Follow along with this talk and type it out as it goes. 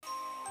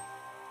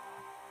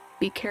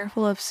Be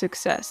careful of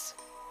success.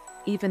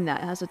 Even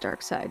that has a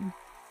dark side.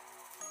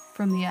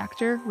 From the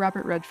actor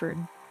Robert Redford.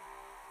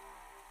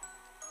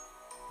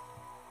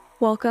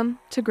 Welcome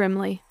to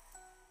Grimly.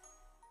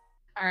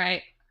 All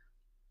right.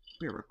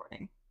 We're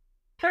recording.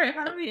 All right,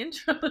 how do we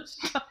intro the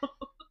show?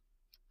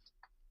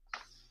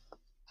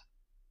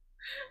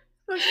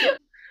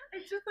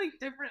 It's just like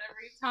different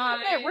every time.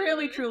 It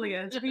really truly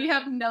is. We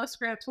have no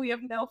script. We have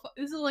no.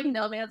 This is like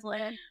no man's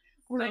land.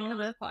 We're So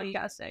like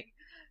podcasting.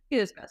 It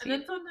is messy.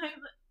 And then sometimes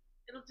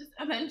it'll just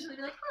eventually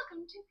be like,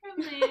 welcome to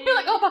Grimly. You're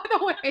like, oh, by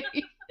the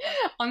way.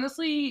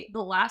 Honestly,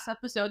 the last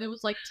episode, it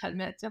was like 10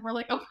 minutes. And we're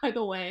like, oh, by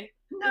the way.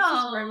 This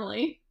is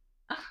Grimly.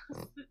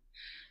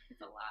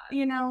 It's a lot.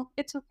 You know,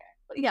 it's okay.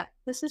 But yeah,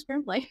 this is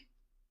Grimly.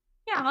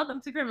 Yeah, welcome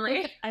to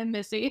Grimly. I'm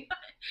Missy.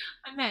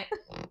 I'm Meg.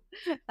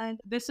 And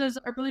this is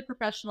a really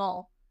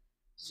professional,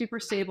 super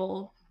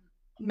stable,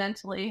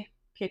 mentally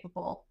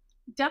capable.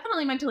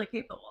 Definitely mentally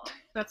capable.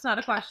 That's not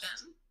a question.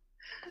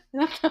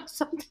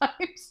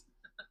 Sometimes.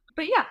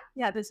 But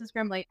yeah, this is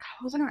Grimly.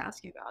 What was I going to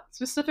ask you about?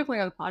 Specifically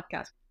on the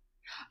podcast.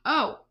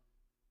 Oh,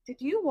 did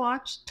you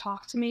watch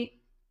Talk to Me?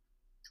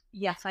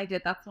 Yes, I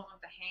did. That's the one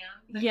with the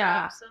hand. that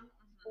Yeah. grabs him.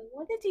 Mhm.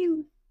 What did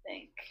you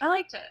think? I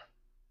liked it.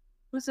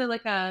 Was it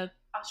like a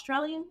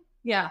Australian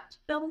Yeah,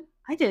 film?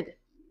 I did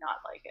not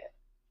like it.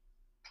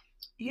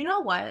 You know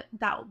what?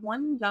 That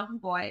one young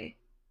boy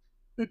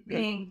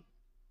being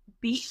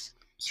beat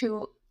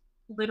to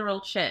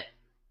literal shit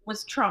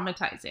was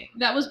traumatizing.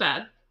 That was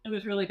bad. It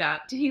was really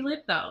bad. Did he live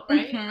though?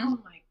 Right? Mhm. Oh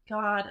my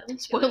god!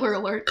 Spoiler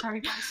alert.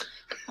 Sorry, guys.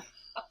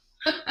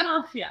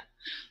 Oh yeah.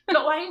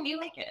 But why didn't you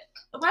like it?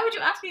 Why would you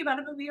ask me about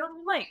a movie you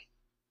don't like?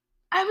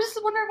 I was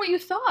just wondering what you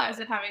thought. Is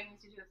it having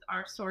to do with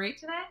our story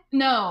today?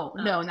 No,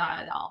 Oh, no, okay. not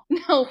at all.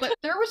 No, but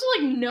there was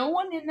like no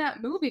one in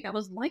that movie that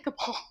was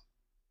likable.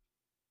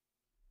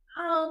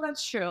 Oh,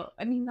 that's true.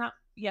 I mean, that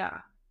yeah,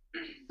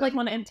 like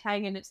one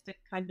antagonistic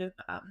kind of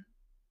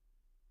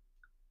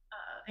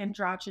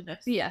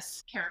androgynous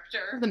Yes,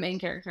 character the main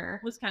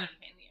character. was kind of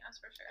a pain in the ass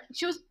for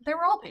sure. They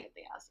were all pain in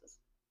the asses.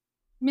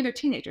 I mean, they're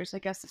teenagers. I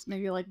guess it's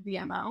maybe like the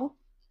MO.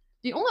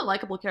 The only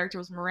likable character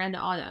was Miranda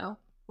Otto,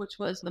 which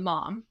was the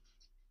mom,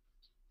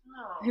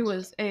 Oh, who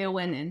was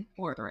Aowen in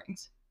Lord of the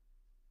Rings.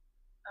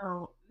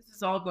 oh, this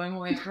is all going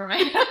away from my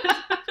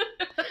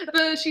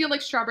head. She had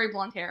like strawberry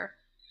blonde hair.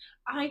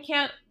 I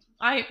can't.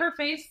 Her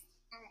face.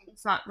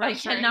 It's not I right.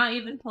 cannot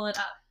even pull it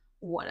up.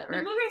 The Whatever.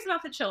 movie's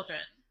about the children.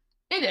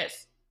 It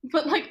is.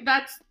 But like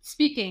that's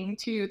speaking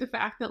to the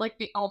fact that like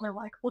the only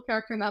likable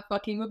character in that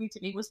fucking movie to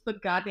me was the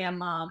goddamn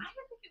mom. I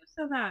didn't think it was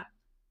so bad.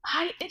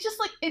 It just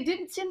like it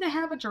didn't seem to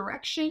have a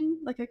direction.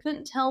 Like I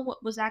couldn't tell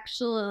what was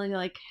actually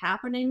like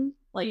happening.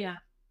 Like Yeah.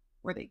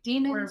 were they Where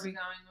demons? are we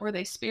going? Were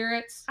they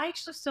spirits? I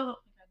actually still don't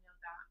think I know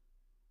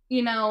that.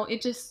 You know,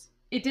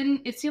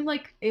 it seemed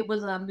like it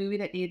was a movie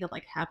that needed to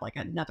like have like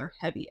another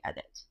heavy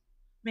edit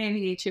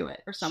maybe to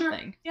it or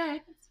something. Sure. Yeah,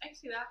 I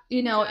see that.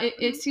 You know, Yeah.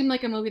 it seemed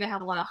like a movie that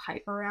had a lot of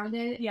hype around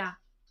it. Yeah.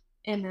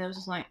 And then it was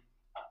just like,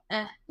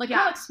 Like,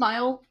 Yeah. like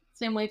Smile,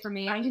 same way for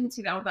me. I didn't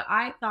see that one, but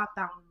I thought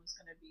that one was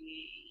gonna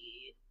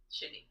be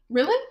shitty.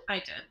 Really? I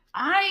did.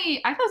 I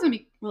thought it was gonna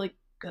be really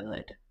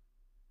good.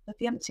 If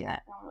you haven't seen it,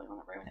 I don't really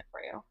want to ruin it for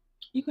you.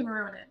 You can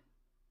ruin it.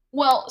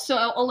 Well, so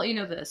I'll let you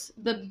know this.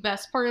 The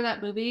best part of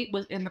that movie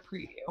was in the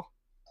preview,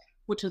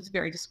 which was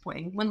very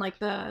disappointing. When like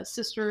the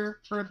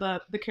sister or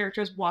the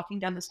character is walking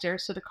down the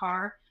stairs to the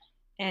car,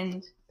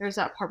 and there's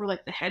that part where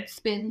like the head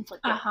spins,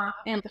 like the,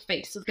 and the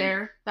face is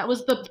there. That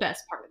was the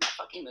best part of that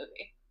fucking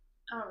movie.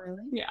 Oh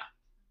really? Yeah.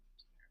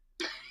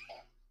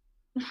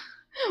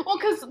 Well,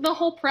 because the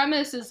whole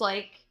premise is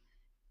like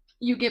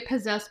you get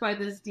possessed by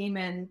this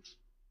demon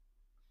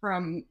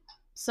from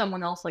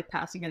someone else like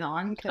passing it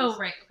on. Oh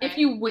right. Okay. If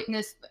you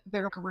witness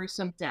their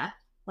gruesome death,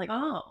 like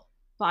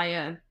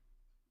via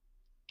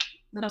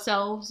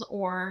themselves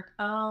or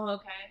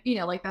okay. you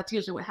know, like that's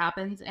usually what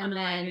happens, and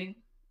Unaliving.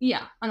 then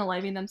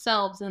unaliving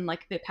themselves, and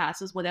like it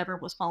passes whatever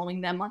was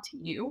following them onto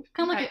you.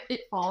 Kind of like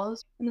it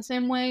follows in the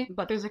same way,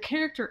 but there's a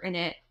character in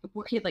it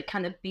where he like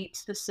kind of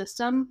beats the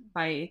system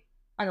by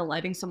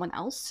unaliving someone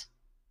else.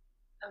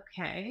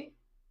 Okay.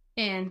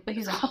 But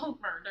he's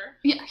murder.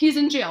 Yeah, he's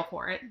in jail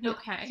for it.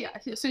 Okay. Yeah,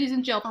 so he's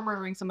in jail for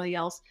murdering somebody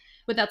else.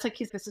 But that's like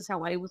this is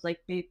how I was like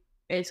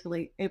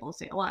basically able to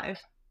stay alive.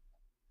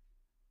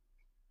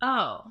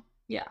 Oh.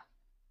 Yeah.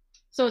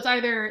 So it's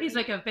either He's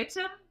like a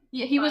victim.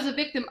 yeah, he was a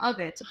victim of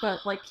it, but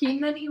like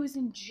and then he was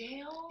in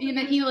jail. and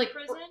then He he was in like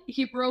prison.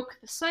 he broke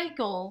the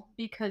cycle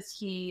because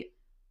he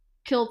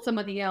killed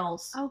somebody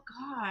else. Oh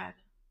God.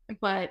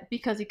 But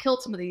because he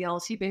killed somebody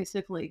else, he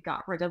basically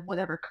got rid of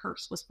whatever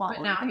curse was following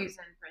But now him. he's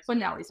in prison. But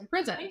now he's in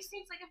prison. He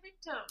seems like a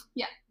victim.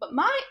 Yeah, but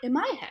in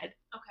my head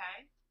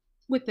Okay.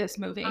 with this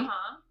movie,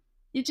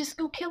 you just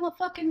go kill a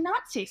fucking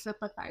Nazi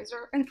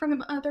sympathizer in front of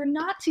other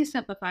Nazi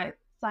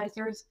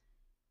sympathizers,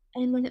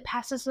 and then it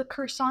passes the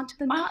curse on to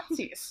the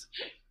Nazis.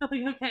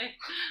 Okay.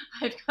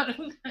 I've got to...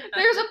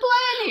 There's a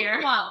plan here.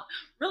 Wow.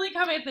 Really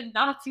coming at the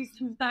Nazis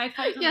and die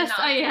fighting Yes,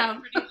 the I Nazis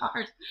am. pretty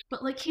hard.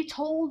 But like he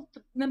told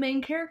the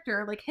main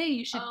character, like, hey,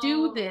 you should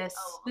do this.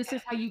 Okay. This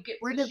is how you get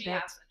So rid of she it.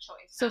 has a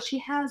choice. So she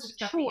has a She's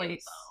got the info.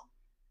 choice.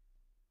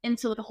 And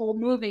so the whole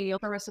movie,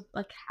 the rest of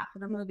like half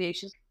of the movie,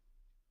 she's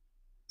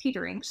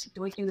teetering. She's like,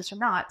 do I do this or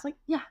not? It's like,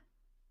 yeah,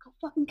 go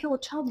fucking kill a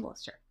child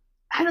molester.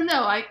 I don't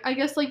know. I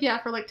guess like,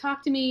 yeah, for like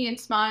Talk to Me and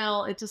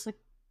Smile, it's just like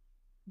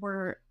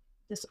we're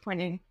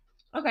disappointing.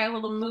 Okay,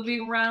 well, the movie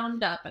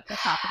roundup at the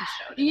top of the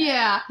show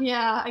today.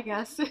 Yeah, I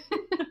guess.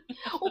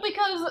 Well,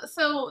 because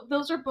so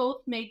those are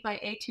both made by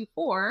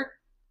A24,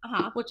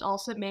 which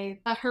also made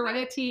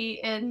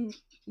Heredity and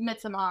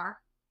Midsommar,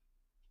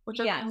 which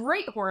are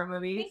great horror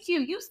movies. Thank you.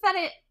 You said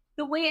it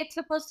the way it's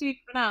supposed to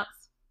be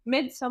pronounced.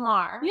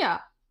 Midsommar. Yeah.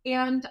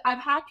 And I've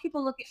had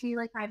people look at me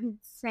like I'm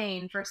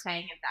insane for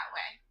saying it that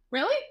way.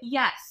 Really?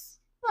 Yes.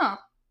 Huh.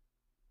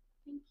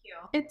 Thank you.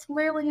 It's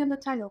literally in the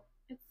title.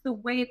 It's the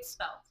way it's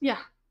spelled. Yeah.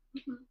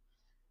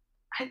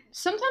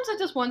 Sometimes I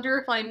just wonder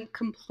if I'm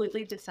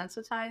completely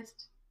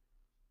desensitized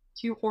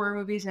to horror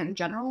movies in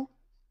general.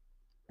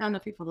 I don't know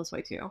if you feel this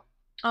way too.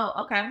 Oh,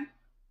 okay.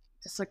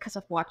 Just like because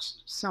I've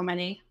watched so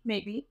many,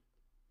 maybe.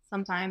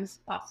 Sometimes.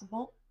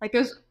 Possible. Like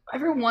there's,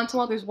 every once in a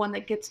while there's one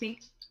that gets me.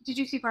 Did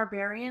you see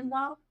Barbarian,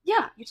 though?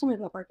 Yeah, you told me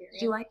about Barbarian.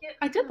 Did you like it?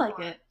 I did like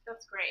it.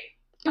 That's great.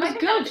 It was I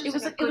think that good.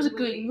 was It was a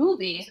good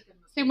movie.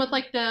 Same with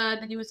like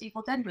the newest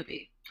Evil Dead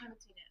movie. I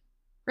haven't seen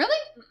it. Really?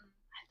 Mm-mm.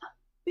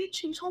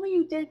 Bitch, you told me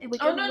you did. We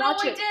Oh, didn't no,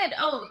 watch we it. did.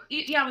 Oh,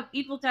 yeah, with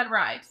Evil Dead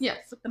Rise. Yes.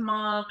 With the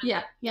mom. And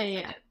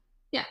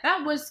Yeah.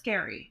 That was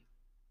scary.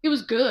 It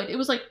was good. It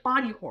was like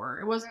body horror.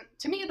 It wasn't,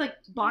 to me, like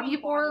body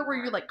horror where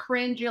you're like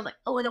cringe. You're like,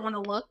 oh, I don't want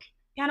to look.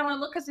 Yeah, I don't want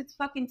to look because it's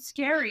fucking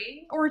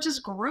scary. Or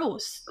just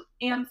gross.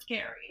 And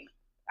scary.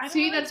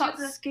 See, that's not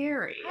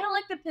scary. I don't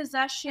like the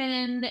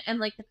possession and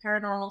like the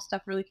paranormal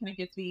stuff really kind of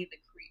gives me the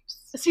creeps.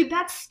 See,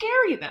 that's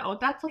scary though.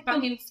 That's like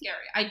Fucking scary.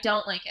 I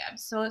don't like it. I'm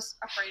so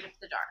afraid of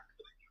the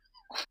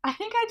dark. I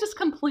think I just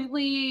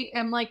completely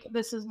am like,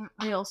 this isn't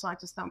real, so I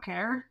just don't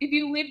care. If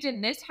you lived in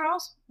this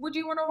house, would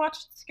you want to watch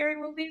scary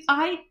movies?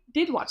 I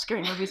did watch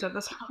scary movies at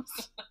this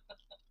house.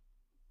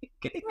 You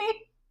kidding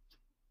me?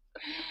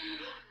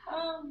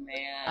 Oh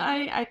man.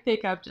 I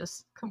think I'm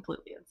just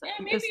completely insane.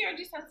 Yeah, maybe you're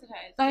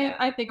desensitized.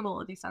 I think I'm a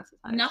little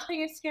desensitized.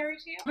 Nothing is scary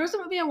to you? There's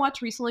a movie I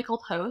watched recently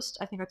called Host.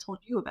 I think I told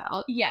you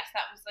about. Yes,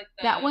 that was like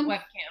the that one,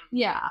 webcam.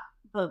 Yeah,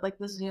 the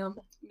Zoom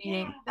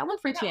meeting. Yeah. That one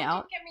freaked me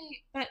out. Didn't get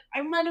me, but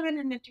I might have been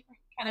in a different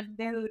kind of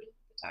mood at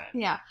the time.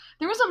 Yeah,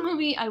 there was a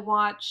movie I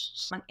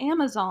watched on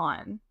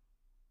Amazon.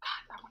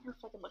 God, I wonder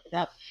if I can look it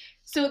up.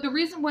 So the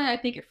reason why I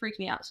think it freaked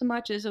me out so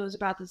much is it was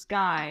about this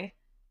guy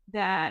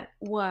that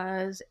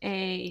was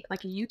a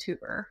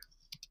YouTuber,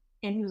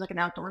 and he was like an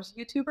outdoors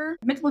YouTuber.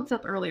 I meant to look this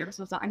up earlier,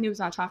 so I knew I was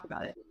not talking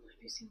about it.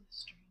 Have you seen The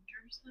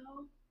Strangers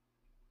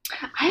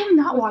though? I have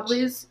not watched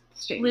Liv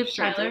Strangers.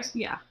 Tyler.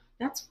 Yeah,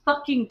 That's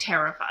fucking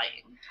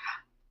terrifying.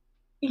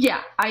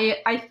 yeah.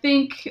 I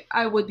think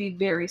I would be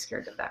very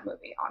scared of that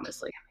movie.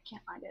 Honestly, I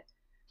can't find it.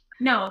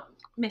 No,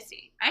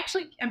 Missy. I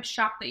actually am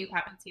shocked that you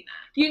haven't seen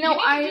that. You know,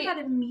 you need to do that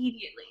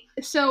immediately.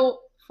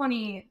 So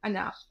funny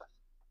enough,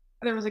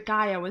 there was a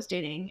guy I was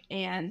dating,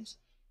 and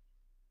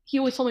he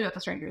always told me about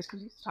The Strangers because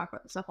we used to talk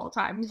about this stuff all the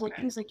time. He's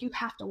like, you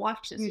have to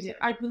watch this. He's like,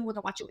 I really want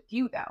to watch it with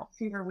you though.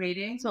 So you were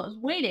waiting. So I was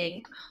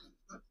waiting,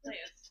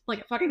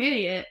 like a fucking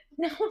idiot.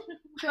 No, I'm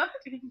not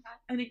doing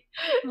that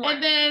anymore.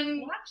 And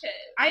then watch it.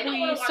 I don't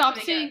want we to watch stopped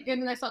it seeing, again.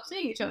 and then I stopped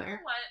seeing each You know other.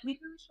 what? Maybe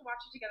we should watch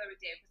it together with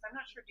Dave because I'm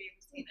not sure Dave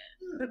has seen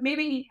it, but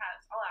maybe he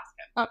has. I'll ask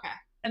him. Okay.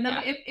 And then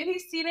Yeah. if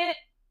he's seen it,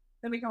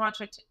 then we can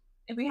watch it.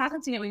 If he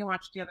hasn't seen it, we can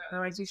watch it together.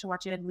 Otherwise, you should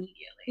watch it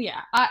immediately.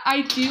 Yeah,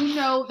 I do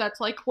know that's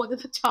like one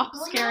of the top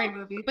scary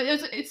movies. But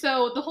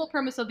so the whole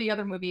premise of the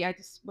other movie I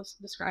just was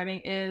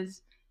describing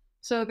is,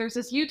 so there's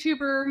this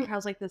YouTuber who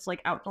has like this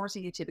like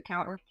outdoorsy YouTube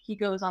account where he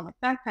goes on like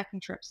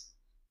backpacking trips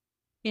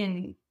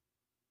in,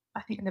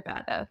 I think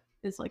Nevada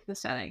is like the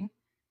setting.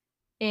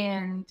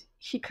 And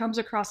he comes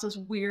across this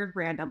weird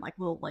random like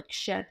little like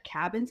shed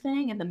cabin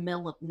thing in the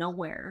middle of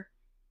nowhere.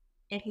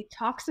 And he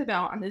talks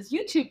about on his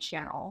YouTube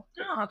channel.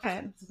 Oh, okay.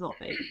 This is a little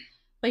fake.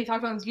 But he talked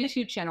about on his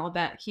YouTube channel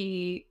that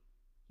he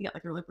got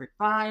like a really weird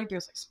vibe.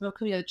 There's like smoke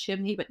coming out of the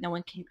chimney, but no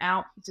one came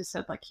out. He just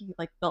said like he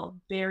like felt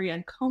very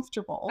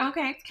uncomfortable.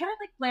 Okay, it's kind of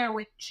like Blair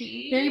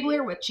Witchy. Very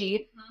Blair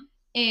Witchy. Mhm.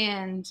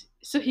 And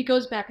so he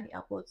goes back and he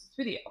uploads this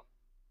video.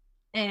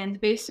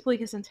 And basically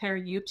his entire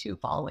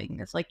YouTube following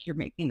is like, you're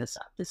making this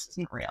up. This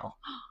isn't real.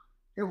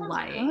 You're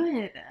lying.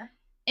 Good.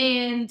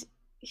 And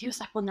he was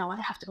like, well, no,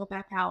 I have to go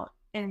back out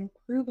and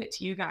prove it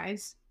to you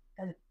guys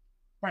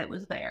that it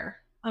was there.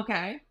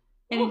 Okay.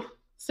 And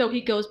so he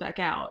goes back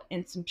out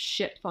and some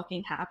shit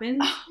fucking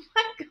happens. Oh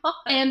my god.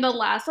 And the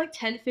last like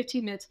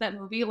 10-15 minutes of that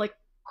movie like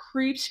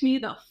creeps me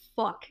the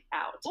fuck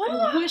out.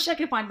 I wish I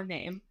could find the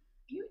name.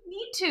 You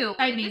need to.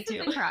 I need This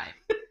is to. a crime.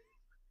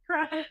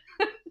 cry.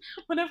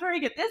 Whenever I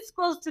get this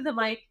close to the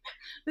mic,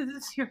 this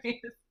is serious.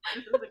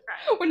 This is a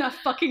cry. We're not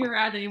fucking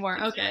around anymore.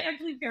 It's Okay.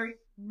 actually very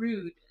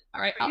rude. All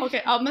right.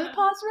 Okay. I'm gonna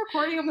pause the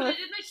recording. I'm Put gonna it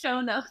in the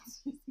show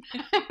notes.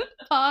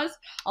 pause.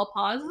 I'll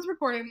pause this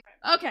recording.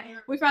 Okay.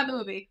 We found the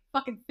movie.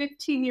 Fucking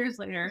 15 years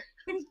later.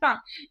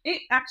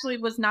 It actually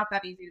was not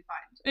that easy to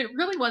find. It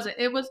really wasn't.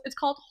 It's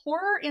called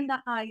Horror in the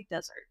High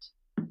Desert.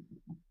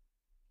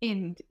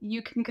 And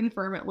you can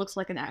confirm it looks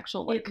like an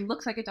actual, like, It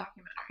looks like a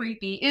documentary.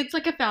 creepy. It's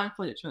like a found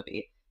footage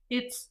movie.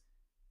 It's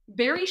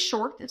very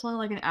short. It's only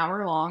like an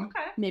hour long.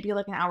 Okay. Maybe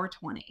like an hour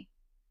 20.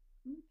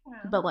 Okay.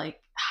 But like,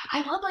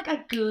 I love like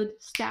a good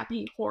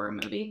sappy horror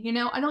movie. You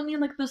know, I don't need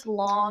like this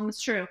long,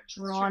 It's true.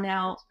 drawn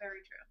out It's very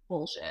true.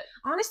 bullshit.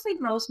 Honestly,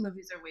 most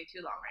movies are way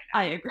too long right now.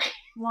 I agree.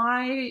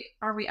 Why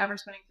are we ever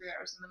spending 3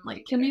 hours in the movie?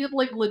 Like, can we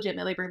like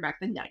legitimately bring back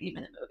the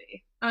 90-minute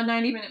movie, a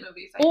 90-minute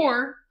movie?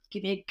 or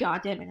give me a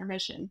goddamn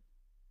intermission,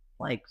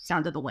 like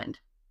Sound of the Wind?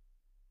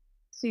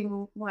 see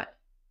what?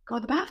 Go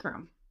to the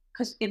bathroom.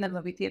 Because in the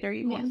movie theater,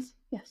 you can.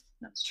 Yes.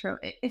 That's true.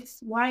 It's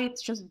why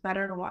it's just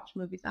better to watch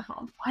movies at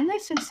home. Why did I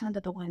say Sound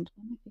of the Wind?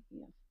 What am I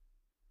thinking of?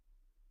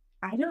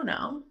 I don't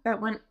know.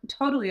 That went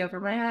totally over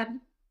my head.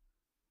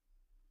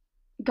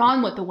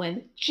 Gone with the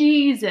Wind.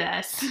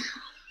 Jesus.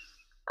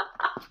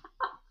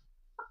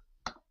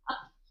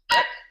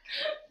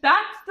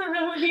 That's the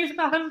movies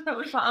that I'm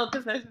really followed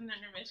because there's an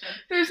intermission.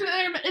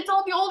 It's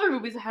all the older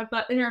movies that have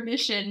that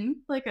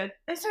intermission. Like a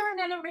Is there an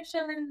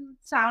intermission in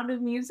Sound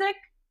of Music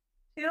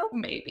too?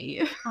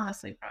 maybe.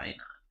 Honestly, probably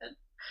not.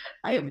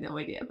 I have no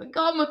idea. But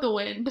Gone with the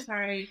Wind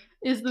Sorry.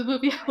 is the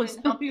movie I was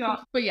didn't help you out.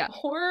 But yeah,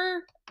 Horror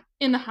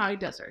in the High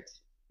Desert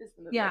is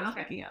the movie I Yeah, was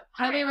okay. thinking of.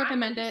 Highly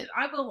recommend it.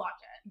 I will watch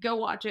it. Go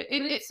watch it.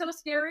 But it's so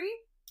scary.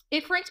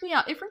 It freaks me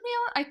out. It freaked me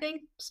out, I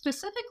think,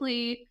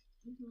 specifically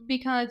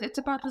because it's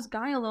about this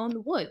guy alone in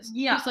the woods.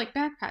 Yeah. He's like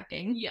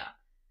backpacking. Yeah.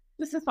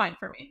 This is fine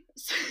for me.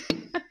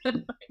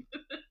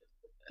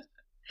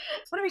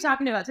 What are we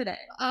talking about today?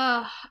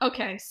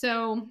 Okay,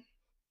 so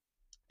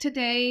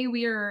today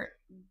we are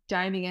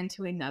diving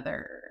into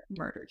another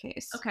murder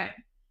case. Okay.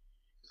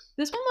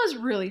 This one was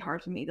really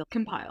hard for me to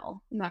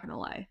compile, I'm not gonna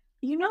lie.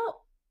 You know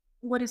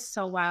what is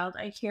so wild?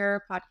 I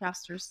hear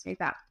podcasters say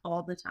that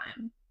all the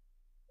time.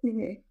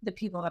 The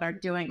people that are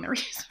doing the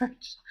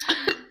research.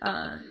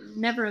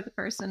 Never the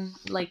person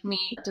like me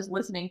just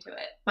listening to it.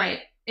 But Right.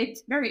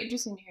 it's very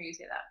interesting to hear you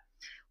say that.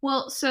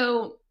 Well,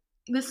 so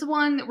this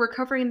one, we're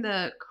covering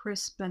the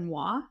Chris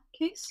Benoit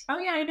case. Oh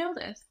yeah, I know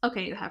this.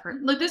 Okay, you have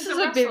heard. Like, this He's is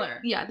a a very,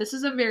 wrestler. yeah, this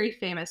is a very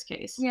famous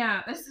case.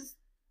 Yeah,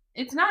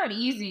 it's not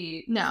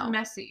easy. No. It's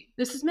messy.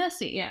 This is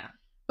messy. Yeah.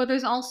 But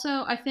there's also,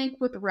 I think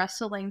with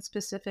wrestling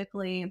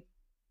specifically,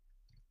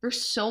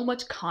 there's so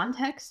much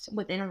context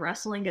within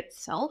wrestling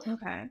itself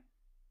Okay.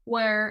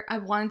 where I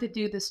wanted to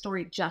do the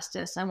story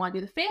justice. I want to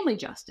do the family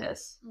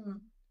justice.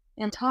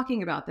 And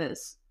talking about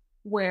this,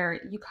 where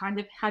you kind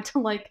of had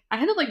to I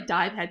had to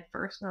dive head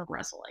first into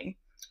wrestling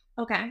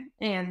Okay.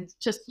 and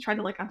just try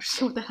to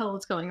understand what the hell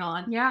is going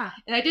on. Yeah.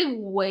 And I did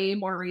way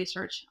more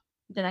research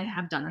than I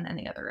have done on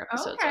any other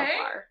episode so Okay.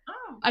 far.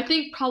 Oh. I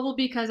think probably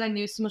because I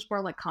knew so much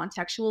more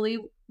contextually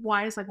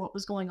wise what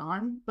was going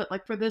on, but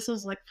for this I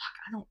was fuck,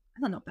 I don't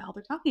know what the hell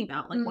they're talking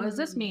about. What does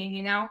this mean,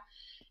 you know?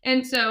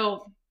 And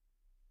so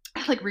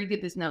I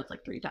redid these notes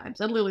 3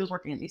 times. I literally was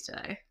working on these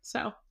today.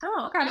 So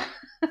Oh, okay.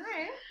 All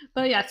right.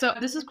 but yeah, so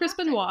this is Chris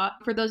Benoit.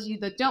 For those of you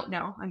that don't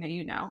know, I know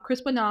you know.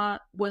 Chris Benoit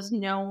was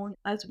known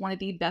as one of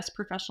the best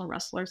professional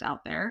wrestlers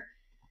out there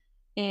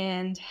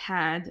and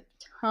had a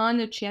ton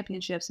of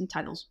championships and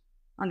titles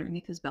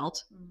underneath his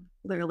belt,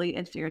 literally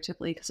and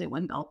figuratively, because they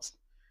won belts.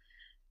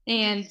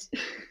 And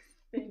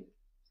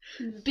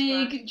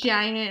big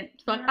giant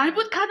fuck. I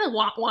would kind of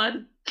want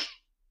one.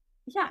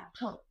 Yeah.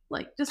 Totally.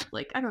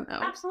 I don't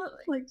know.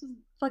 Absolutely. Just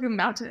fucking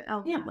mount it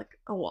out Yeah.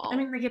 a wall. I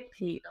mean, they get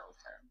paid all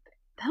the time.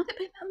 they don't get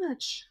paid that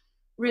much.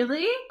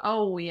 Really?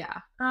 Oh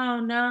yeah.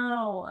 Oh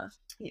no.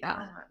 Yeah.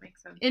 Oh, that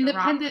makes sense.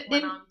 Independent- The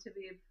Rock went on to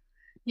be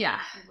Yeah.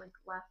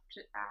 left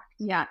to act.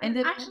 Yeah. And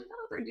Actually, that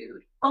other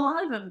dude. A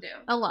lot of them do.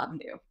 a lot of them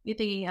do. You're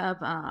thinking of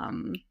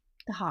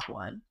The hot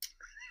one.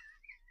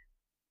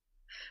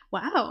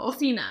 wow.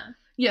 Cena.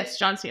 Yes,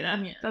 John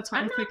Cena. Yeah. That's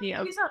what I'm thinking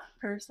of. He's not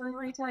personally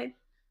my type.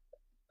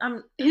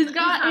 He's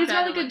got not a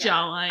bad good looking.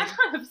 jawline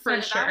I'm not for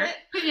upset about sure.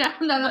 it, Yeah,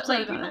 I'm not but upset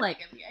people about it. like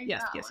him. Yeah, he's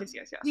Yes, that yes, one.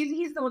 yes, yes, yes.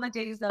 He's the one that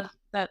dates that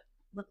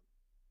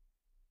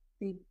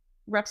the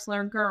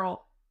wrestler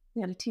girl.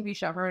 He had a TV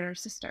show, her and her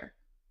sister.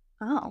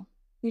 Oh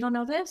You don't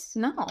know this?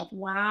 no,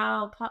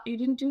 Wow, you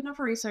didn't do enough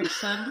research,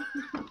 son.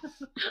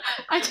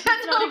 I It's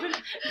didn't not know. even.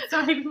 It's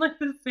not even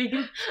the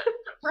same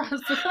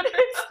wrestler.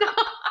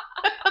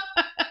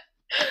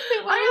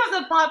 I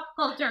have the pop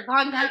culture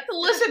context.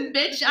 Listen,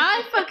 bitch,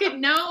 I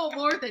fucking know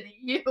more than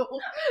you.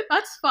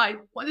 That's fine.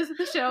 What is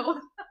the show?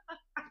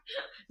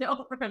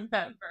 Don't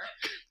remember.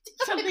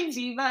 Something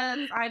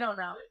divas. I don't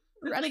know.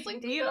 Wrestling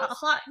Like, diva, divas? a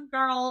hot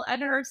girl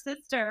and her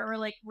sister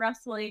were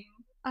wrestling,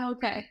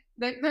 Okay,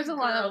 there's a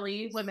lot of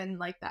Girlies. women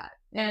like that,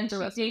 and the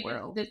rest of the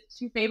world.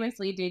 she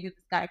famously dated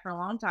this guy for a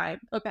long time,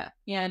 Okay,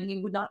 and he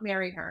would not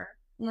marry her,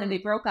 Mm. and they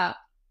broke up.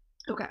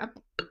 Okay.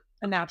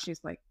 And now she's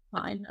like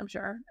fine, I'm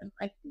sure. And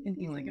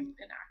he's like an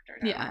actor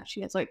now. Yeah,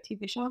 she has like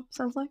TV show,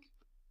 sounds like.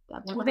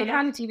 That's Well, what they it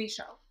had is. a TV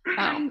show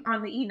Oh.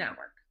 on the E!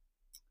 Network.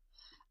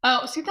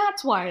 Oh, see,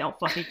 that's why I don't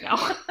fucking know.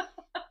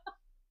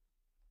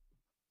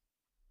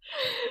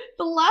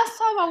 The last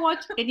time I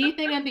watched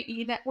anything on the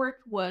E! Network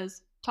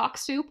was Talk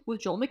Soup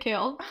with Joel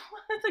McHale.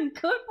 That's a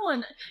good one.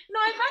 No,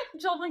 I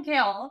met Joel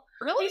McHale.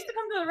 He Really? used to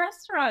come to the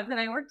restaurant that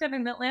I worked at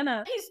in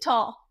Atlanta. He's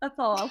tall. That's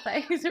all I'll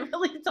say. He's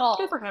really tall.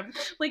 Good for him.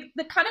 Like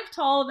the kind of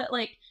tall that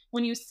like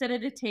when you sit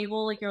at a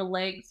table, like your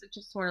legs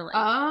just sort of like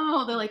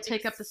Oh, they like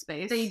take up the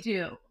space. they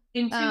do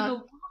into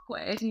the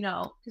walkway, you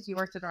know, because you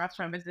worked in a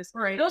restaurant business.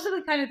 Right. Those are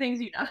the kind of things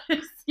you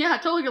notice. Yeah,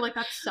 totally. You're like,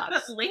 that That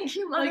sucks. linky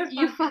Like,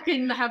 you motherfucker.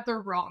 fucking have the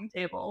wrong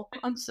table.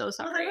 I'm so Well,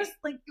 sorry. it was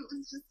like it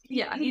was just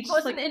Yeah, he he just,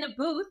 wasn't like- in a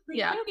booth. Like,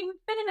 Yeah. he didn't even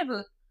fit in a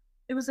booth.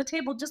 It was a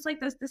table just like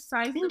this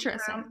size. of a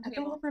Interesting. round I don't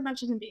table. ever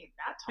imagine him being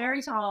that tall.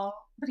 Very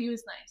tall, but he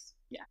was nice.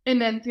 Yeah.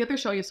 And then the other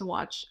show I used to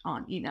watch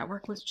on E!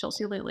 Network was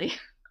Chelsea Lately.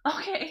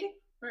 Okay.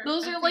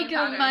 Those are like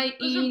my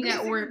E!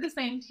 Network. The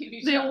same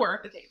TV They show. were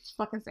the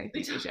fucking same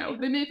TV show.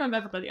 They made fun of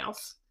everybody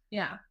else.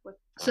 Yeah.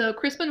 So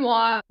Chris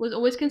Benoit was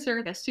always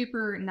considered a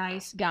super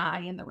nice guy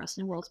in the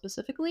wrestling world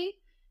specifically.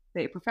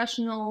 Very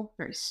professional,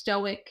 very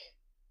stoic,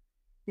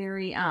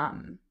 very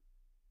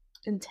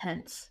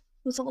intense.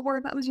 Was a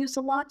word that was used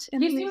a lot.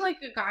 He seemed like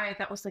a guy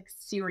that was like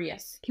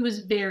serious. He was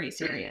very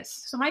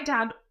serious. So my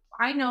dad,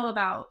 I know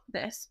about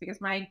this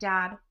because my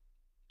dad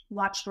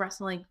watched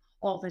wrestling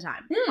all the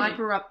time. Hmm. I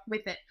grew up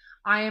with it.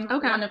 I am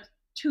Okay. one of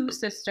two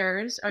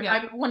sisters, or Yeah.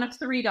 I'm one of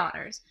three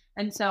daughters,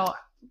 and so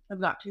I've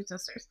got two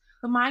sisters.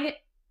 But my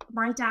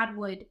dad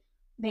would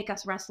make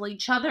us wrestle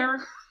each other.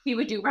 He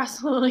would do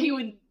wrestling. He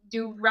would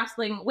do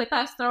wrestling with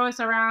us, throw us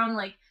around.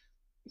 Like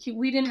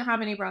we didn't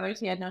have any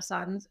brothers. He had no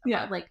sons.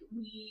 Yeah. But,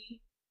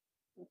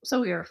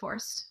 so we were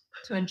forced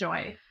to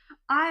enjoy.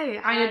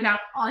 I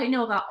I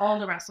know about all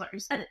the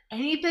wrestlers. And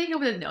anything I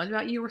would have known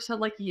about you or said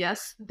like,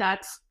 yes,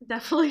 that's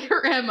definitely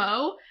your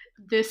MO.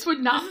 This would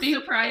not This be is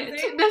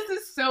surprising. This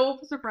is so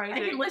I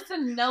surprising. can list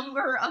a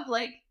number of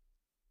like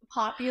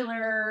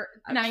popular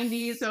I'm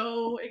 90s.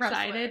 so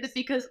excited wrestlers.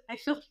 because I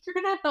feel like you're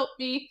gonna help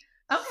me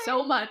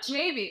so much.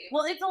 Maybe.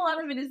 Well, it's a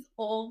lot of it is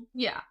old,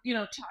 Yeah.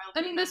 childhood.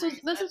 I mean, this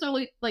was memories,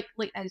 early, like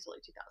late 90s, early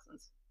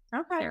 2000s but-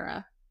 okay.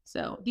 era.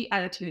 So the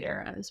Attitude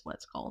Era is what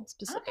it's called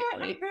specifically.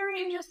 Okay, I'm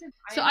very interested.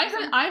 So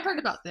I heard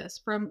about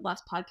this from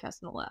last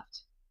podcast on the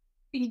left.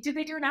 Did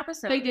they do an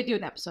episode? They did do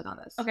an episode on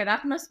this. Okay,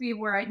 that must be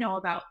where I know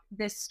about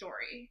this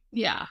story.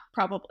 Yeah,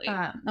 probably.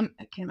 I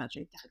can't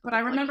imagine. But I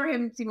remember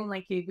him seeming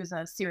like he was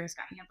a serious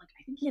guy. He had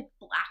I think he had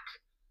black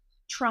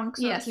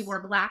trunks. Or Yes. he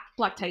wore black.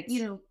 black tights.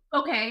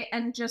 Okay,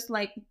 and just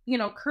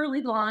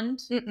curly blonde.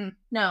 Mm-mm.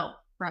 No,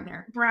 Brown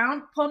hair.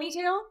 brown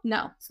ponytail,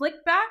 No.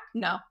 slick back,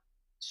 No.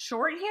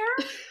 short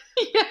hair.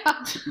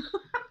 Yeah.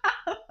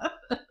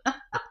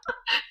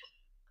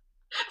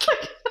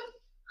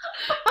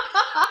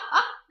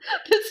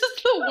 This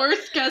is the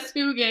worst Guess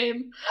Who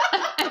game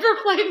I've ever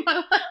played in my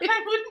life.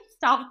 I wouldn't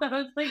stop that. I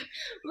was like,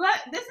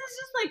 this is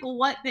just like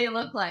what they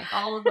look like.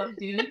 All of them,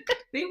 dude.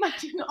 They might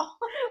do all.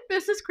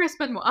 This is Chris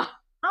Benoit.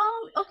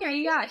 Oh, okay,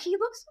 yeah. He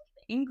looks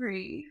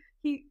angry.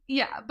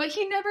 But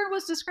he never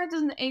was described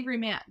as an angry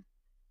man.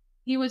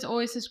 He was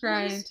always Well,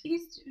 described.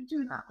 he's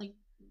doing that. Like,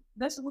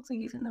 this looks like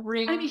he's in the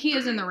ring. I mean, he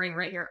is in the ring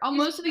right here. Is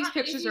Most of these not-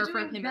 pictures is he are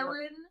doing from him.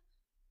 Villain?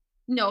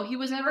 No, he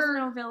was He never. was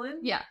no villain.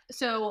 Yeah.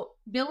 So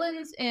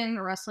villains in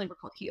wrestling were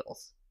called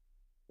heels.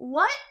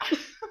 What?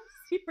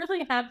 He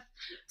really have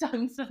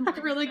done some.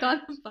 I've really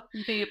gone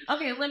fucking deep.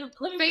 Okay, let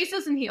me.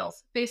 Faces and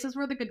heels. Faces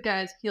were the good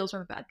guys. Heels were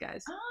the bad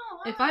guys.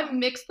 Oh, If I wow.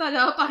 mixed that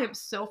up, I am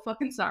so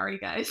fucking sorry,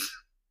 guys.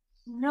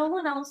 No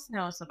one else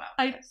knows about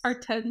this. Our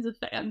tens of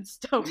fans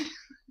don't.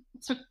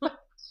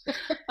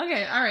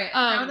 Okay, all right.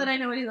 Now Um, that I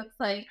know what he looks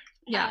like.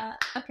 yeah.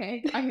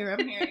 Okay, I hear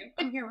him.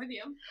 I'm here with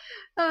you.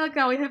 Oh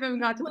god, we haven't even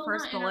got to the Will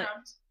first not bullet.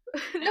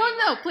 interrupt.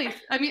 No, please.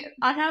 I mean,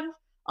 I have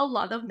a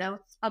lot of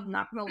notes. I'm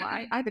not gonna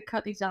lie. I had to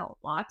cut these out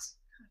a lot.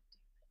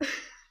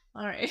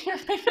 All right.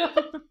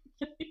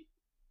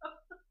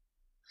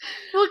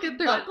 We'll get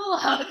through Buckle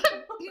up.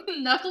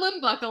 it. Knuckle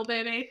and buckle,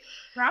 baby.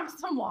 Grab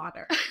some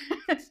water.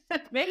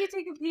 Maybe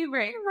take a pee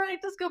break. Right,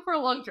 let's go for a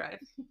long drive.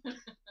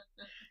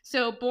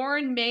 So,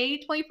 born May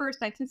 21st,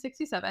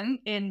 1967,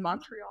 in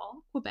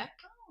Montreal, Quebec.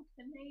 Oh,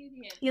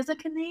 Canadian. He is a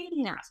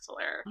Canadian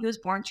wrestler. He was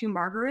born to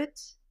Margaret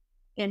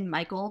and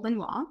Michael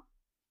Benoit.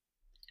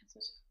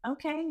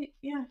 Okay,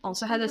 yeah.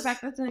 Also had a Quebec,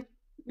 that's a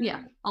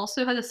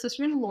Also had a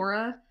sister named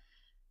Laura.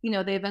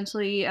 They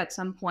eventually, at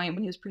some point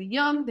when he was pretty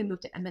young, they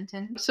moved to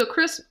Edmonton. So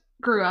Chris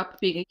grew up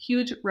being a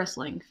huge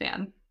wrestling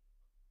fan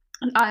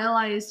and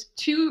idolized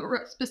two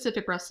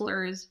specific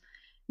wrestlers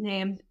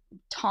named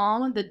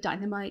Tom the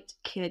Dynamite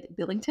Kid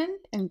Billington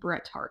and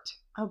Bret Hart.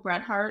 Oh,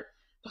 Bret Hart.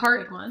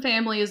 Hart Big one.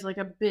 family is like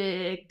a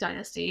big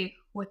dynasty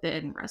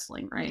within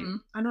wrestling, right? Mhm.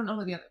 I don't know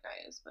who the other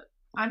guy is, but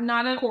I'm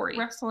not a Corey.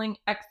 wrestling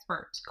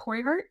expert.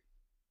 Corey Hart,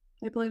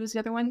 I believe, was the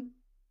other one.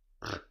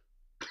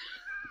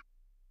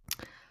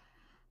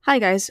 Hi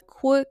guys,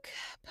 quick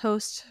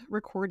post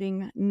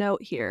recording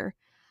note here.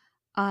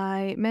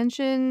 I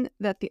mentioned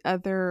that the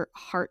other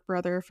Hart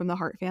brother from the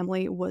Hart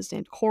family was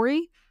named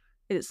Corey.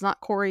 It is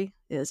not Corey,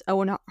 it is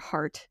Owen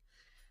Hart.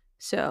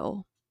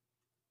 So,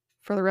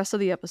 for the rest of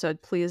the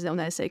episode, please, when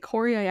I say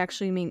Corey, I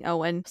actually mean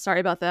Owen. Sorry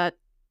about that.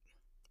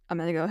 I'm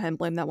going to go ahead and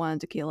blame that one on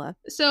tequila.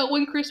 So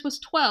when Chris was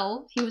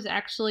 12, he was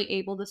actually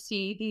able to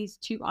see these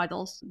two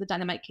idols, the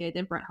Dynamite Kid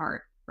and Bret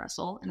Hart,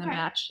 wrestle in a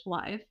match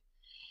live.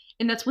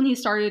 And that's when he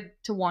started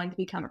to want to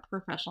become a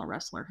professional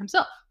wrestler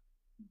himself.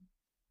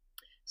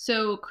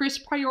 So Chris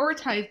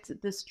prioritized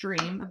this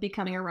dream of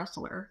becoming a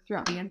wrestler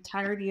throughout the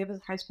entirety of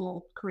his high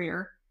school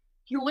career.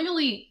 He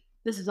literally,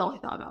 this is all he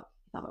thought about.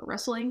 He thought about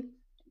wrestling,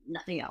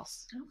 nothing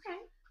else. Okay.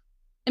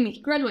 I mean,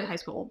 he graduated high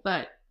school,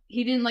 but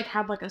he didn't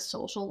have a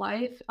social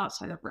life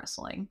outside of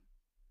wrestling.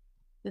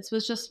 This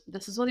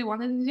is what he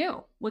wanted to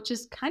do, which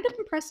is kind of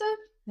impressive.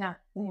 Yeah,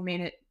 he made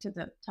it to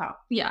the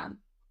top. Yeah,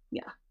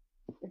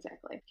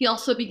 exactly. He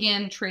also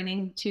began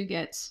training to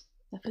get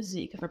the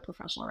physique of a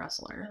professional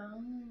wrestler.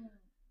 Oh.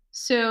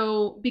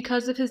 So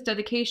because of his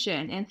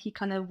dedication, and he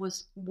kind of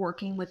was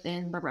working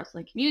within the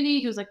wrestling community,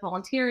 he was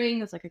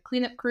volunteering as a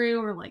cleanup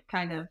crew or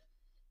kind of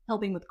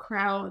helping with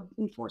crowd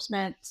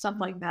enforcement, stuff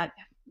like that,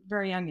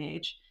 very young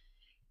age.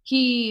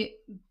 He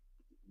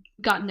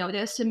got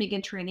noticed and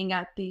began training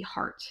at the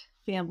Hart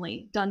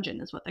family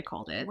dungeon, is what they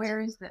called it.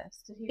 Where is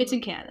this? It's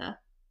in Canada.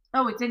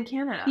 Oh, it's in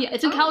Canada. Yeah,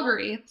 it's in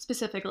Calgary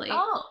specifically.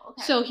 Oh,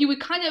 okay. So he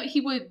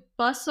would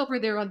bus over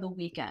there on the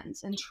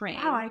weekends and train.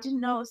 Wow, I didn't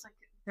know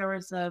there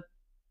was a.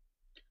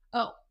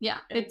 Oh yeah,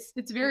 it's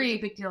a very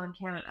big deal in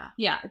Canada.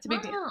 Yeah, it's a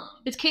big deal.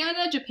 It's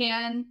Canada,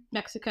 Japan,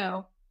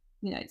 Mexico,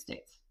 United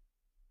States.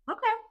 Okay.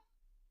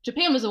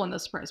 Japan was the one that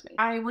surprised me.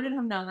 I wouldn't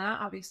have known that.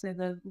 Obviously,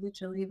 the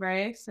Lucha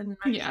Libres in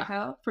Mexico.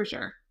 Yeah, for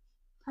sure.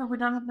 I would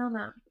not have known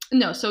that.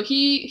 No, so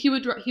he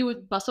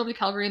would bus over to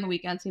Calgary on the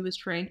weekends. He was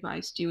trained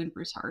by Stu and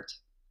Bruce Hart.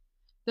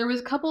 There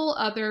was a couple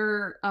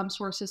other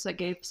sources that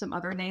gave some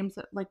other names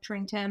that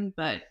trained him,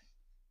 but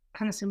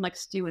kind of seemed like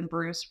Stu and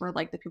Bruce were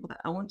the people that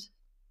owned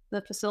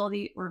the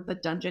facility or the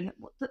dungeon.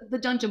 The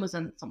dungeon was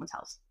in someone's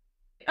house.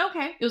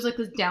 Okay. It was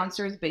this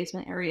downstairs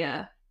basement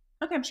area.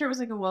 Okay, I'm sure it was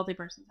a wealthy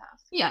person's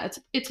house. Yeah,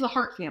 it's the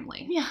Hart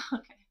family. Yeah,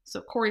 okay.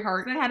 So Corey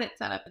Hart. They had it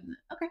set up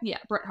okay. Yeah,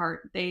 Bret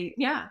Hart.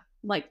 Yeah.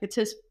 It's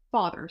his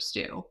father,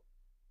 Stu.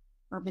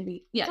 Or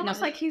maybe, yeah. It's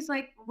almost like he's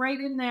right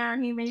in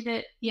there. He made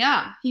it.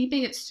 Yeah, he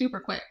made it super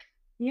quick.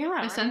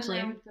 Yeah. Essentially.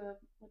 Right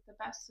with the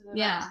best of the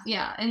best.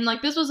 Yeah. And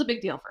this was a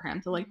big deal for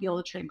him to be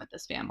able to train with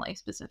this family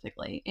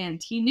specifically.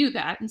 And he knew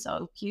that. And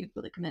so he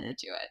really committed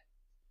to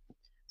it.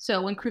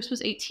 So when Chris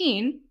was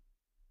 18,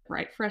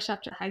 right, fresh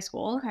after high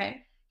school,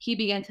 he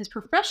began his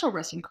professional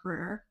wrestling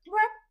career.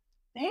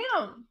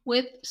 Damn.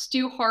 With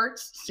Stu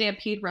Hart's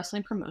Stampede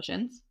Wrestling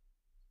Promotions.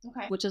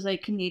 Okay. Which is a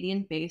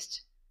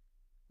Canadian-based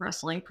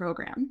wrestling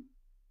program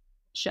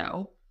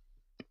show.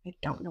 I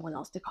don't know what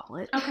else to call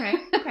it. Okay.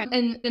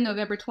 And in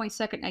November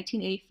 22nd,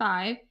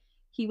 1985,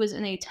 he was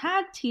in a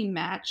tag team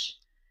match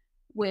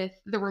with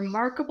the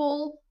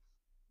remarkable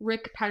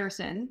Rick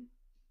Patterson,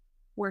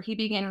 where he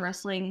began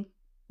wrestling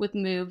with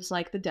moves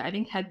like the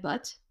diving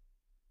headbutt,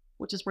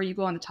 which is where you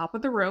go on the top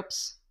of the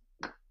ropes,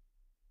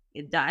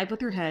 you dive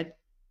with your head,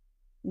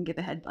 and give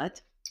a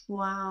headbutt.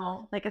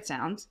 Wow. Like it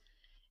sounds.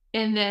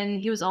 And then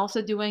he was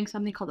also doing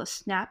something called a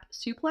snap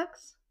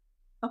suplex.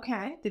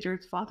 Okay. Did your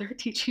father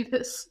teach you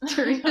this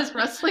during his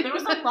wrestling? There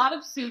was a lot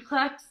of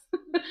suplex,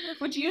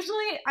 which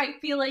usually I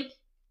feel like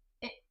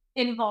it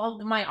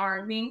involved my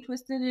arm being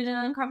twisted in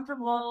an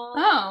uncomfortable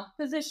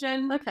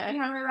position. Okay.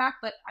 Behind my back,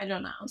 but I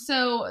don't know.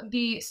 So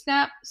the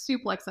snap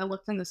suplex, I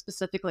looked into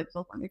specifically because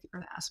I if you're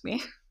going to ask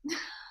me.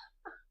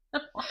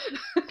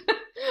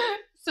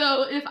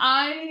 So if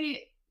I'm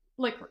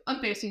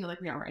facing you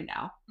like we are right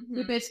now. Mm-hmm.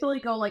 We basically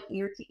go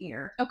ear to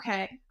ear.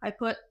 Okay. I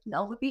put an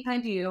elbow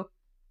behind you.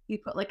 You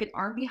put an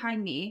arm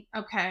behind me.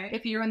 Okay.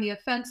 If you're on the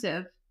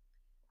offensive,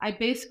 I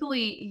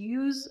basically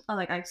use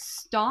I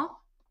stomp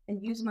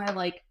and use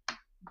my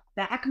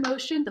back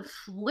motion to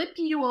flip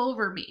you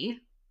over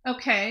me.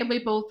 Okay. And we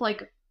both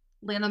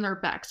land on our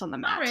backs on the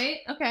mat. All right.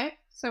 Okay.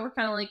 So we're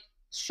kind of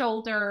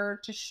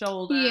shoulder to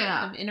shoulder.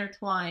 Yeah.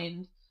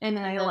 Intertwined. And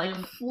then I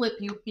flip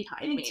you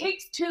behind me. It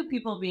takes two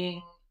people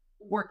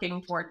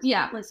working towards.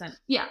 Yeah. Listen.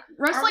 Yeah.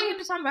 Wrestling. Are we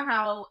just talking about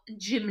how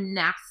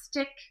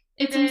gymnastic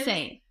it's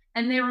insane.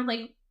 And they were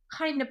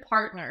kind of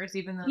partners,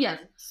 even though yes.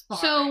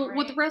 Sparring, so right?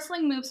 with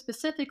wrestling moves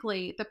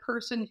specifically, the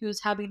person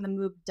who's having the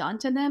move done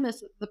to them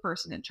is the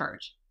person in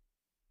charge.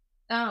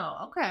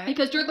 Oh, okay.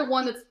 Because you're the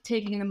one that's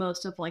taking the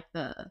most of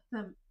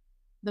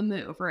the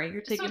move, right?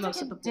 You're taking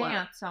most of the blow.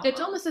 Dance,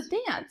 it's almost a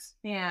dance.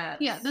 Yeah.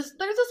 Yeah. There's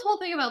this whole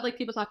thing about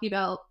people talking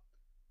about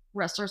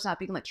wrestlers not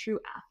being true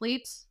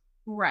athletes.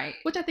 Right.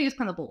 Which I think is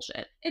kind of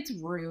bullshit. It's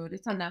rude.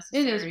 It's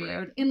unnecessary. It is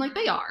rude. And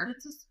they are.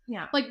 It's just,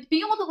 yeah.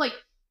 Being able to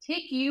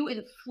take you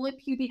and flip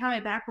you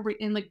behind my back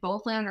and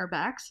both land on our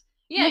backs.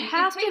 Yeah, you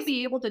have to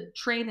be able to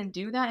train and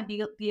do that and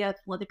be the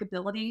athletic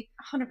ability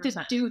 100%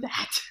 to do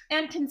that.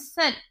 And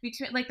consent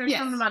between there's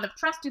some amount of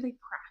trust. Do they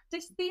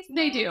practice these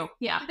They things? do,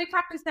 yeah. Do they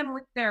practice them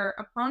with their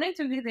opponents,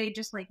 or do they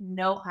just like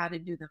know how to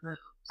do the moves?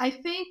 I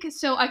think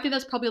so. I think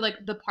that's probably like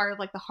the part of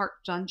like the heart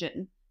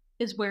dungeon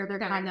is where they're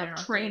kind of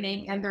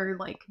training and they're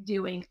like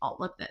doing all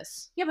of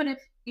this. Yeah, but if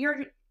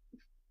you're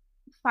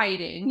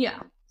fighting Yeah.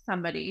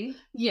 somebody,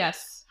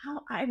 Yes.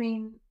 how? I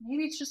mean,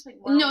 maybe it's just like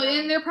no,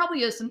 and there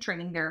probably is some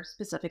training there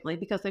specifically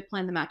because they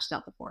plan the matches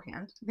out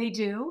beforehand. They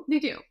do. They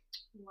do.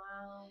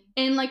 Wow.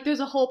 And like, there's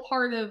a whole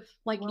part of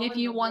like Blowing if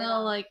you the want lid to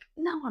off. like,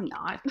 no, I'm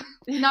not,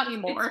 not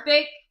anymore. It's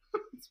fake.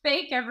 It's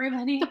fake.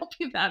 Everybody. Don't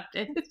be that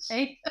bitch. It's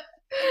fake.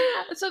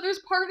 So there's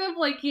part of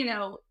like, you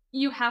know,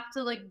 you have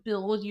to like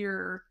build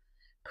your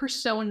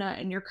persona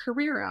and your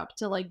career up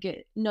to like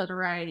get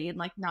notoriety and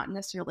like not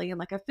necessarily in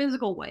like a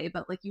physical way,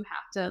 but like you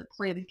have to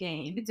play the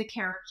game. It's a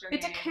character.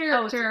 It's a game.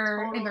 character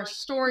total, and their like,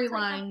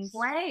 storylines. It's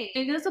like a play.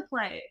 It is a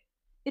play.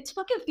 It's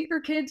fucking theater,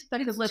 kids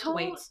that could lift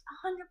weights.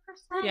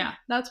 100%. Yeah,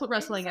 that's what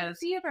wrestling It's like is.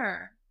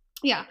 theater.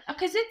 Yeah,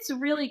 Because it's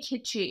really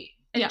kitschy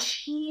and Yeah.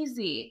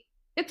 cheesy.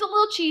 it's a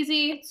little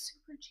cheesy. It's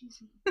super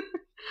cheesy.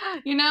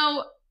 You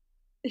know,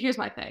 here's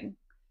my thing.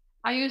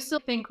 I used to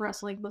think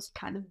wrestling was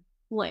kind of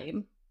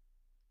lame,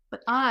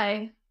 but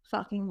I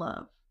fucking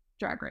love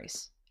Drag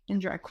Race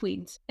and drag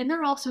queens. And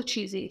they're also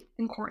cheesy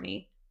and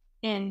corny.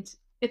 And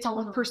it's all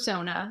a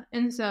persona.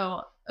 And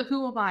so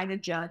who am I to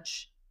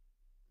judge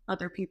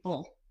other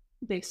people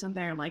based on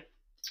their like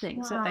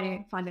things that they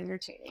Wow. find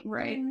entertaining,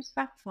 right? Very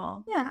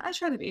respectful. Yeah, I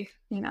try to be,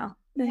 you know,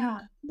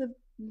 Yeah. the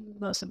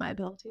most of my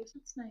abilities.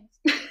 That's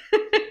nice.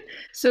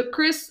 So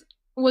Chris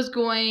was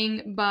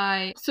going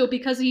by, so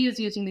because he is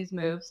using these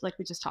moves, like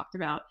we just talked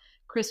about,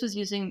 Chris was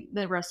using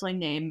the wrestling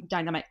name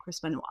Dynamite Chris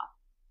Benoit.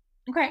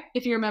 Okay.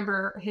 If you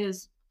remember,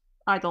 his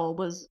idol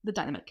was the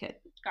Dynamite Kid.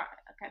 Got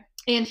it. Okay.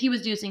 And he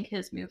was using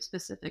his move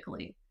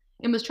specifically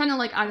and was trying to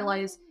like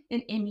idolize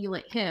and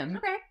emulate him.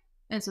 Okay.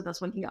 And so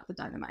that's when he got the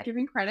Dynamite.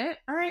 Giving credit.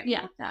 All right. Yeah.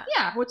 I like that.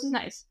 Yeah, which is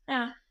nice.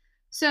 Yeah.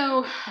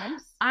 So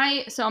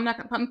Nice. I'm not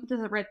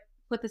gonna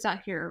put this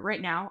out here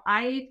right now.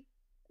 I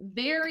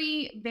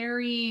very,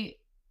 very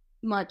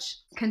much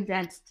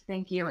condensed,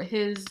 thank you,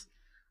 his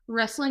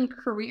wrestling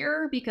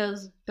career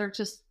because there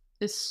just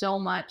is so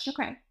much.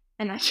 Okay.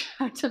 And I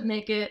tried to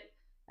make it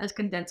as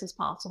condensed as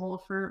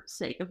possible for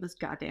sake of this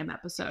goddamn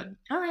episode.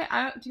 All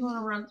right. Do you want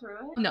to run through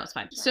it? No, it's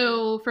fine.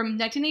 So from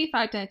 1985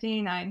 to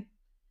 1989,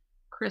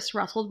 Chris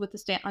wrestled with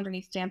the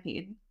underneath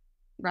Stampede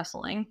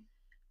Wrestling.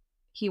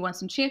 He won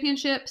some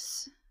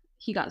championships.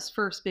 He got his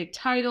first big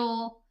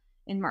title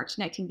in March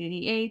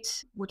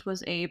 1988, which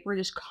was a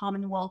British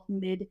Commonwealth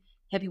Mid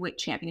Heavyweight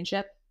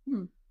Championship.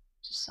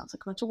 Just sounds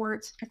like a bunch of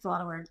words. It's a lot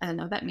of words. I don't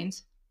know what that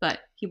means, but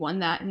he won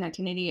that in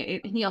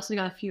 1988. And he also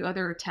got a few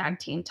other tag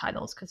team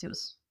titles because he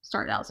was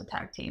started out as a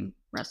tag team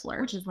wrestler.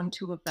 Which is when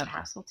two of them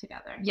wrestle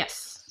together.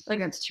 Yes,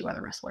 against two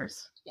other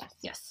wrestlers. Yes.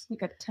 Yes.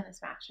 Like a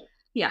tennis match.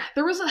 Yeah,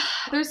 there's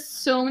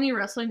so many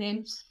wrestling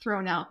names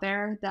thrown out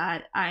there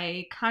that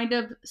I kind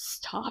of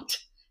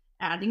stopped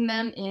adding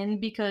them in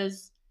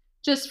because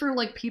just for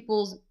like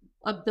people's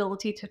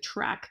ability to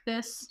track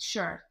this.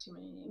 Sure. Too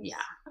many names. Yeah.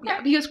 Okay.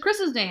 Yeah, because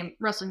Chris's name,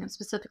 wrestling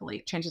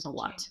specifically, changes a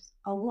lot. Changes.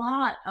 A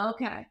lot.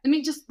 Okay. I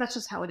mean, that's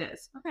just how it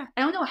is. Okay.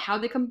 I don't know how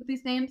they come up with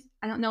these names.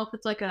 I don't know if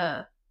it's like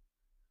a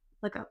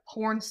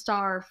porn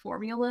star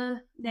formula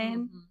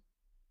name. Mhm.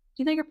 Do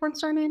you think a porn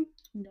star name?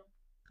 No.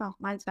 Oh,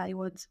 mine's Maddy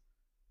Woods.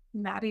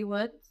 Maddy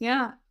Woods.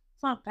 Yeah.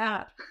 It's not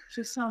bad.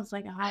 She sounds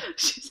like a hot.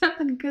 She's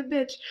having a good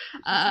bitch.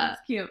 Sounds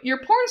cute.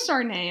 Your porn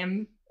star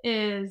name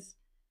is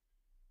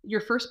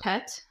your first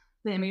pet,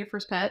 the name of your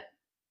first pet,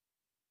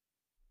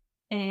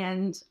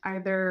 and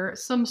either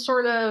some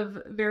sort of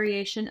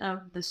variation of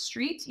the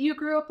street you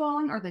grew up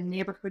on or the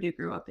neighborhood you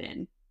grew up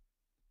in.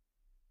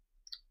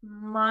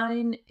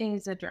 Mine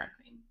is a drag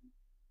queen.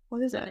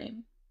 What is The it?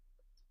 name?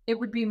 It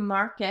would be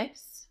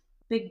Marcus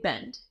Big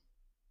Bend.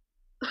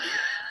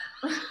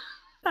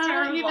 You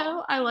Terrible.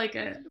 know, I like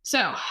it.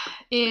 So,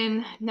 in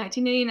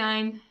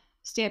 1989,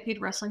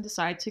 Stampede Wrestling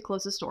decided to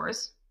close its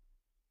doors.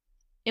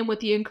 And with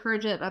the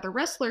encouragement of other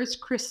wrestlers,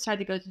 Chris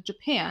decided to go to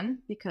Japan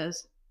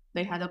because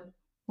they had a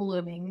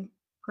blooming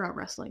pro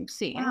wrestling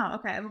scene. Wow.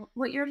 Okay.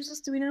 What year is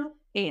this? Do we know?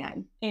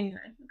 89. 89.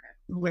 Okay.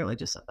 Literally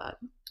just said that.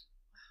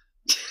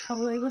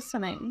 Probably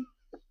listening.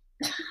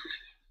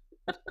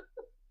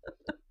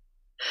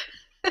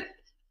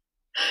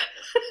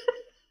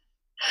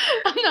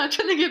 I'm not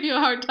trying to give you a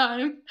hard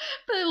time,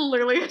 but I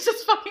literally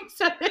just fucking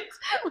said it,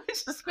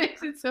 which just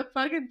makes it so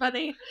fucking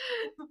funny.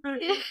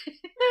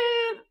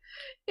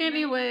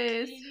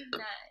 Anyways,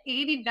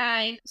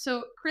 89.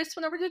 So Chris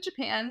went over to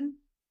Japan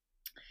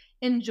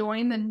and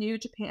joined the New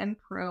Japan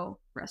Pro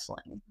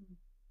Wrestling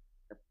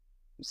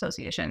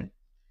Association,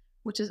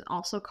 which is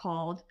also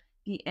called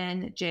the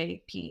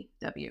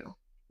NJPW.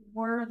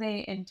 Were they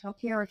in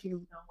Tokyo or do you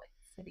know what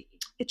city?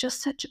 It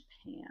just said Japan.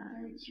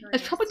 Very It's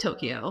curious probably to know.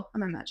 Tokyo,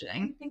 I'm I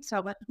imagining. don't think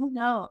so, but who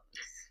knows?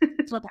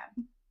 It's not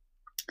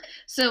bad.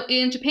 So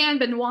in Japan,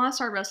 Benoit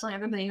started wrestling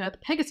under the name of the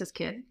Pegasus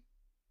Kid,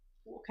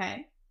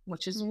 Okay.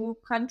 which is New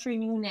country,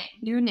 new name.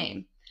 new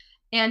name.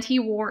 And he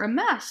wore a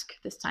mask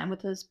this time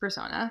with his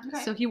persona.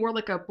 Okay. So he wore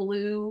like a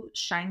blue,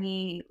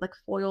 shiny, like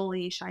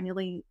foily,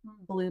 shinily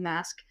blue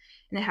mask.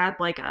 And it had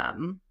like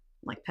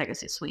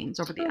Pegasus wings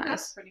over the eyes.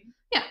 That's pretty.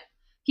 Yeah.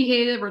 He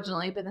hated it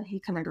originally, but then he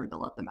kind of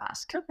rebuilt the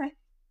mask. Okay.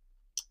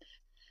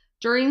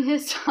 During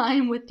his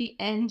time with the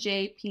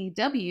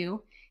NJPW,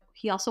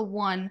 he also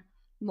won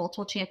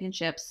multiple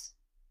championships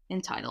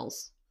and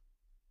titles,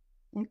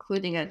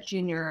 including a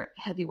junior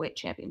heavyweight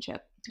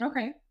championship.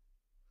 Okay.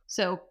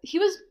 So he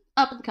was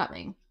up and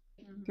coming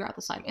throughout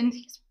this time. And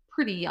he's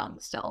pretty young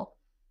still.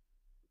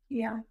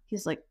 Yeah.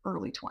 He's like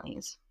early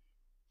 20s.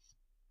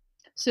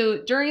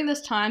 So during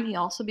this time, he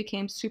also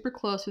became super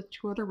close with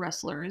two other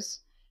wrestlers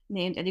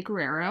named Eddie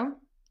Guerrero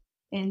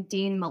and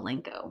Dean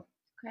Malenko.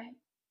 Okay.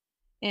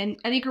 And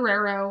Eddie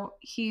Guerrero,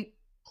 he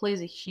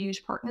plays a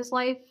huge part in his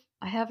life.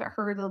 I haven't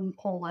heard a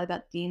whole lot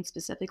about Dean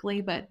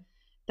specifically, but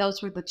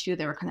those were the two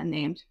that were kind of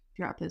named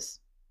throughout this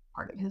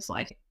part of his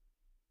life.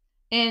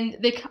 And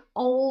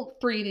all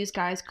three of these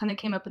guys kind of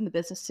came up in the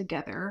business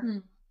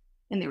together.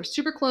 And they were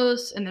super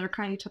close, and they were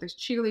kind of each other's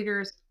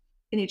cheerleaders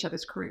in each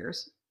other's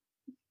careers,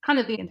 kind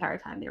of the entire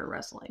time they were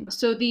wrestling.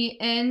 So the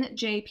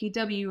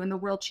NJPW and the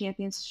World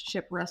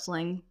Championship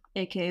Wrestling,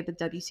 aka the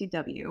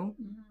WCW,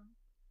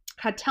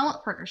 had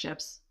talent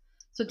partnerships.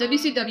 So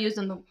WCW is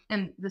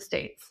in the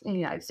States, in the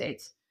United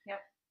States. Yep.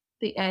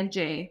 The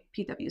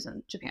NJPW is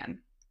in Japan.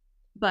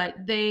 But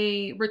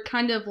they would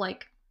kind of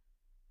like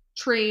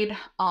trade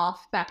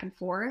off back and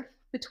forth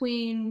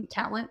between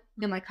talent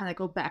and like kind of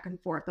go back and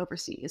forth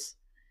overseas.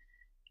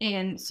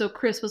 And so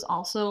Chris was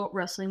also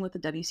wrestling with the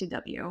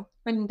WCW.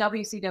 And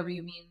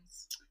WCW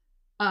means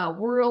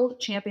World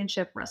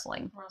Championship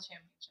Wrestling. World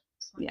Championship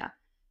Wrestling. Yeah.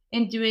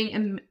 And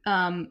doing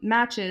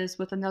matches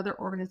with another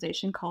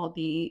organization called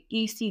the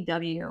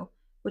ECW,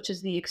 which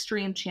is the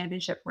Extreme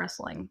Championship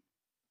Wrestling,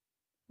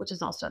 which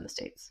is also in the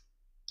States.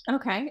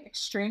 Okay.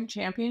 Extreme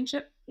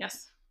Championship?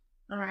 Yes.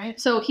 All right.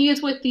 So he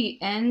is with the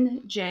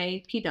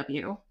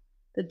NJPW,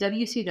 the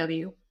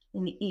WCW,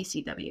 and the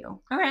ECW.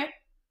 Okay.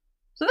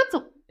 So that's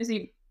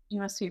You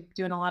must be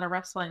doing a lot of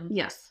wrestling.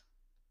 Yes.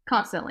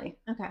 Constantly.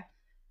 Okay.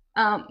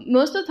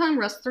 Most of the time,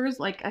 wrestlers,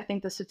 like, I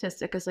think the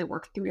statistic is they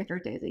work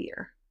 300 days a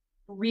year.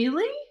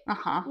 Really?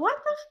 Uh-huh. What?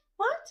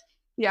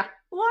 Yeah.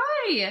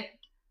 Why?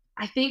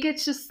 I think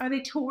it's just... Are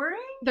they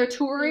touring? They're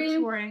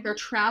touring. They're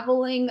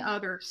traveling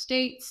other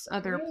states,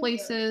 other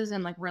places,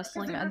 and, like,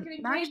 wrestling. They're not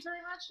getting paid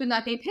very much? They're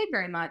not being paid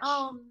very much.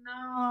 Oh,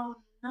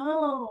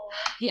 no.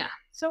 Yeah.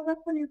 So rough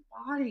on your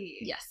body.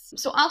 Yes.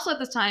 So also at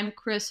this time,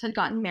 Chris had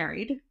gotten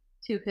married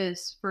to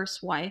his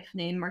first wife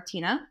named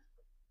Martina.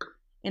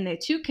 And they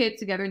had 2 kids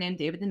together named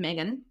David and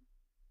Megan.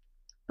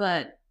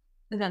 But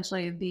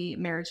eventually the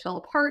marriage fell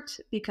apart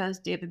because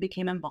David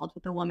became involved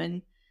with a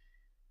woman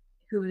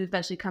who would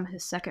eventually become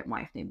his second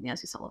wife named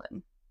Nancy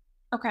Sullivan.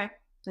 Okay.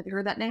 Have you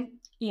heard that name?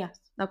 Yes.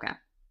 Okay.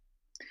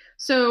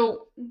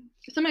 So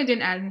something I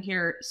didn't add in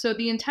here. So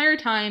the entire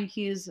time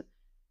he's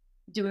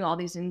doing all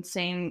these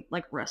insane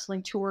like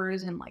wrestling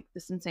tours and like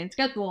this insane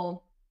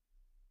schedule,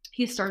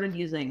 he started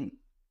using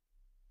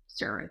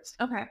steroids.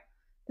 Okay.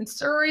 And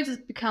steroids has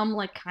become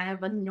like kind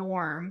of a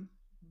norm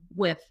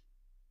with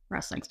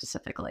wrestling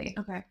specifically.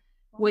 Okay.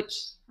 Which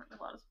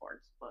a lot of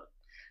sports, but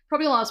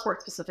probably a lot of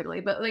sports specifically,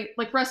 but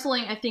like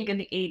wrestling, I think in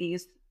the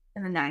 80s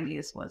and the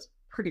 90s was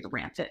pretty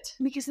rampant.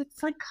 Because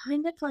it's like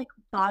kind of like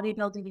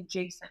bodybuilding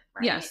adjacent,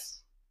 right?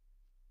 Yes.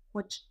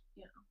 Which,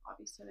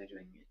 obviously they're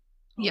doing it.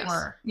 Yes.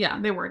 Yeah,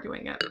 they were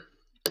doing it.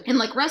 And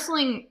like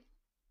wrestling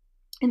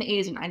in the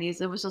 80s and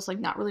 90s, it was just like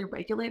not really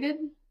regulated.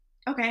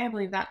 Okay, I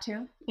believe that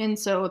too. And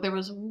so there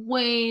was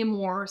way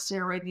more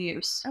steroid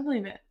use. I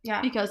believe it.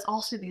 Yeah. Because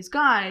also these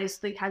guys,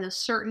 they had a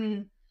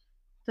certain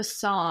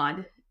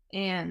facade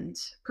and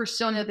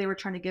persona they were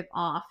trying to give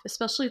off,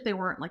 especially if they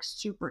weren't like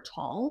super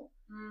tall.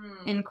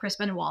 And Chris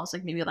Benoit is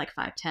like maybe like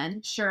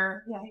 5'10".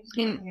 Sure. Yeah,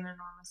 he's an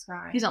enormous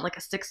guy. He's not like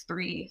a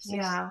 6'3",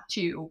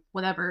 6'2",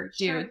 whatever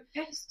dude. Sure.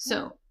 Yes.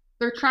 So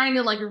they're trying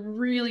to like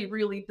really,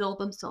 really build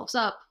themselves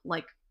up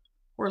like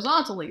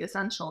horizontally,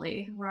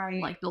 essentially.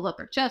 Right. Like build up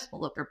their chest,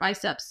 build up their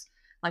biceps,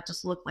 like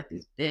just look like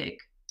these big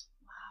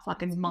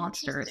fucking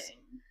monsters.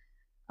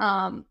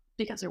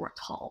 Because they were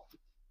tall.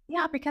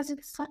 Yeah, because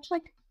it's such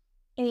like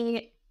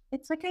a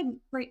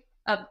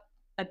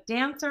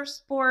dancer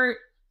sport.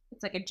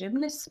 It's like a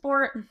gymnast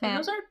sport. Mm-hmm. And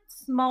those are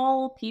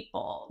small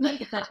people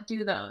that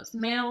do those.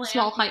 Male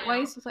small and height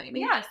wise, is that you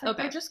mean? Yes,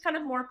 they're just kind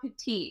of more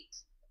petite.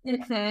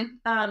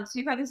 So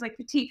you've got these like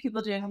petite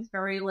people doing this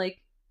very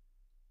like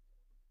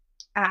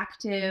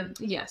active,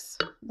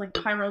 like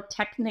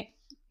pyrotechnic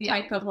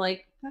type of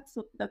like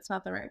that's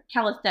not the right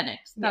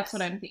calisthenics. That's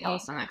what I'm thinking.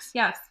 Calisthenics.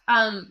 Yes.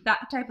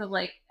 That type of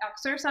like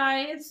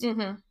exercise.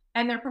 Mm-hmm.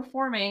 And they're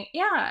performing.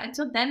 Yeah. And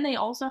so then they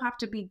also have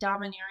to be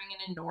domineering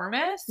and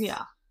enormous.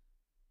 Yeah.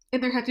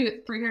 And they have to do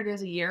it 300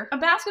 days a year. A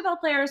basketball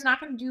player is not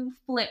going to do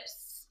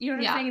flips. You know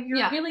what I'm saying? If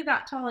you're really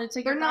that tall, it's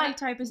like they're your body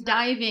type is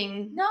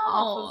diving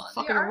off of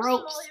fucking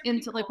ropes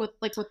into like with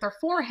their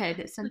forehead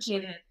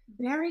essentially.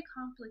 Very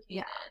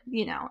complicated.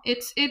 Yeah.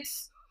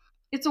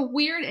 It's a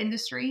weird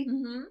industry.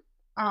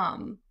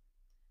 Mm-hmm.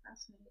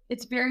 fascinating.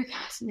 It's very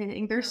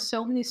fascinating. There's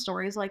so many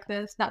stories like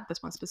this. Not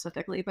this one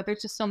specifically, but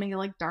there's just so many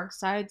like dark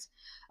sides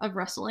of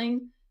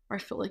wrestling where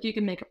I feel like you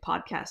can make a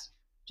podcast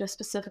just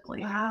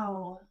specifically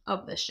Wow.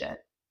 of this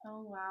shit.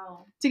 Oh,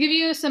 wow. To give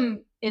you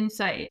some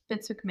insight,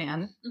 Vince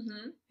McMahon,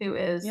 Mm-hmm. who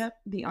is Yep.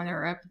 the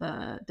owner of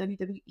the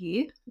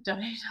WWE,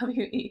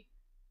 WWE.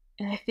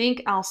 and I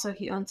think also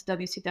he owns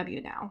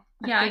WCW now.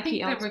 Yeah, I think he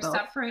they owns were both.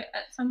 separate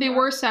at some They point.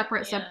 were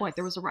separate at some Yes. point.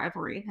 There was a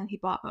rivalry, and he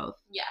bought both.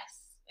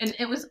 Yes. And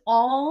it was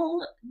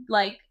all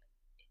like,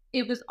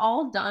 it was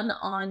all done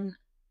on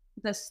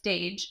the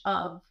stage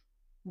of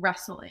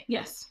wrestling.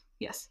 Yes.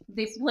 Yes.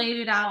 They played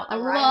it out. A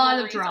the lot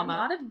of rivalries, drama. A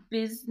lot of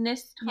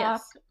business talk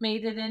Yes.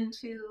 made it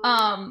into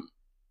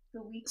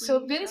the weekly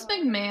So Vince show.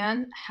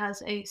 McMahon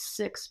has a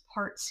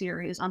 6-part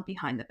series on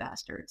Behind the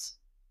Bastards.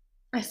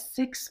 A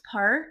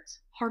 6-part?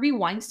 Harvey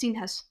Weinstein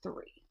has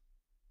 3.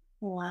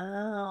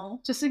 Wow.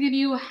 Just to give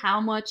you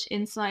how much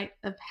insight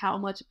of how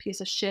much a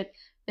piece of shit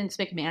Vince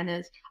McMahon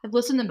is. I've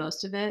listened to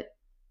most of it.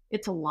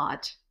 It's a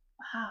lot.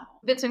 Wow.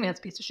 Vince McMahon's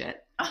a piece of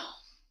shit. Oh.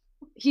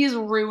 He's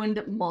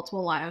ruined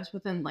multiple lives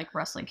within like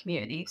wrestling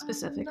community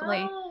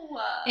specifically. Oh,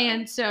 no.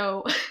 And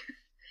so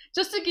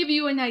just to give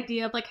you an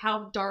idea of like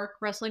how dark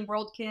wrestling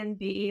world can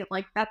be,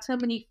 like that's how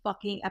many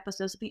fucking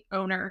episodes the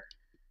owner.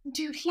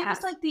 Dude, he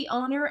was like the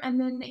owner, and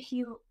then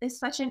he is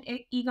such an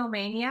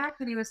egomaniac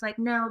that he was like,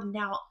 no,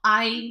 now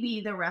I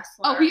be the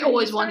wrestler. Oh, he And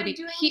always wanted to be.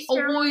 started doing He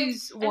steroids,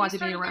 always and he wanted to be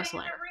started a getting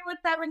wrestler. in a ring with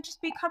them and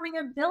just becoming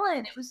a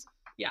villain. It was,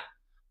 Yeah.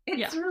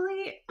 It's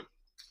really,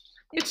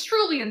 It's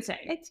truly insane.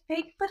 it's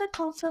fake, but it's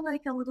also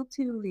like a little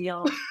too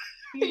real.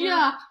 You know?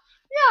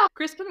 Yeah.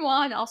 Chris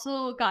Benoit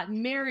also got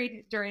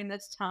married during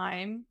this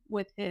time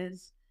with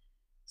his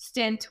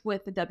stint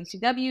with the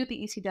WCW,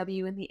 the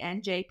ECW, and the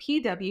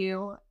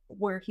NJPW,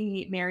 where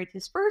he married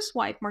his first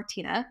wife,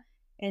 Martina,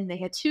 and they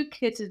had 2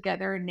 kids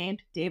together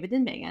named David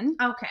and Megan.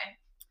 Okay.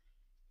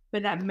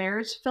 But that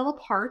marriage fell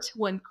apart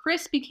when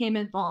Chris became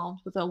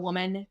involved with a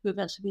woman who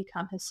eventually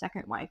became his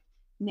second wife,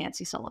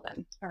 Nancy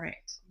Sullivan. All right.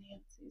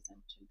 Nancy's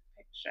into the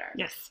picture.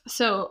 Yes.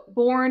 So,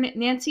 born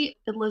Nancy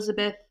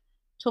Elizabeth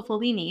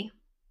Tofolini,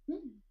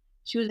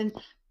 she was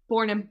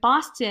born in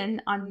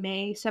Boston on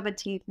May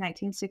 17th,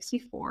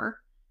 1964.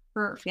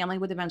 Her family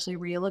would eventually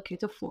relocate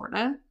to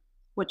Florida,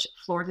 which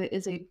Florida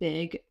is a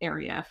big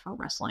area for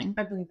wrestling.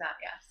 I believe that,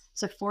 yes.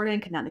 So Florida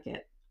and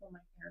Connecticut. Well, my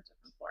parents are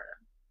from Florida.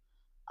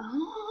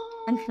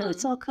 Oh. And so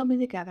it's all coming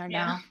together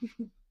now.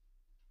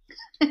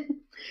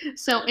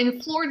 So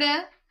in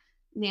Florida,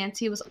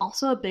 Nancy was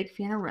also a big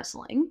fan of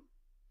wrestling.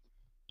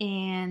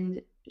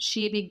 And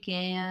she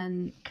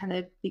began kind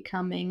of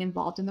becoming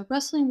involved in the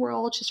wrestling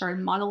world. She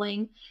started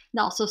modeling and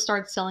also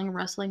started selling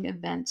wrestling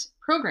event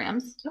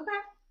programs Okay.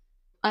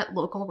 at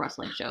local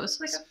wrestling shows.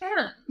 Like a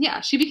fan. Yeah,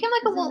 she became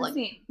like a Was in little the like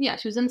scene. yeah,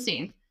 she was in the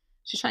scene.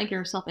 She's trying to get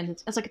herself in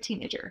as like a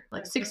teenager,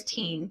 like Like a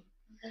 16.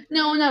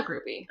 No, not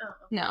groupie. Oh, okay.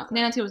 No, Sorry.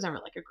 Nancy was never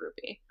like a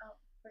groupie. Oh,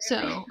 forgive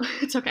So me.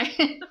 it's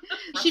okay.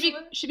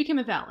 Wrestler? she became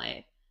a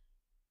valet.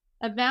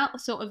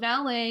 So a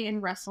valet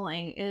in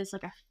wrestling is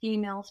like a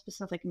female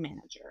specific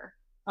manager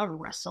of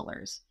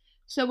wrestlers.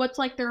 So it's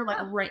like they're like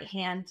a Oh. right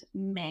hand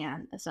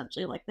man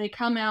essentially. Like they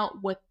come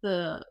out with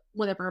the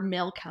whatever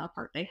male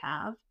counterpart they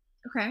have.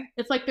 Okay.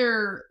 It's like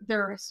their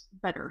better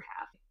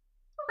half.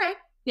 Okay.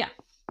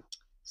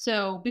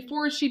 So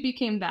before she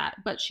became that,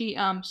 but she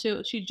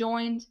she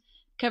joined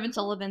Kevin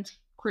Sullivan's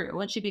crew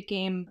and she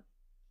became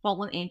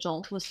Fallen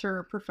Angel was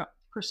her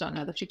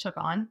persona that she took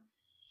on.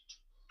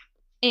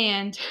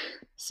 And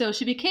so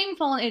she became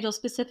Fallen Angel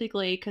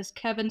specifically because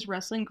Kevin's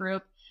wrestling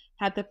group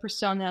had the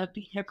persona of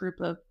being a group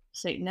of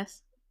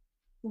Satanists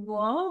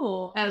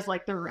Whoa. as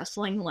like the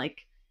wrestling, like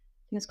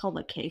I think it's called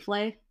like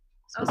K-Flay.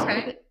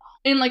 Okay.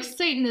 And like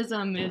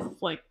Satanism is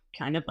like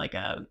kind of like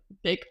a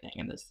big thing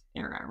in this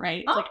era,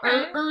 right? It's like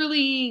Okay.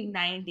 early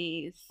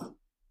 90s.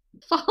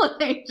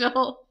 Fallen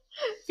Angel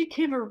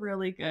became a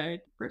really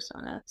good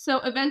persona. So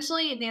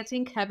eventually Nancy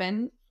and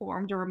Kevin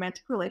formed a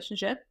romantic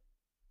relationship,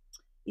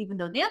 even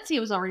though Nancy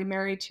was already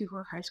married to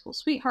her high school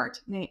sweetheart,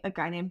 a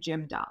guy named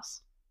Jim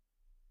Doss.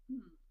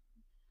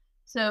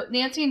 So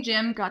Nancy and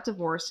Jim got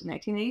divorced in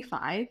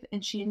 1985,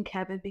 and she and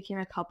Kevin became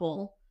a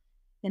couple,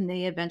 and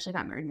they eventually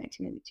got married in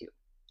 1992.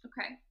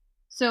 Okay.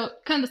 So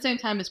kind of the same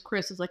time as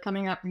Chris is like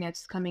coming up,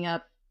 Nancy's coming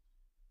up,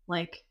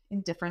 like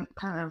in different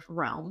kind of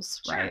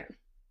realms, Sure. right?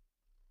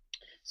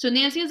 So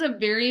Nancy is a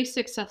very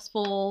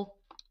successful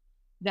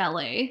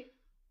valet,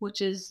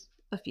 which is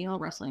a female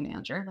wrestling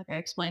manager, like I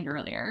explained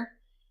earlier.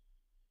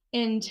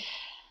 And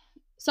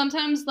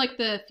sometimes like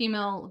the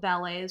female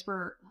valets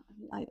were,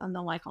 I don't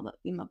know why I call it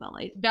female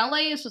valet.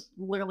 Valet is just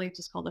literally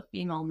just called a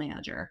female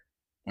manager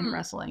in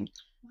wrestling.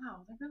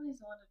 Wow, there really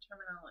is a lot of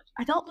terminology.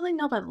 I don't really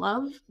know if I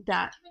love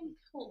that. Having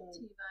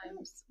culty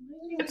vibes.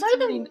 It's not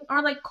even-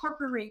 or like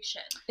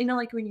corporation. You know,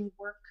 like when you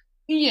work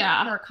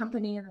Yeah. for a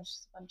company and there's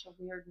just a bunch of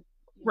weird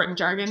Right,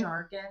 jargon.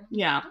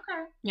 Yeah.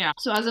 Okay. Yeah.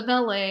 So as a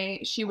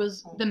valet, she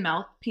was the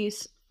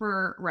mouthpiece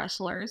for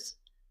wrestlers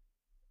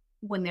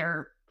when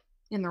they're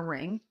in the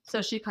ring.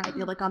 So she kind of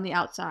be like on the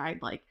outside,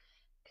 like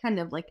kind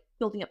of like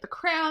building up the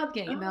crowd,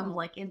 getting them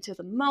like into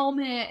the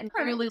moment, and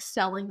really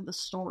selling the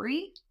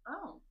story.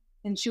 Oh.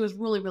 And she was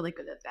really, really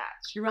good at that.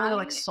 She really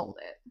like sold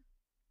it.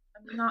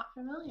 I'm not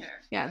familiar.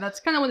 Yeah, that's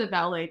kind of what the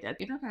ballet did.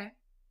 Okay.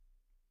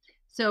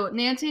 So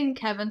Nancy and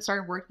Kevin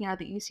started working at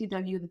the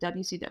ECW, the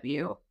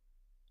WCW,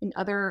 and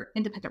other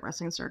independent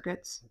wrestling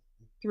circuits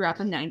throughout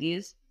the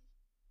 90s.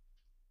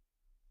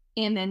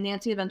 And then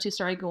Nancy eventually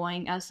started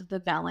going as the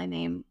ballet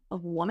name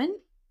of Woman.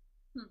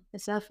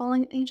 Is that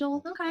Falling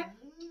Angel? Okay.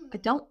 I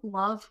don't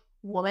love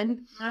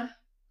Woman. I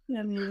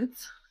mean,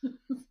 it's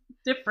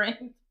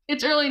different.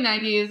 It's early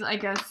 90s, I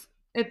guess.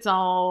 It's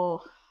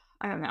all,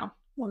 I don't know.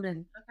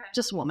 Woman. Okay.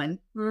 Just Woman.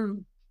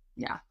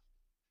 Yeah.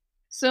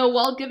 So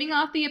while giving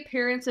off the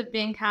appearance of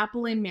being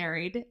happily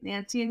married,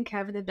 Nancy and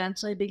Kevin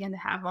eventually began to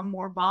have a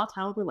more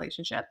volatile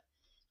relationship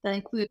that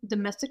included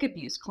domestic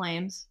abuse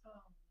claims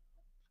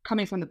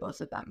coming from the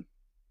both of them.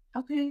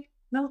 Okay.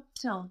 No,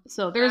 still.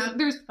 So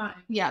there's fine.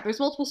 Yeah, there's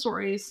multiple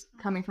stories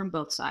coming from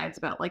both sides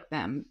about like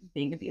them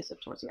being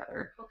abusive towards the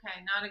other.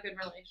 Okay, not a good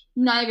relationship.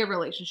 Not a good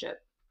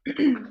relationship.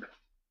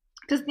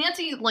 Because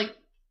Nancy, like,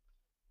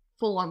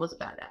 full on was a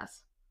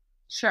badass.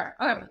 Sure.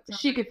 Okay.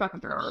 She could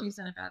fucking throw her. She's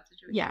in a bad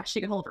situation. Yeah, she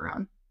could hold her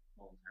own.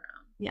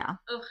 Yeah.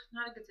 Ugh,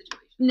 not a good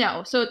situation.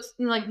 No, so it's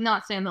like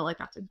not saying that like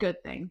that's a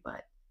good thing,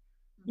 but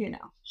you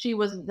know, she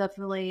was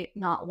definitely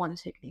not one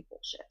to take any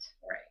bullshit.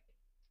 Right.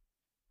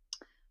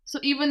 So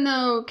even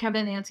though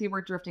Kevin and Nancy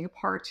were drifting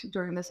apart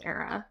during this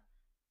era,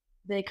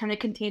 they kind of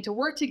continued to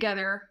work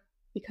together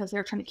because they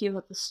were trying to keep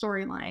up the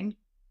storyline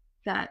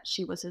that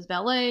she was his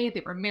valet,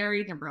 they were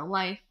married in real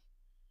life,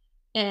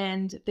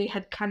 and they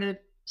had kind of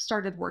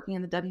started working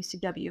in the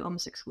WCW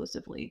almost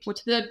exclusively,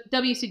 which the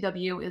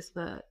WCW is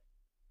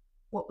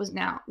what was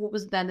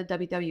then the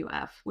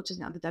WWF, which is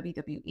now the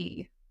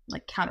WWE,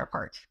 like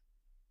counterpart.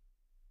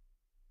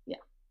 Yeah.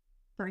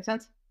 Does that make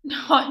sense? No,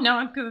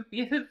 I'm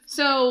confused.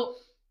 So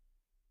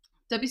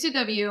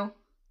WCW,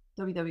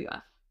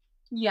 WWF.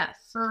 Yes.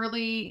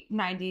 Early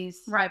 90s.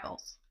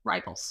 Rivals.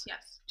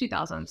 Yes.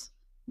 2000s.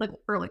 Like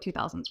early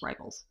 2000s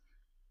rivals.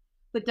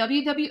 The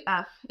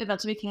WWF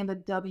eventually became the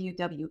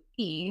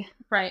WWE.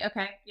 Right,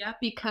 okay. Yeah.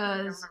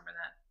 Because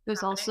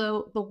there's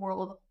also the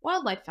World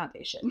Wildlife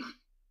Foundation.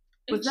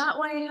 Is that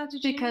why it had to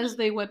change? Because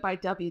they went by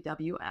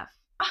WWF.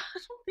 I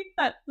don't think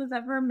that was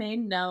ever made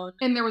known.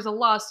 And there was a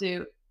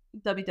lawsuit,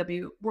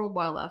 World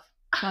Wildlife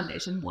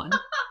Foundation won.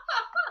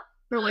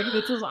 They're like,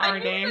 this is our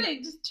name. I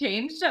it just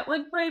changed at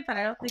one point, but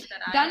I don't think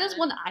that That is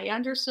what I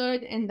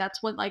understood, and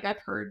that's what like I've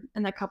heard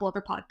in a couple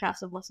other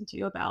podcasts I've listened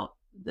to about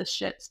this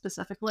shit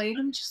specifically.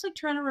 I'm just like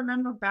trying to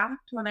remember back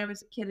to when I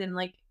was a kid and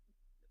like,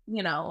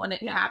 you know, when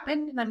it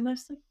happened, and I'm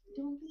just like, I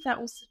don't think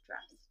that was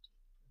addressed.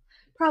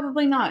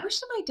 Probably not. I wish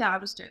that my dad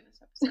was doing this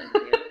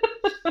episode.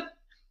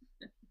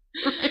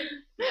 Right.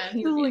 Yeah,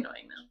 he would be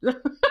annoying now.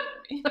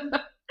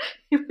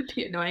 He would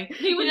be annoying.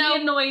 He would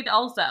be annoyed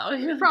also.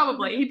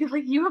 Probably. He'd be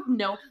like, you have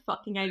no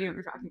fucking idea what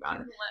you're talking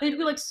about. They'd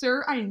be like,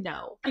 sir, I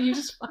know. Can you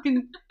just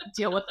fucking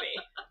deal with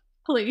me?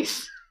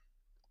 Please.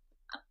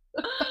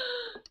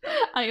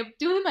 I am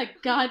doing my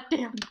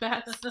goddamn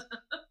best.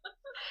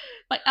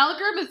 My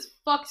algorithm is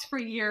fucked for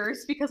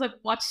years because I've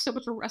watched so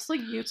much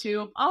wrestling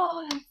YouTube.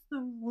 Oh, that's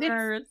the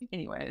worst.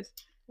 Anyways.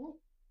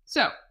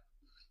 So,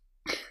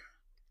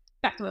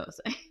 back to what I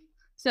was saying.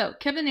 So,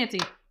 Kevin and Nancy,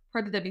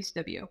 part of the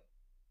WCW.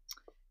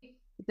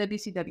 The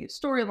WCW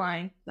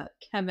storyline that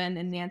Kevin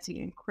and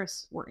Nancy and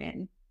Chris were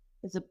in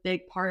is a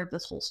big part of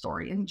this whole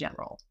story in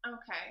general.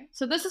 Okay.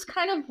 So this is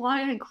kind of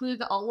why I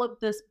included all of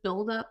this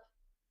build-up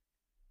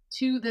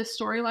to this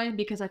storyline,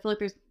 because I feel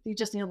like you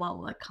just need a lot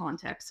of like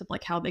context of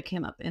like how they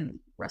came up in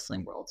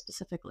wrestling world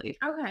specifically.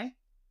 Okay.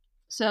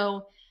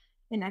 So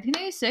in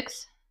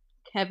 1986,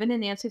 Kevin and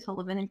Nancy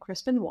Sullivan and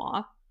Chris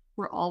Benoit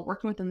were all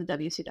working within the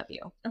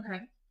WCW. Okay.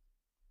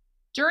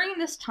 During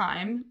this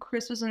time,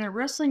 Chris was in a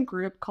wrestling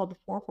group called the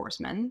Four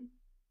Horsemen.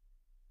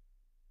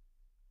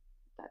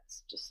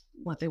 That's just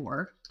what they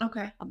were.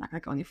 Okay. I'm not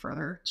going to go any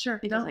further. Sure.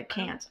 Because I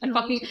can't.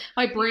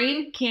 My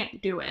brain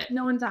can't do it.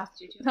 No one's asked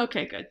you to.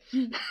 Okay, good.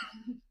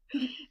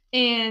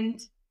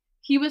 And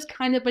he was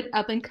kind of an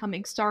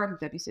up-and-coming star of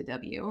the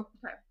WCW.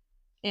 Okay.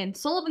 And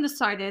Sullivan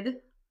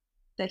decided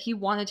that he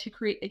wanted to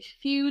create a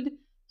feud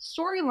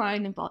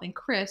storyline involving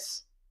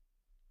Chris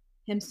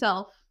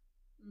himself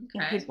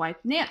and his wife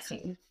Nancy.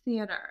 It's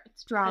theater.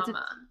 It's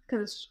drama.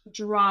 Because it's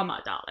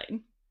drama,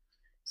 darling.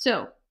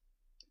 So,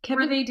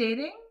 Kevin... Were they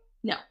dating?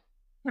 No.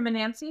 Him and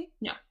Nancy?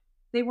 No.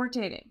 They weren't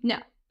dating? No.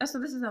 Oh, so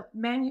this is a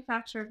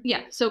manufactured...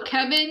 Yeah, so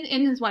Kevin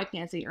and his wife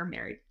Nancy are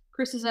married.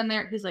 Chris is in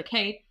there. He's like,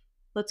 hey,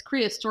 let's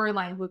create a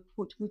storyline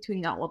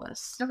between all of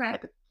us. Okay.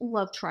 Like a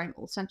love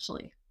triangle,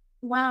 essentially.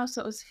 Wow,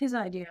 so it was his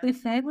idea.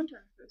 I wonder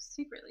if it was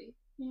secretly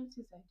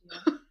Nancy's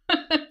idea.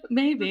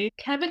 Maybe.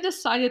 Kevin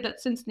decided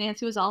that since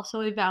Nancy was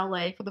also a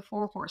valet for the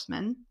Four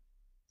Horsemen,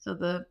 so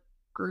the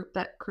group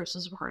that Chris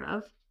was a part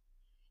of,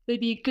 it'd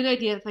be a good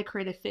idea if they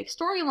create a fake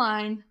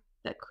storyline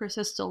that Chris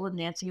has stolen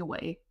Nancy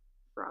away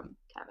from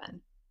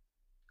Kevin.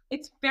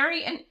 It's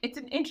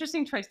an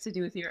interesting choice to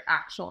do with your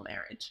actual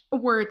marriage.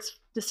 Where it's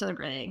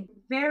disintegrating.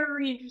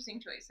 Very interesting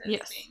choices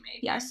Yes. being made.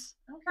 Yes.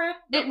 Okay.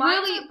 It The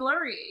lines really- are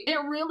blurry. It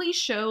really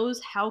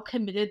shows how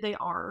committed they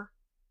are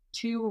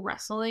to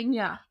wrestling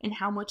Yeah. and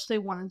how much they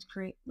wanted to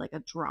create like a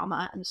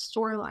drama and a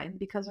storyline,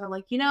 because they're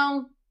like,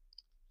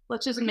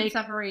 let's just We can make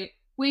separate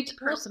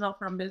personal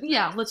from business.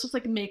 Yeah, let's just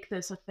like make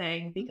this a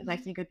thing because I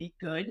think it'd be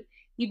good,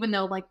 even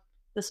though like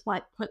this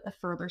might put a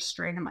further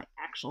strain on my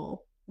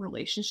actual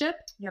relationship.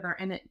 Yeah, they're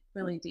in it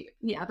really deep.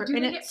 Yeah, they're Do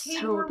in they it get paid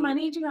so more deep.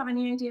 money? Do you have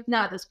any idea?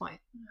 Not at this point.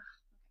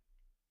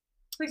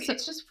 Like, So-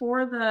 it's just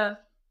for the.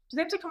 Do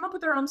they have to come up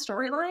with their own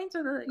storylines,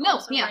 or like No,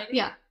 also writing?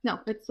 no.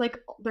 It's like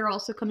they're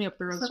also coming up with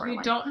their own So if you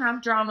storyline. don't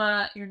have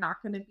drama, you're not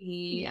going to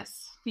be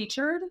Yes.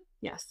 featured.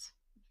 Yes.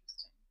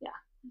 Yeah.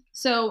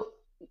 So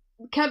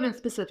Kevin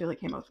specifically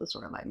came up with the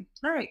storyline.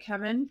 All right,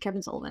 Kevin.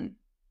 Kevin Sullivan.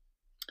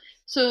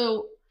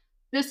 So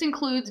this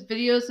includes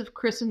videos of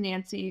Chris and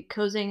Nancy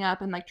cozying up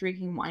and like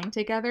drinking wine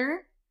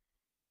together,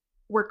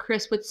 where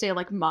Chris would say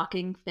like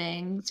mocking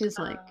things. He's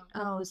like,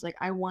 it's like,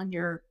 I won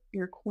your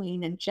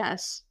queen in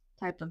chess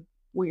type of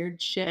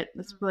weird shit.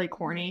 That's really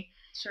corny.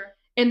 Sure.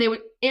 And they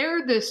would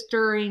air this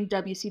during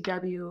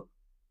WCW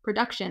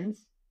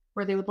productions,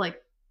 where they would like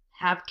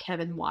have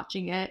Kevin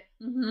watching it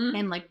Mm-hmm.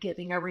 and like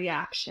giving a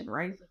reaction,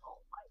 right? He's like, oh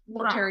my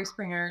Or God. Terry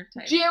Springer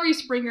type. Jerry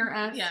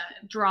Springer-esque Yeah.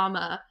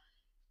 drama.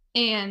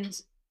 And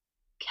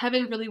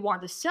Kevin really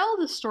wanted to sell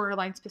the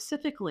storyline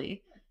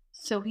specifically,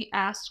 so he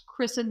asked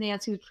Chris and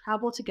Nancy to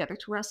travel together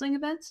to wrestling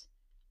events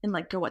and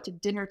like go out to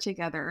dinner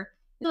together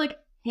and like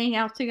hang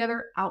out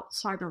together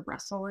outside of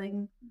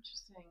wrestling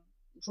Interesting.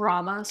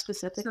 drama,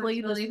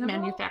 specifically this believable?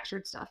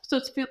 manufactured stuff. So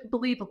it's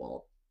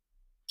believable.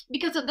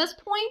 Because at this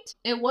point,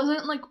 it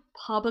wasn't like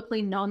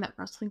publicly known that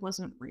wrestling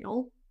wasn't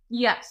real.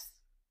 Yes.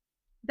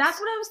 That's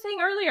what I was saying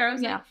earlier. I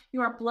was Yeah. like,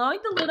 you are blowing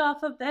the lid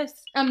off of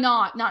this. I'm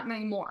not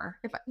anymore.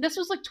 If this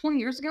was like 20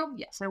 years ago,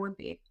 yes, I would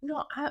be.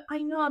 No, I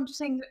know. I'm just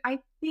saying that I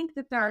think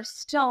that there are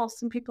still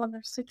some people in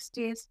their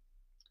 60s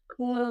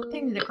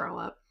They need to grow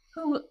up.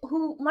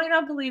 who might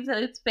not believe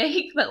that it's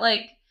fake, but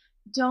like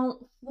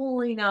don't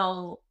fully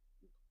know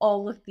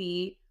all of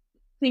the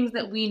things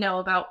that we know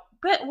about.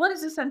 But what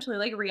is essentially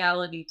like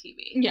reality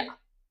TV?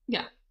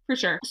 Yeah, for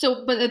sure.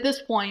 So, but at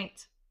this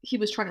point, he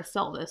was trying to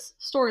sell this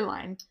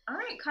storyline. All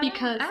right, cutting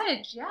Because-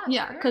 edge. Yeah.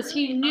 Yeah, because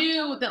he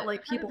knew that like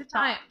Ahead of people the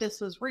thought times.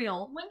 this was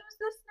real. When was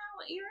this now?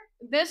 What year?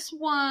 This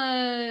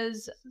was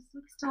Is this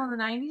like still in the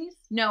 90s?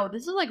 no,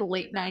 this is like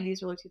late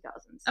 90s, early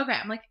 2000s. Okay,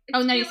 I'm like, Oh,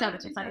 it's 97.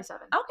 still It's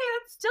 97. Okay,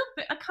 that's still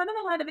kind of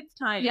ahead of its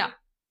time. Yeah.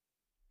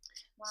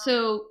 Wow.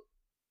 So,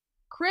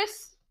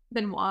 Chris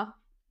Benoit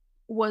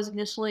was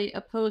initially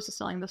opposed to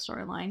selling the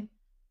storyline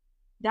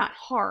that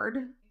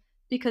hard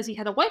because he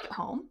had a wife at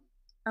home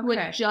who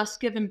okay. had just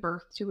given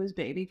birth to his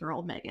baby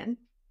girl, Megan.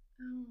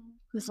 Oh,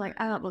 He's like,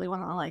 I don't really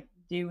want to like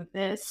do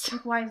this.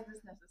 like, why is this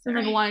I'm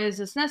necessary? like, why is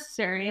this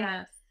necessary?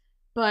 Yes.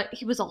 But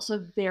he was also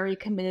very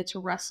committed to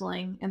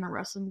wrestling and the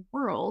wrestling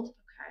world.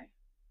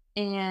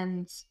 Okay.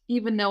 And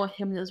even though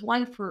him and his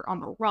wife were on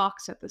the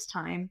rocks at this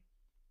time,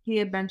 he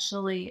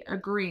eventually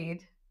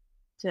agreed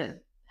to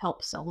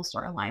help sell the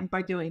storyline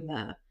by doing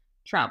the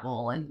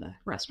travel and the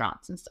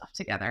restaurants and stuff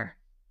together.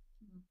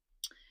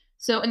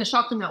 So, in a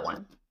shock to no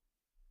one,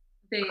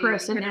 They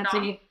Chris and hit it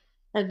Nancy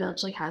off.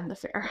 eventually had an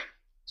affair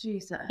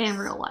Jesus. in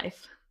real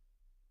life,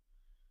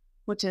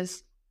 which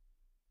is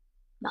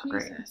not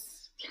great.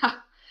 Jesus. Yeah.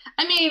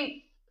 I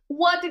mean,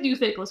 what did you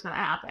think was going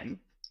to happen?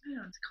 I don't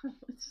know.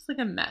 It's just like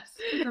a mess.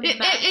 It's a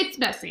mess. It's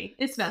messy.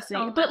 It's messy.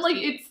 So but, like,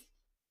 messy. it's,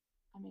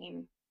 I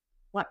mean,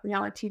 what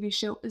reality TV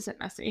show isn't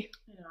messy?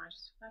 I know. I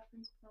just feel bad for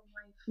his poor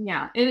wife.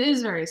 Yeah, it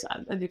is very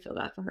sad. I do feel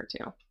bad for her,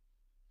 too.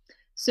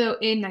 So,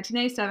 in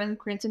 1997,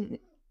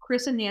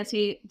 Chris and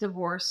Nancy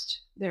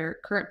divorced their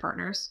current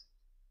partners.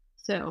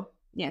 So,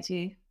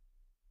 Nancy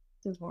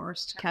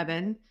divorced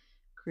Kevin,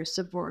 Chris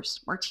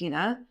divorced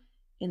Martina,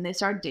 and they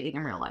started dating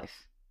in real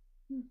life.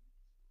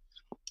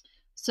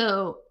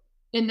 So,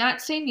 in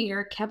that same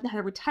year, Kevin had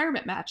a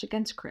retirement match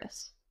against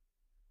Chris,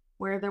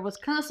 where there was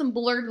kind of some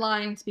blurred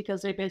lines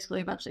because they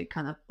basically eventually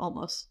kind of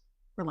almost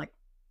were like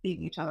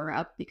beating each other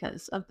up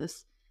because of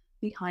this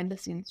behind the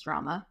scenes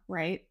drama,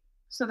 right?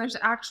 So there's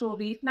actual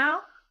beef now?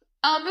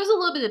 There's a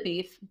little bit of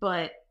beef,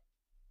 but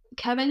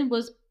Kevin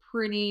was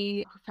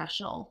pretty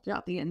professional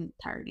throughout the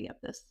entirety of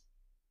this.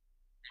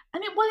 I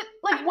mean,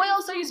 what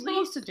else are you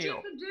supposed to do?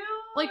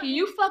 Like,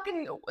 you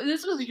fucking,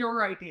 this was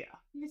your idea.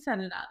 You set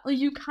it up. Like,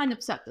 you kind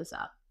of set this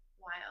up.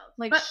 Wild.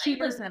 Like, but she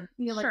was- listen,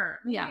 you're like- sure.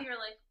 Maybe yeah. you're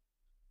like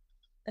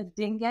a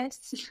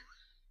dingus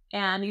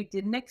and you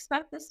didn't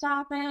expect this to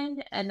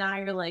happen, and now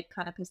you're like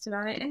kind of pissed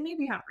about it, and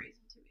maybe you have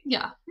reason to be.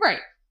 Yeah, right.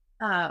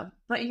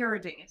 But you're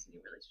a dingus and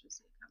you really should have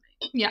seen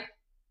it coming.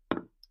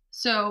 Yeah.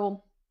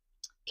 So,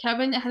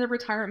 Kevin had a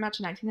retirement match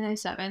in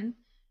 1997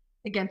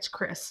 against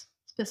Chris,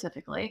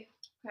 specifically.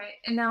 Okay,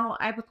 and now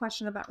I have a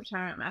question about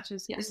retirement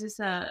matches. Yes. Is this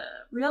a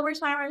real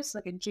retirement? It's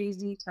like a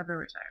Jay-Z type of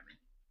retirement.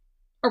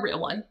 A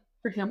real one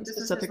for him This is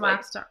his specifically.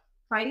 last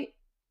fight?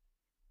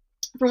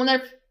 From what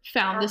I've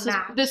found, Or this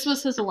match.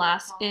 was his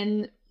last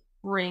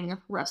in-ring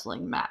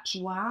wrestling match.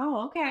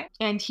 Wow, okay.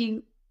 And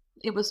he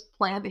it was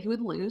planned that he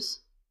would lose,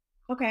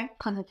 Okay.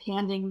 kind of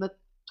handing the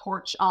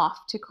torch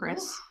off to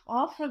Chris,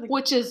 All for the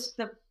which is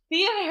the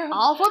theater.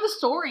 all for the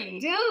story,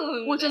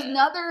 Dude. which is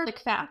another like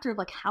factor of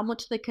like how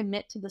much they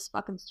commit to this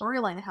fucking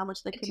storyline and how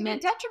much they to the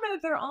commit. detriment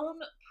of their own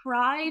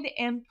pride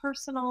and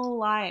personal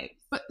lives.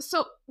 But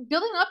so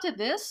building up to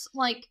this,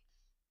 like,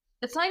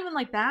 it's not even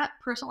like that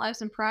personal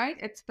lives and pride.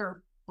 It's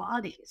their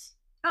bodies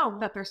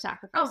that they're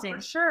sacrificing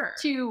for sure.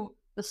 to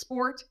the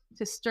sport,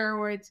 to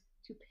steroids,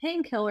 to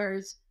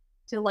painkillers,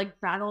 to like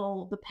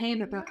battle the pain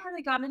that they're.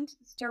 They got into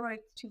the steroids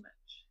too much.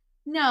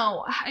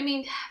 No, I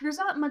mean, there's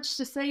not much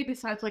to say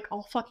besides like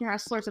all fucking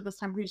wrestlers at this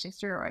time were using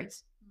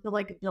steroids to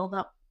like build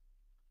up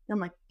and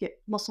like get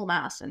muscle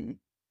mass, and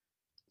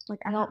like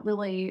I don't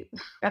really.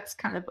 That's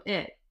kind of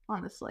it,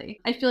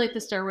 honestly. I feel like the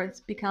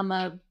steroids become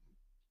a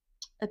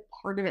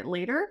part of it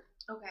later.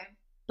 Okay.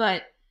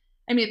 But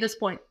I mean, at this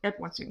point,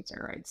 everyone's doing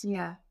steroids.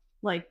 Yeah.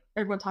 Like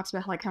everyone talks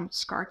about like how much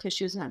scar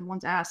tissue is in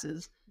everyone's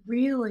asses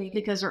Really?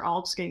 because they're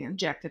all just getting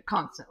injected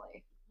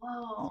constantly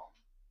Whoa.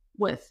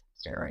 with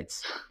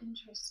steroids.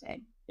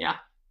 Interesting. Yeah.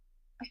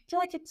 I feel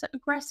like it's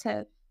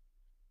aggressive.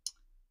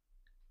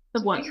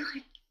 The what?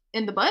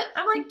 In the butt?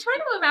 I'm like trying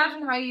to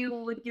imagine how you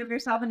would give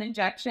yourself an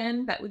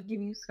injection that would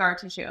give you scar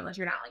tissue unless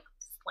you're not like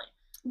slim.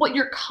 What,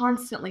 you're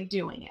constantly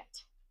doing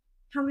it.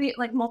 How many,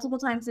 like multiple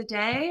times a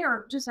day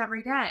or just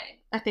every day?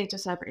 I think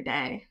just every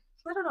day.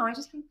 I don't know. I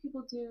just think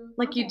people do.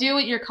 Like you do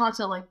it, you're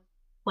constantly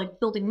like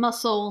building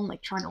muscle and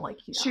like trying to like,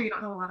 you know. Sure, you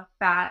don't have a lot of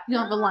fat. You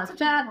don't have a lot of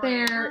fat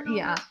there. No,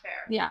 Yeah. that's fair.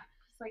 Yeah.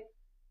 It's like,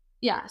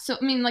 yeah. So,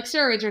 I mean, like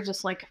steroids are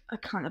just like a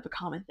kind of a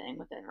common thing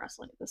within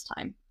wrestling at this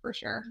time, for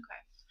sure.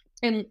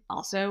 okay. And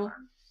also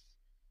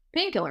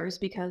painkillers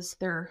because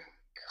they're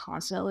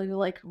constantly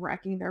like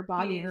wrecking their Beating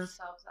bodies.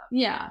 themselves up.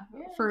 Yeah.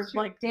 For it's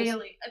true. like this-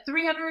 daily.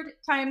 300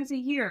 times a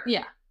year.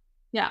 Yeah.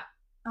 Yeah.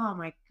 Oh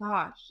my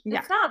gosh. Yeah.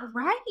 It's not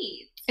right.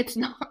 It's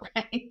not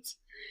right.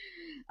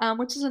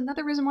 Which is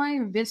another reason why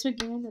Vince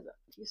McMahon is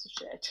a piece of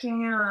shit.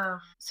 Damn.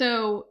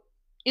 So,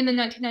 in the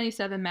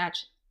 1997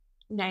 match,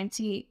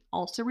 Nancy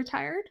also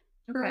retired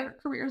for Okay. her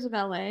careers of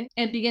LA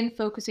and began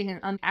focusing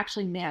on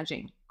actually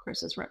managing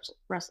Chris's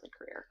wrestling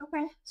career.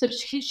 Okay. So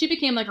she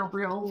became like a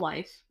real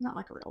life, not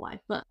like a real life,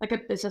 but like a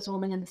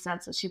businesswoman in the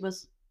sense that she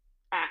was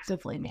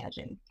actively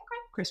managing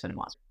Chris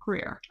Benoit's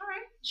career. All right.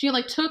 She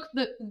like took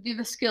the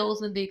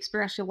skills and the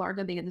experience she learned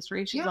in the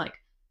industry. She's like,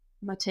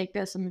 I'm gonna take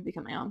this. I'm gonna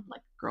become my own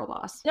like girl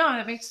boss. No,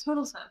 that makes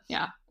total sense.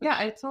 Yeah.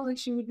 Yeah, it sounds like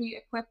she would be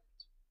equipped.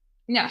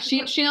 Yeah,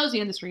 she knows the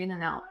industry in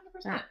and out.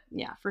 100%.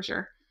 Yeah, for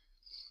sure.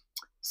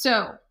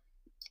 So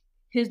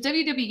his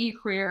WWE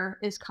career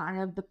is kind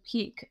of the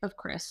peak of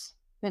Chris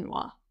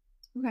Benoit,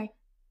 Okay.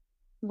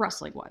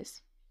 wrestling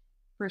wise,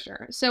 for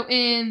sure. So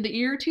in the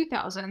year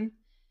 2000,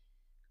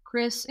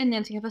 Chris and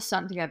Nancy have a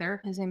son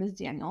together. His name is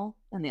Daniel,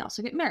 and they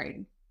also get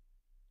married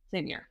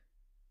same year.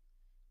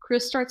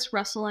 Chris starts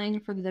wrestling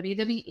for the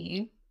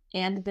WWE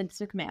and Vince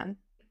McMahon.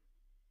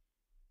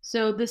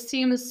 So this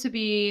seems to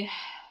be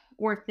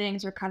where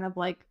things are kind of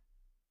like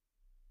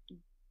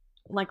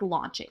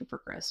launching for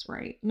Chris,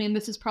 right? I mean,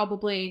 this is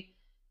probably,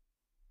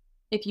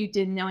 if you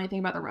didn't know anything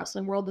about the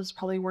wrestling world, this is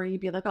probably where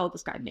you'd be like, oh,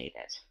 this guy made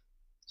it.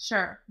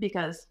 Sure.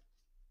 Because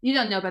you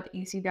don't know about the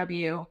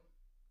ECW,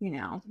 you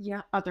know,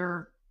 Yeah.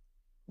 other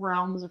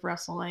realms of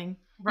wrestling.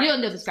 Right. You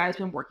don't know this guy's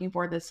been working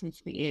for this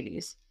since the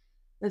 80s.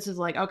 This is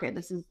like, okay,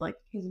 this is like,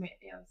 he's made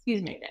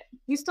it.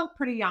 He's still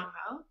pretty young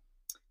though.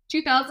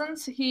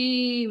 2000s,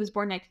 he was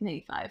born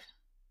 1985.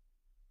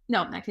 No,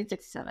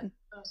 1967.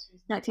 Oh, so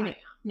he's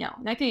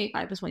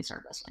 1985 was when he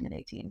started wrestling at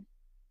 18.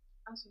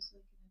 I was just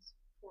like in his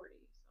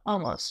 40s.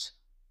 Almost.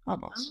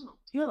 Oh,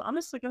 dude,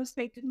 honestly, Ghost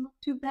Fate didn't look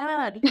too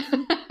bad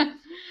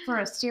for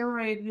a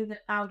steroid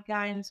out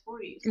guy in his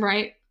 40s.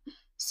 Right.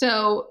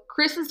 So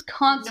Chris is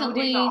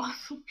constantly No days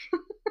off.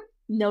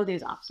 no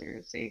days off,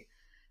 seriously.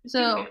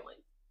 So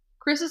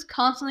Chris is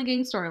constantly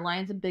getting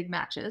storylines and big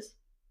matches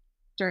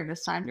during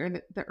this time, during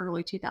the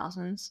early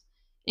 2000s,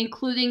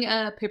 including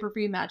a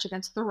pay-per-view match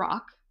against The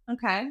Rock,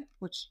 Okay.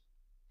 which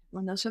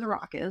everyone knows who The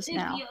Rock is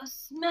now. If you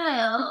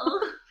smell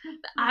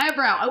The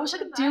eyebrow. I wish I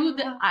could do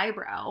the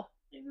eyebrow.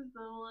 It was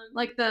the one.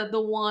 Like the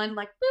one,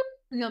 like,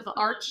 boop, you know, the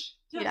arch.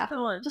 Just yeah.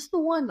 the one. Just the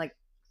one, like,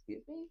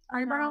 excuse me,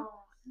 eyebrow.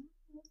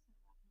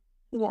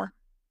 More.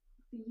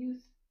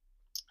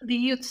 The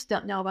youths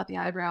don't know about the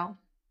eyebrow.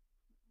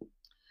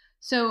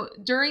 So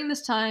during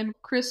this time,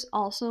 Chris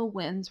also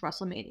wins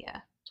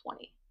WrestleMania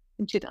 20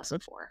 in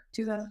 2004.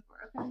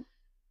 2004. Okay.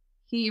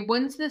 He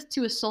wins this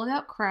to a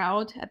sold-out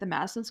crowd at the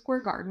Madison Square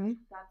Garden.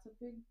 That's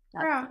a big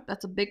crowd.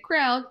 That's a big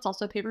crowd. It's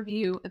also a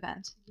pay-per-view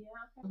event. Yeah.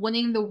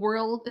 Winning the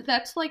world,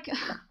 that's like,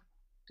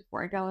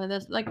 before I go into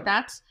this, like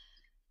that's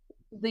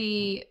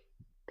the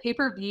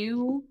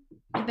pay-per-view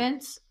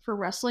events for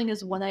wrestling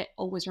is what I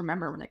always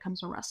remember when it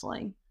comes to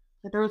wrestling.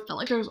 Like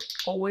there was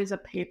always a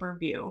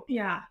pay-per-view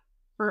Yeah.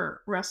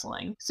 for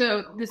wrestling.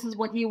 So this is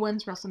when he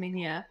wins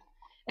WrestleMania.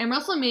 And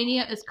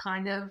WrestleMania is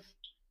kind of,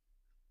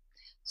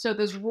 so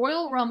there's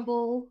Royal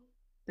Rumble,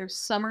 there's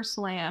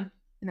SummerSlam,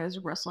 and there's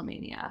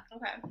WrestleMania.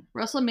 Okay.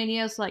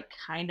 WrestleMania is like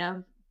kind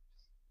of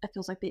it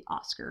feels like the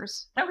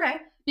Oscars. Okay.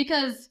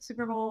 Because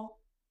Super Bowl.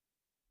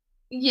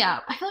 yeah,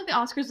 I feel like the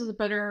Oscars is a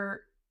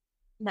better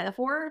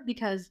metaphor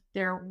because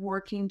they're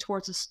working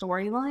towards a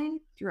storyline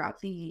throughout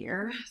the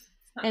year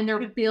and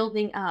they're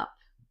building up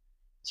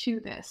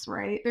to this,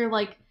 right? They're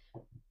like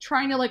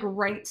trying to like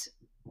write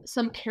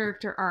some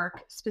character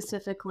arc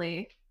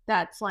specifically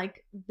that's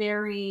like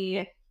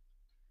very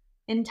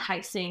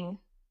enticing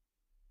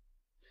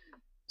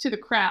to the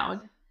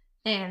crowd,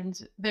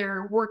 and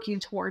they're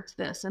working towards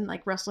this, and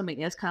like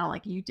WrestleMania is kind of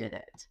like, you did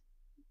it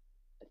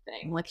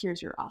thing, like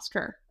here's your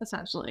Oscar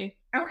essentially.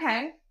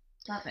 Okay,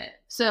 love it.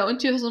 So in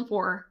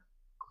 2004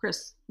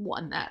 Chris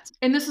won that,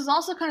 and this is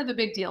also kind of a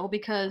big deal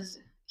because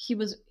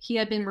he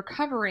had been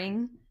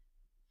recovering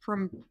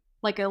from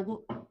like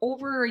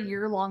over a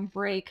year-long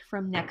break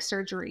from neck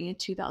surgery in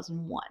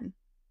 2001.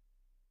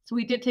 So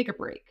we did take a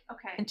break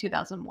in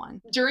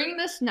 2001. During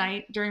this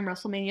night, during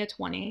WrestleMania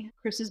 20,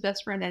 Chris's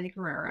best friend, Eddie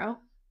Guerrero,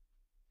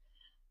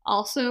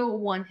 also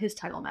won his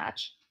title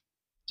match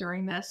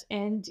during this.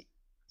 And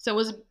so it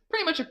was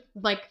pretty much a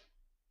like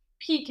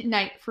peak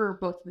night for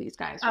both of these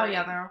guys. Oh, right?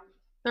 yeah,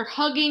 They're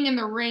hugging in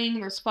the ring.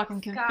 There's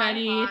fucking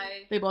confetti.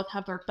 high. They both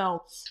have their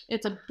belts.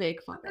 It's a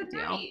big fucking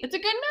deal. Night. It's a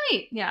good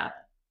night. Yeah.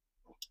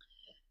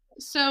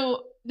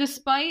 So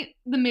despite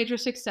the major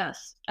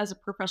success as a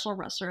professional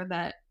wrestler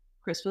that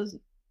Chris was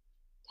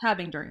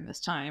having during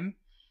this time,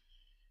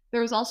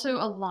 there was also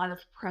a lot of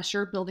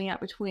pressure building up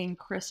between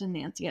Chris and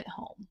Nancy at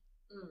home.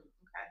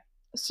 Okay.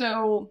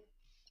 So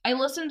I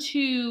listened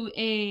to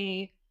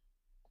a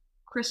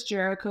Chris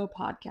Jericho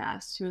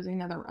podcast, who is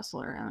another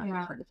wrestler. I don't know if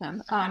you've heard of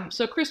him.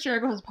 So Chris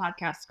Jericho has a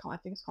podcast called, I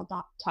think it's called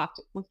Talk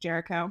with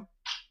Jericho,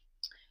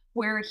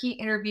 where he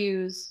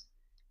interviews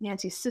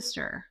Nancy's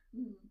sister.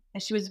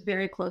 And she was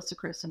very close to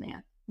Chris and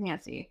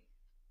Nancy.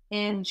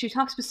 And she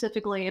talked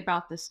specifically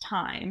about this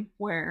time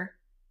where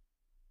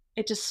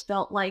it just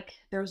felt like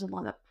there was a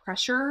lot of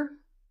pressure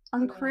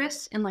on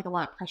Chris and like a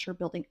lot of pressure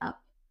building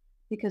up.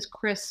 Because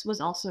Chris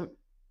was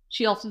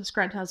she also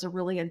described him as a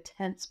really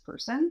intense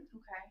person.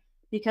 Okay.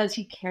 Because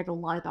he cared a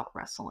lot about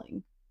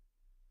wrestling.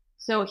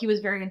 So he was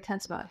very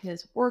intense about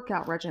his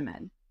workout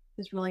regimen. He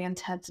was really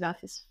intense about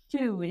his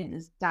food and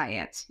his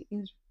diet. He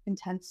was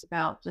intense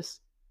about just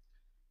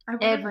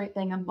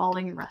everything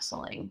involving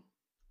wrestling.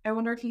 I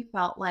wonder if he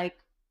felt like,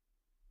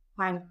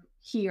 I'm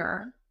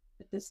here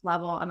at this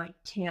level and I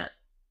can't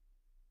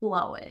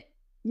blow it.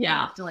 Yeah.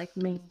 I have to like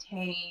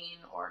maintain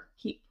or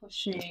keep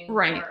pushing.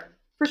 Right.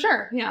 For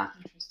sure. Yeah.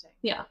 Interesting.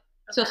 Yeah. Okay.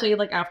 Especially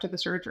like after the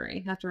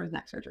surgery, after his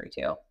neck surgery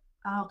too.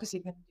 Oh, because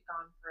he'd been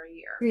gone for a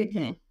year.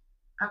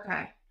 Mm-hmm.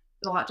 Okay.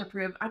 A lot to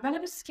prove. I bet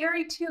it was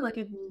scary too, like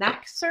a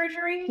neck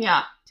surgery.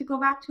 Yeah. To go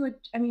back to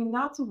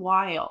that's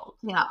wild.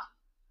 Yeah.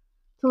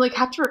 To like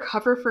have to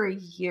recover for a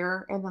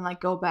year and then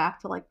like go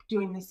back to like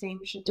Doing the same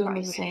shit. doing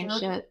the same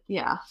shit.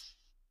 Yeah.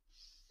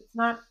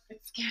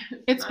 It's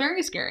scary. It's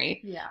very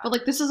scary. Yeah. But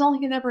like this is all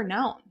he had ever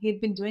known.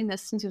 He'd been doing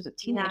this since he was a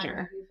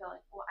teenager. You feel like,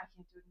 well, I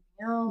can't do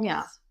anything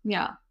else. Yeah.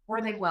 Yeah.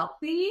 Were they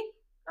wealthy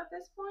at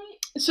this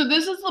point? So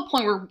this is the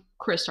point where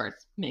Chris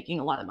starts making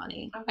a lot of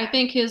money. Okay. I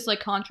think his like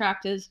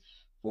contract is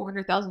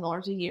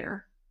 $400,000 a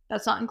year.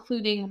 That's not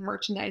including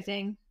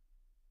merchandising.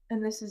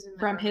 And this is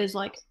from his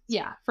like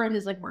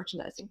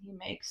merchandising he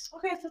makes.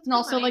 Okay, so that's and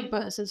also money. like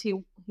bonuses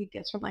he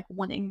gets from like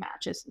winning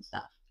matches and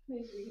stuff.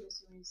 Maybe we can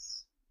assume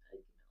he's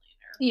like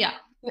a millionaire.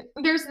 Yeah,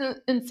 there's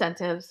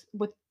incentives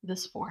with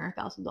this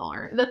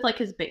 $400,000. That's like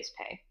his base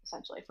pay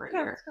essentially for a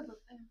year. That's good.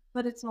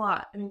 But it's a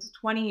lot. I mean, it's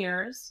 20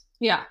 years.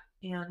 Yeah,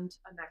 and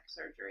a neck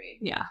surgery.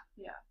 Yeah,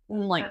 yeah,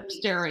 and like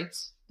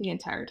steroids the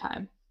entire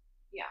time.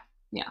 Yeah,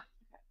 yeah.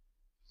 Okay.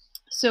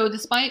 So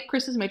despite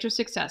Chris's major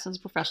success as a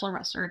professional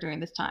wrestler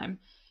during this time,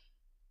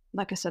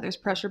 like I said, there's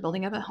pressure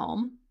building up at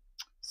home.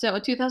 So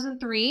in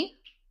 2003,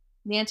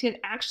 Nancy had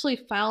actually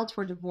filed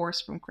for divorce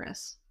from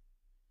Chris.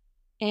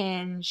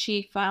 And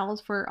she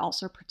filed for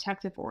also a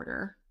protective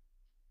order,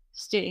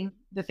 stating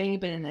that they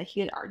had been in a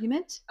heated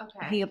argument.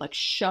 Okay. He had like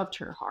shoved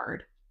her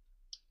hard.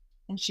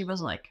 And she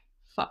was like,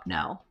 fuck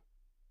no.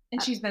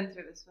 And she's been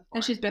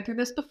through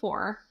this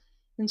before.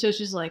 And so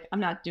she's like, I'm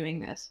not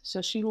doing this.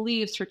 So she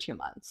leaves for 2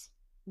 months.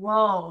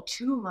 Whoa,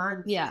 2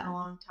 months is a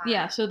long time.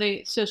 Yeah,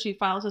 so she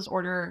files this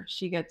order,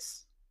 she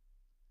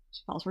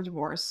files for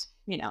divorce.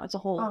 You know, it's a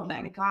whole thing.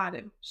 Oh my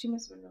god, she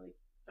must have been really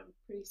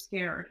pretty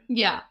scared.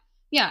 Yeah.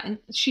 Yeah, and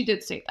she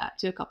did say that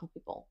to a couple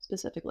people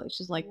specifically.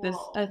 She's like,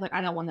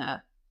 I don't want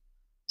to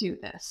do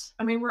this.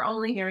 I mean, we're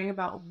only hearing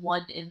about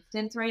one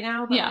instance right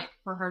now, but like,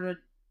 for her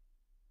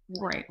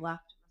to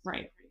left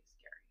pretty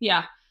scary.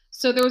 Yeah.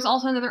 So there was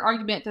also another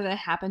argument that had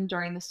happened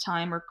during this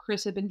time where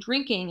Chris had been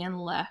drinking and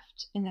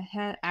left and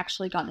had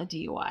actually gotten a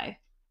DUI.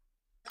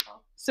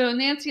 So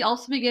Nancy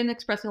also began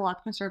expressing a lot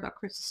of concern about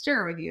Chris's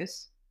steroid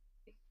use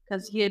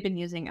because he had been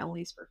using at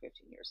least for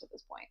 15 years at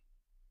this point.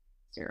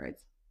 Steroids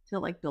to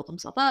like build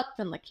himself up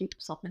and like keep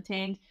himself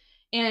maintained.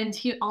 And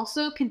he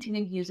also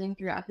continued using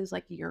throughout his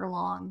like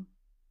year-long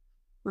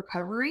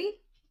recovery.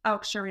 Oh,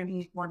 sure.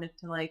 He wanted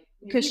to like,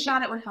 because she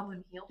thought it would help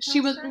him heal.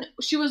 She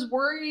was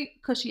worried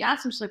because she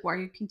asked him, she's like, why are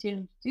you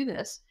continuing to do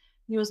this?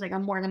 He was like,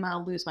 I'm worried I'm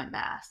gonna lose my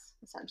mass,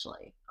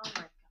 essentially. Oh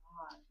my god.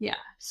 Yeah.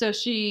 So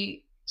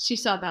she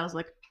saw that as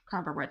like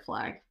kind of a red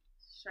flag.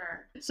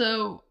 Sure.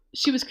 So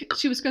she was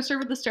concerned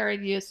with the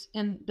steroid use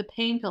and the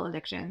pain pill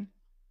addiction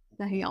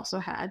that he also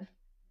had,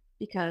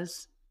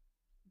 because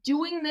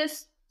doing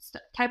this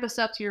type of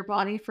stuff to your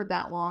body for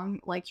that long,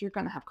 like, you're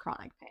gonna have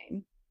chronic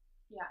pain.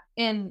 Yeah.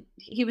 And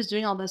he was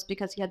doing all this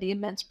because he had the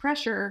immense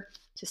pressure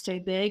to stay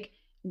big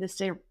and to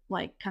stay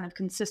like kind of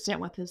consistent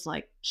with his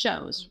like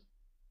shows.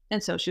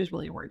 And so she was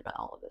really worried about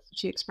all of this.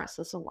 She expressed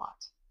this a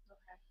lot.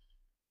 Okay.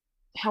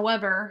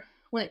 However,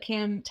 when it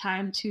came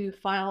time to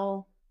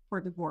file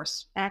for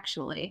divorce,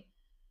 actually,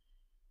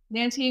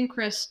 Nancy and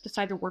Chris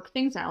decided to work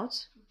things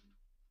out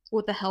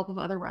with the help of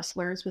other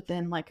wrestlers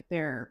within like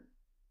their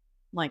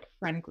like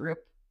friend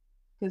group,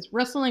 because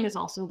wrestling is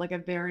also like a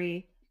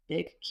very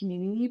big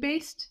community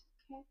based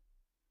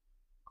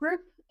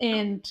group.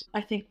 And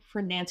I think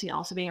for Nancy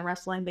also being in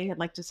wrestling, they had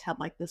like just had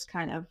like this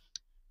kind of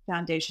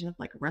foundation of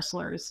like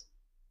wrestlers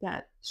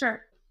that,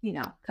 Sure. you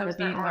know, That was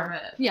their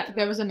orbit. Yeah,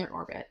 that was in their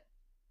orbit.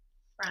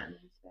 Friends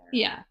there.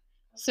 Yeah.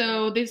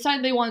 So they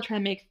decided they want to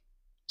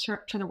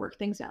try to work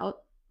things out.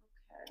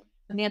 Okay.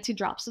 Nancy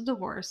drops the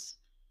divorce,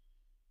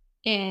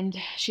 and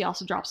she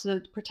also drops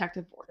the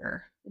protective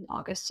order in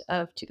August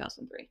of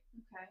 2003.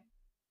 Okay.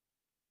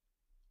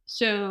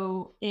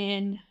 So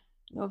in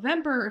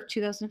November of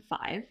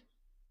 2005,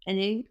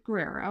 Eddie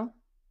Guerrero,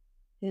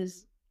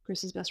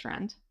 Chris's best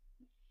friend,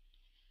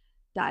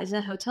 dies in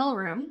a hotel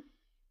room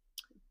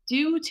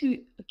due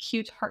to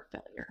acute heart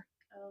failure.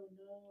 Oh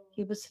no.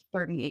 He was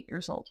 38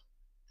 years old.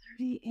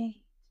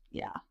 38.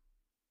 Yeah.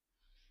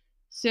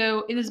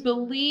 So it is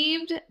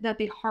believed that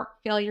the heart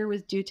failure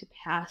was due to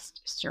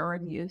past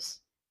steroid use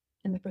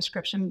and the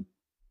prescription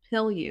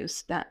pill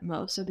use that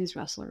most of these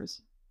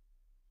wrestlers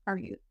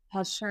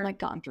have like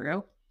gone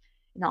through,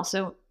 and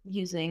also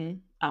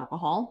using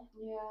alcohol.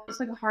 Yeah. It's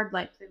like a hard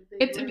life.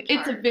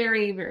 It's a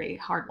very, very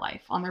hard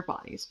life on their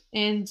bodies.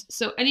 And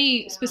so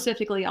Eddie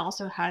specifically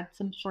also had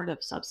some sort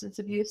of substance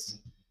abuse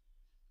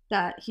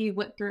that he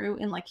went through,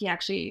 and like he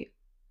actually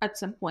at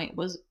some point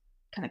was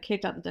kind of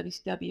kicked out of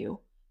WCW,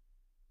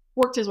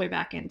 worked his way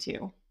back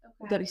into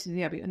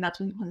WCW, and that's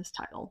when he won his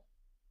title.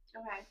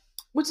 Okay.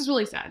 Which is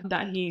really sad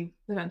that he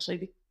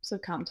eventually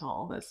succumbed to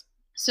all this.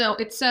 So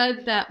it's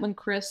said that when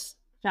Chris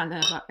found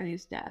out about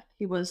Eddie's death,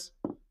 he was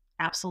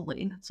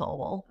absolutely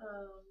inconsolable.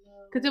 Oh no.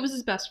 Because it was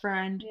his best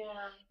friend.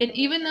 Yeah. And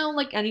even though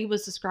like Eddie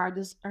was described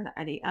as, or not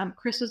Eddie,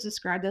 Chris was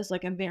described as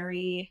like a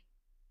very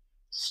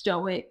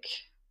stoic,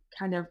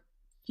 kind of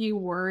few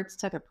words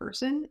type of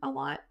person a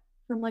lot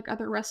from like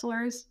other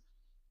wrestlers,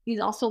 he's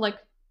also like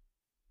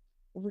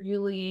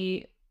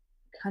really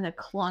kind of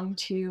clung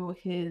to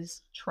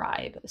his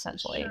tribe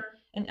essentially. Sure.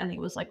 And Eddie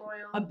was like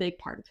Loyal. a big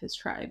part of his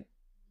tribe.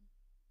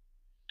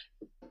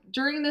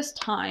 During this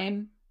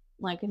time,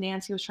 like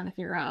Nancy was trying to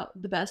figure out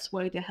the best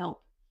way to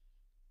help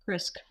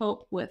Chris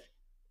cope with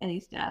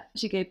Eddie's death.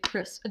 She gave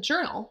Chris a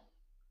journal,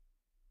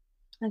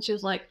 and she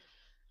was like,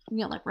 you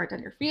know, like, write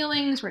down your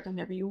feelings, write down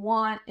whatever you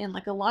want. And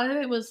like a lot of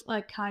it was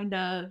like kind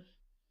of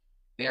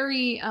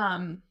very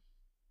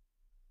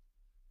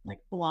like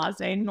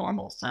blase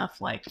normal stuff,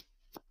 like,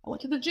 I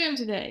went to the gym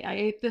today, I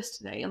ate this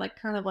today, and like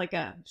kind of like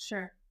a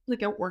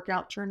like a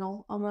workout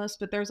journal almost.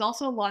 But there's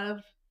also a lot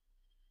of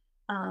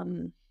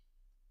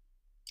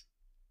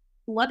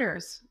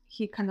letters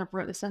he kind of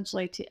wrote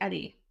essentially to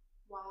Eddie.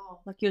 Wow.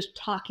 Like he was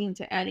talking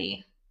to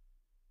Eddie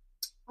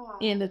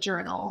in the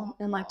journal,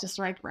 and like just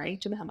like writing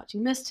to him how much he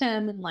missed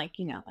him, and like,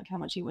 you know, like how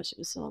much he wished he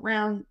was still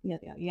around,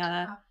 yada yada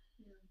yada.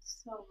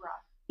 It's so rough.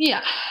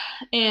 Yeah.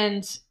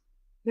 And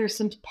there's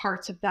some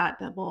parts of that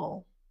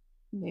will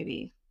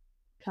maybe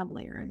come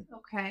later in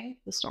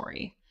the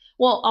story.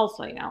 Well, I'll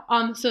tell you now.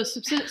 So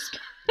subsist.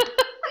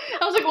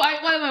 I was like, why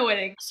am I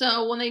waiting?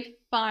 So when they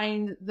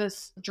find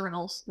this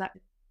journals that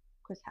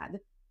Chris had,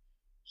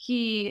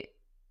 he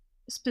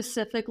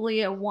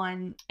specifically at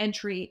one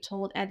entry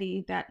told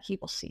Eddie that he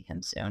will see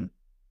him soon.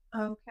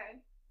 Okay.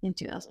 In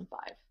 2005.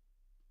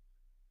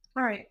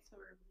 All right. So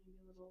we're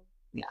maybe a little.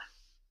 Yeah.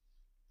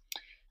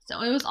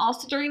 So it was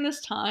also during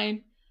this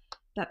time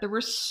that there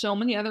were so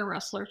many other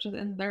wrestlers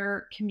within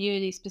their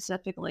community,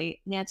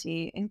 specifically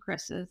Nancy and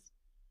Chris's,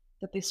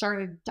 that they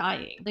started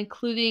dying,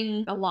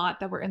 including a lot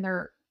that were in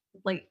their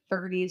late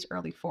 30s,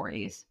 early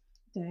 40s.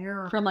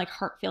 Damn. From like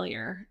heart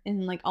failure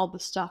and like all the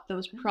stuff that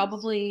was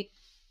probably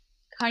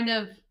kind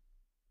of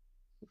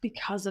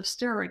because of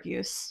steroid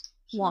use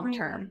long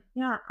term.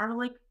 Yeah, or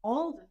like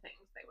all the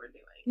things they were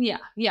doing.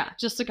 Yeah,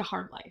 just like a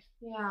hard life.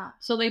 Yeah.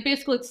 So they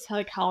basically just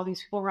like how all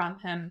these people around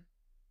them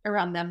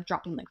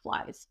dropping like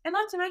flies. And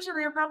not to mention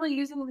they were probably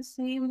using the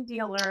same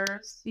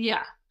dealers.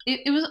 Yeah.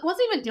 It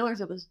wasn't even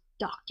dealers, it was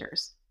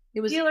doctors.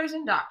 It was dealers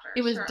and doctors.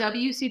 It was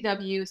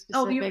WCW specific.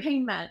 Oh, your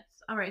pain meds.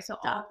 All right, so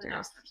doctors. All the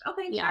doctors.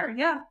 Okay, Yeah. sure,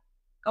 yeah.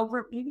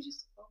 Maybe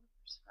just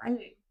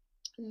overprescribing.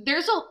 There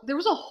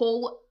was a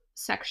whole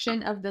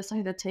section of this I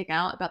had to take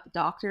out about the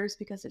doctors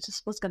because it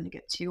just was going to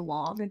get too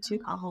long and too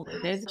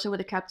convoluted. So I would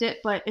have kept it,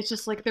 but it's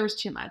just like there was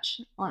too much,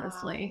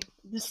 honestly.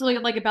 Wow. This is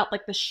like about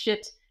like the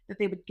shit that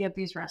they would give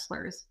these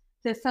wrestlers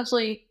to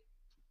essentially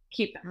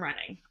keep them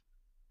running.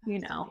 You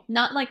know,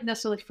 not like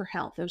necessarily for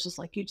health. It was just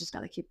like, you just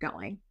got to keep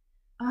going.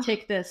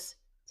 Take this,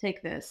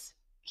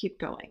 keep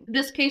going.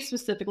 This case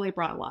specifically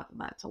brought a lot of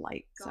that to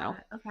light.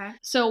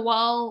 So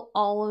while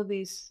all of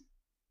these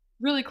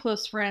really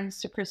close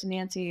friends to Chris and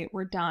Nancy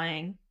were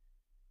dying,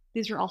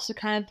 these were also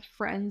kind of the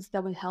friends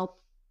that would help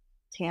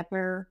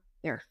tamper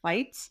their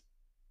fights.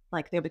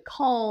 Like, they would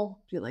call,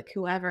 be like,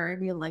 whoever,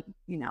 be like,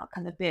 you know,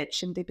 kind of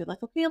bitch, and they'd be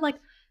like, okay, like,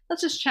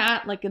 let's just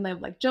chat, like, and they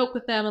would like joke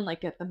with them and like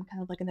get them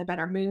kind of like in a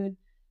better mood.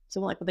 So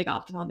like when they got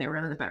off the phone, they were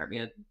in a better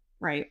mood,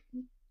 right?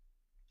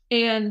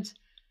 And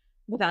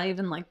without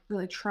even like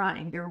really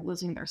trying, they were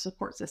losing their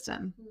support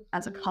system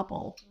as a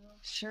couple.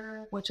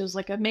 Sure. Which was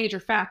like a major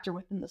factor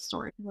within the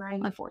story, Right.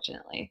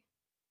 unfortunately.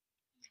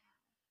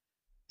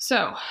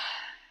 So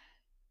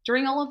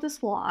during all of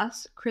this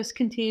loss, Chris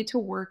continued to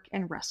work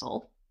and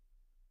wrestle.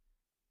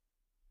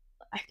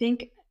 I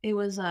think it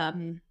was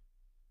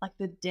like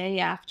the day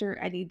after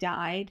Eddie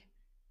died,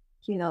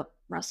 he had a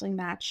wrestling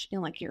match in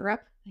like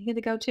Europe he had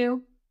to go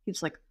to. He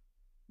just like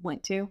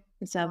went to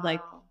instead of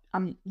like,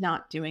 I'm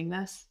not doing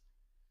this,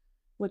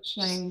 which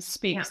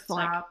speaks to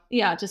like,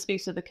 yeah, it just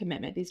speaks to the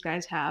commitment these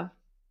guys have.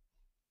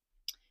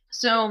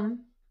 So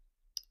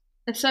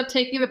instead of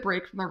taking a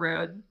break from the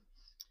road,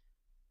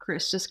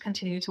 Chris just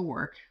continued to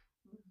work,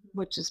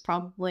 which is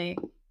probably,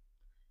 I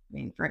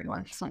mean, for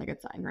anyone, it's not a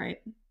good sign, right?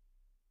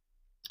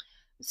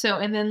 So,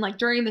 and then like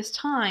during this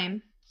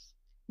time,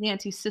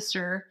 Nancy's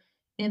sister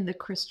in the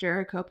Chris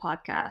Jericho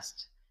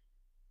podcast,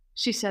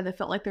 she said it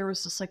felt like there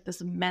was just like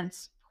this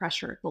immense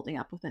pressure building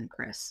up within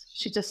Chris.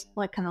 She just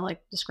like kind of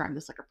like described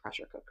this like a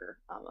pressure cooker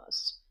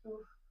almost.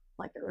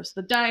 Like there was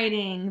the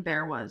dieting,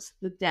 there was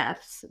the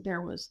deaths,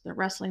 there was the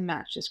wrestling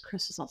matches.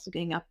 Chris was also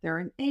getting up there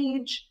in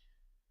age.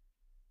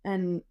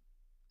 And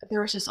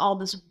there was just all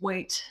this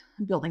weight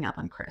building up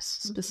on Chris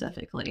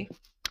specifically.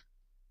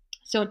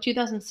 So in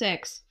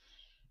 2006,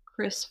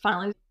 Chris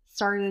finally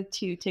started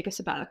to take a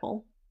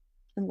sabbatical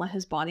and let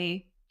his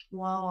body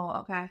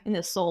and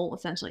his soul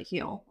essentially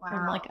heal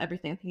from like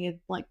everything he had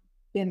like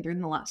been through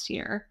in the last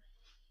year.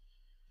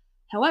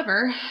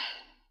 However,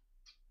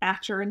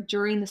 after and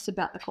during the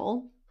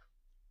sabbatical,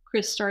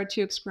 Chris started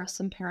to express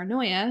some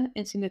paranoia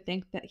and seemed to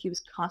think that he was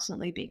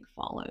constantly being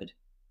followed.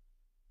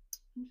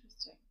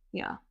 Interesting.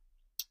 Yeah.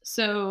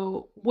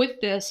 So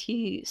with this,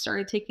 he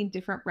started taking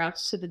different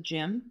routes to the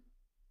gym.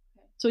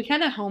 So he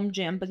had a home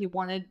gym, but he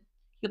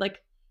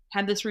like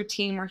had this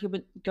routine where he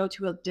would go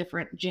to a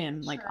different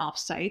gym, like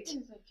off-site.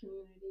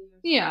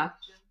 Yeah.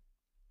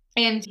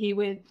 And he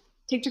would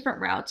take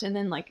different routes. And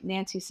then like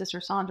Nancy's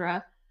sister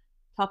Sandra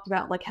talked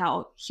about like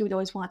how he would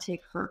always want to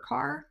take her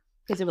car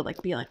because it would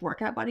like be like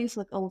workout buddies.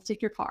 Like, oh, let's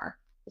take your car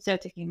instead of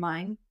taking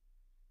mine.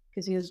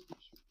 Because he was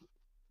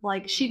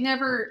like, he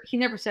never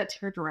said to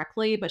her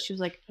directly, but she was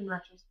like,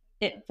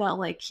 it felt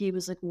like he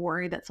was like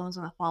worried that someone's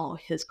going to follow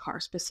his car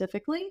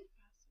specifically.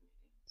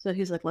 So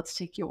he's like, let's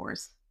take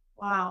yours.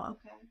 Wow.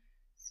 Okay.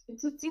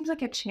 It seems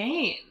like a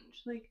change.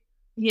 Like,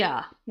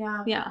 yeah.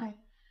 Okay.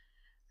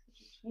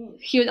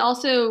 He would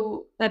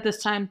also at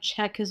this time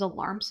check his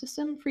alarm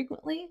system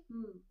frequently.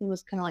 He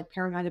was kind of like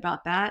paranoid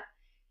about that.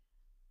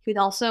 He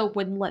also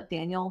wouldn't let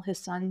Daniel, his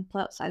son,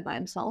 play outside by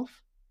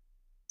himself.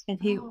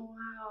 And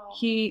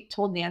he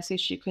told Nancy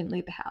she couldn't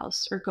leave the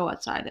house or go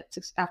outside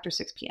after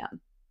 6 p.m.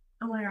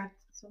 Oh my God,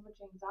 so much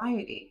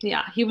anxiety.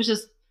 Yeah, he was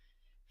just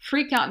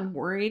freaked out and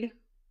worried.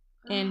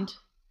 And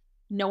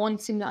no one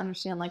seemed to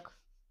understand, like,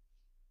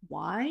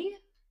 why?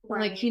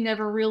 Right. Like, he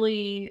never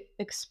really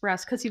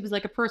expressed, because he was,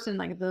 like, a person,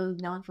 like,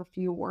 known for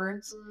few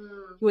words.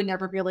 He would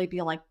never really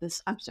be like,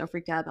 this, I'm so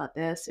freaked out about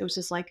this. It was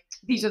just like,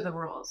 these are the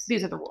rules.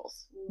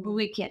 But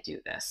we can't do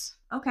this.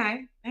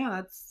 Okay. Yeah,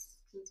 that's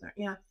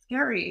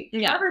scary.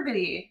 Yeah.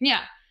 Everybody.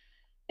 Yeah.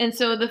 And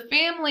so the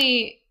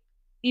family,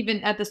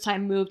 even at this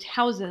time, moved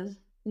houses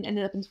and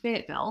ended up in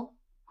Fayetteville.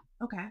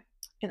 Okay.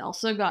 And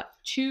also got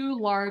 2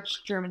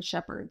 large German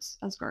Shepherds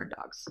as guard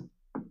dogs.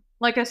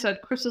 Like I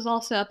said, Chris was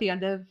also at the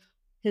end of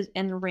his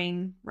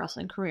in-ring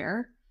wrestling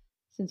career,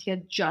 since he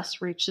had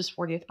just reached his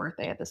 40th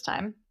birthday at this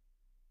time.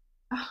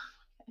 Oh,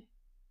 okay.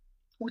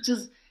 Which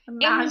is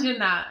imagine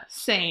that.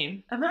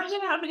 Insane. Imagine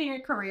how many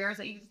careers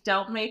that you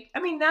don't make. I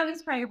mean, that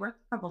is probably worth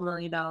a couple $1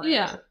 million.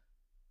 Yeah.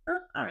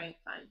 All right,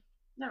 fine.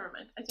 Never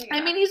mind.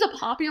 I mean, he's a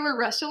popular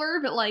wrestler,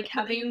 but like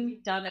having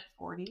done at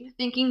 40,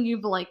 thinking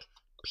you've like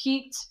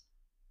peaked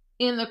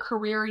in the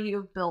career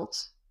you've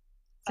built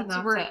since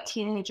you were a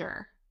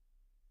teenager.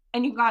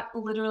 And you've got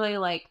literally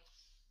like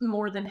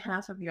more than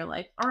half of your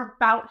life, or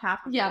about half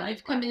of your life. Yeah,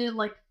 you've committed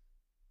like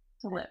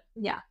to live.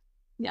 Yeah.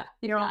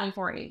 You're only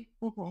 40.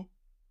 Mm-hmm.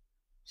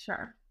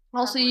 Sure.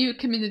 Also, you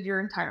committed your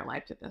entire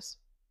life to this.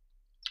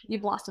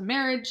 You've lost a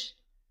marriage,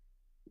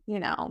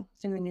 and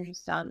then you're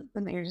just done.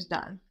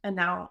 And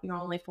now you're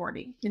only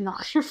 40.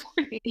 You're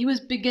 40. He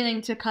was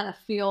beginning to kind of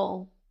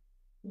feel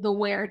the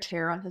wear and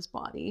tear on his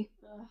body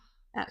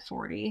at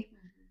 40.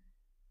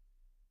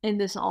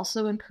 And this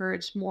also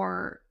encouraged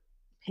more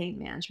pain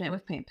management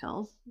with pain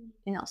pills,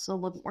 and also a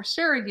little bit more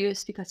steroid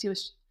use because he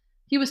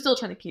was still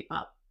trying to keep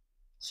up.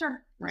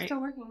 Sure. Right. He's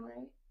still working,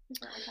 right?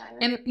 He's not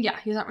retired. And yeah,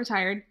 he's not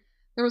retired.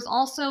 There was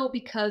also,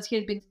 because he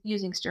had been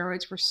using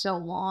steroids for so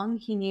long,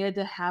 he needed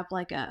to have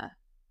like a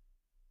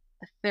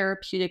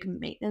therapeutic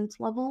maintenance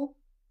level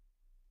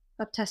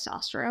of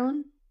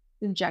testosterone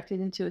injected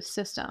into his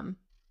system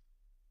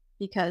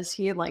because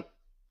he had like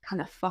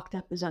kind of fucked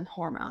up his own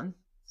hormone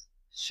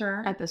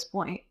Sure. at this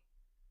point.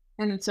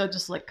 And so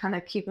just like kind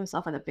of keep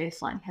himself at a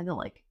baseline, he had to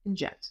like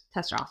inject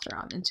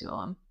testosterone into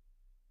him.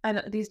 I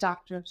know these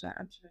doctors are,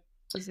 I'm sure.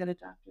 He's got a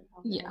doctor.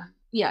 Yeah.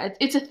 Yeah.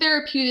 It's a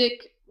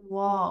therapeutic,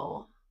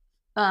 Whoa.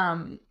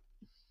 I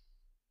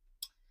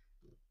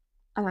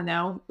don't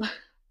know.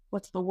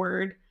 What's the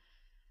word?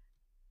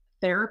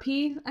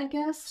 Therapy, I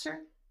guess. Sure.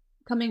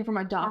 Coming from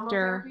a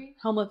doctor,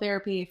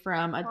 homotherapy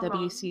from a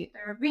Hormone WC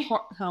therapy.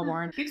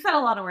 hormone. You've said a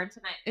lot of words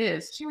tonight. It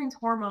is. She means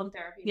hormone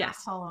therapy,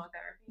 Yes. not homo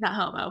therapy. Not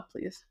homo,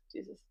 please.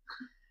 Jesus.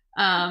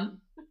 A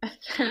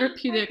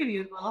therapeutic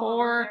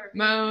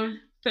hormone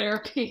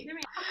therapy.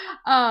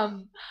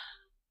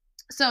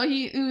 So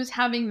he was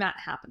having that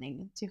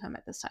happening to him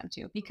at this time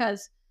too,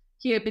 because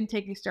he had been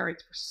taking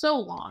steroids for so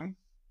long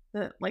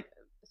that like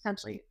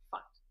essentially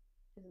fucked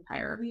his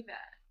entire. I believe it.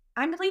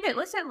 I believe it.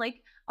 Listen, like,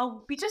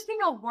 we just being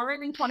a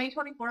woman in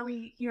 2024,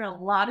 we hear a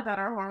lot about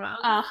our hormones.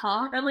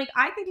 And like,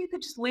 I think you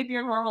could just live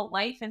your normal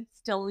life and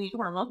still need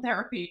hormone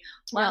therapy,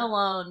 let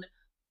alone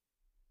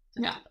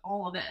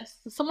all of this.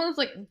 Someone who's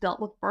like dealt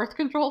with birth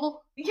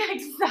control. Yeah,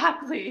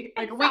 exactly.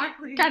 Like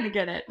we kind of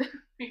get it.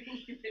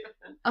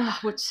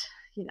 Which,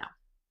 you know.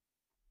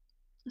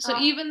 So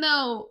even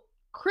though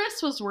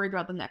Chris was worried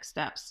about the next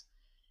steps,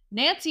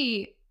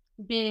 Nancy,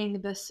 being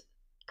this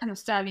kind of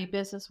savvy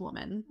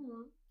businesswoman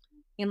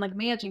and like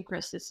managing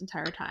Chris this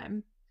entire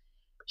time,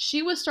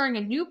 she was starting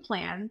a new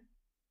plan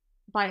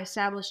by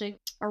establishing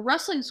a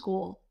wrestling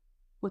school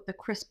with the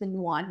Chris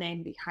Benoit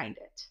name behind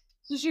it.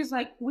 So she's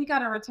like, we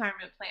got a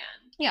retirement plan.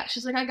 Yeah,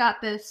 she's like, I got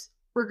this.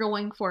 We're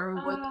going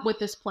forward with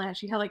this plan.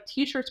 She had like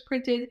t-shirts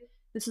printed.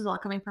 This is all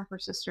coming from her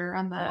sister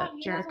on the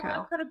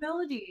Jericho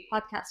credibility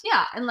podcast.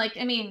 Yeah, and like,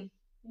 I mean,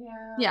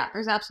 yeah,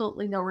 there's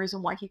absolutely no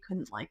reason why he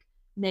couldn't like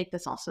make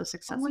this also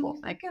successful. When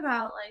you think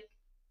about like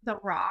The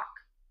Rock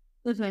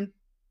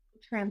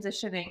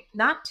transitioning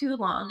not too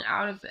long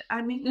out of it,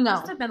 I mean, it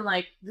must have been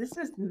like, this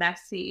is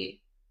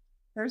messy.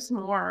 There's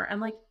more, and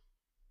like,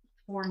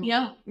 for me,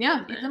 yeah,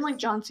 even like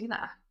John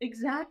Cena,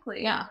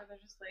 exactly. Yeah, where they're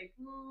just like,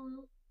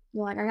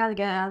 you're like, I gotta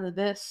get out of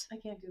this. I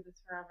can't do this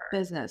forever.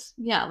 Business.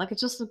 Yeah, like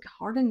it's just like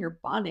hard on your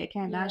body. I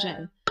can't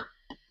imagine.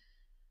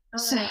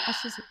 So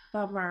this is a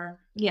bummer.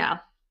 Yeah.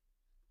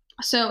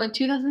 So in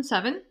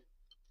 2007,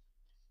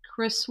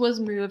 Chris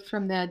was moved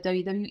from the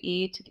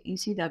WWE to the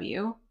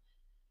ECW,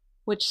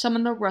 which some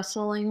in the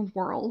wrestling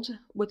world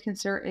would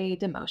consider a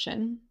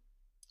demotion.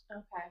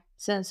 Okay.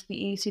 Since the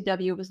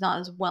ECW was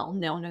not as well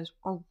known as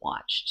or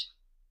watched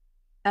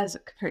as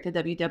compared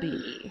to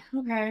WWE.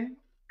 Okay.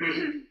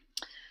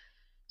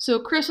 So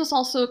Chris was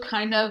also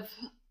kind of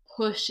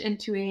pushed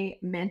into a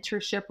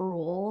mentorship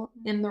role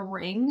in the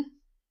ring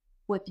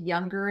with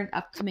younger and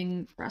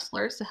upcoming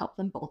wrestlers to help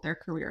them build their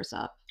careers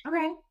up.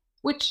 Okay.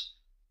 Which,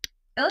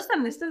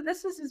 listen, this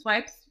is his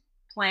wife's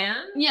plan.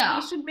 Yeah.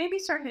 You should maybe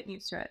start getting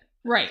used to it.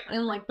 Right.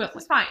 And like, but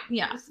this is fine.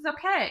 Yeah. This is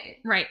okay.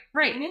 Right.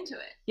 Getting into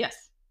it.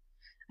 Yes.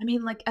 I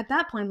mean, like at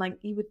that point, like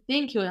you would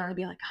think he would only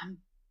be like, I'm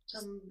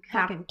just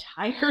fucking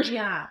tired.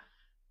 Yeah.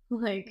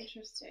 Like,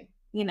 interesting.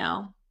 You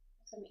know,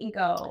 some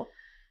ego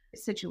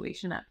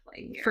situation at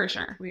play here. For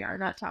sure. We are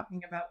not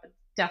talking about, but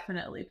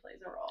definitely plays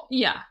a role.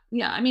 Yeah.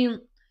 Yeah. I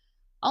mean,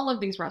 all of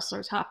these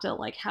wrestlers have to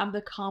like have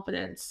the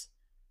confidence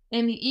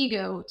and the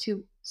ego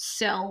to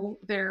sell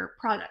their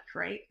product,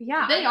 right?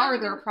 Yeah. They are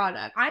their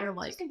product. I They're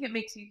just think it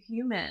makes you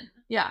human.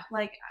 Yeah.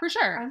 Like, for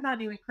sure. I'm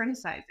not even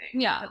criticizing.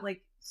 Yeah. But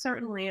like,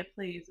 certainly it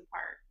plays a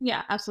part.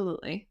 Yeah,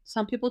 absolutely.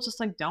 Some people just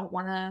like don't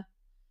want to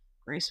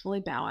gracefully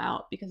bow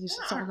out because you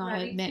just don't want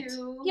to admit.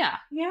 Yeah.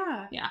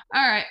 Yeah. Yeah.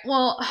 All right.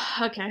 Well,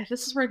 okay.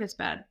 This is where it gets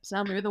bad.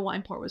 So maybe the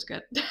wine pour was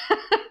good.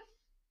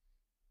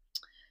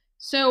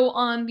 So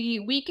on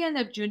the weekend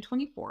of June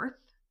 24th,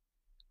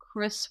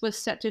 Chris was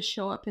set to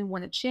show up and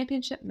win a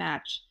championship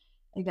match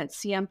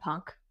against CM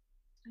Punk.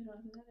 I don't know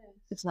who that is.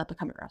 It's not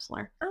becoming a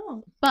wrestler.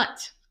 Oh.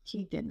 But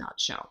he did not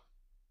show.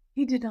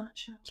 He did not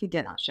show. He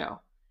did not show.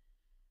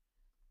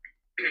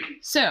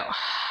 So,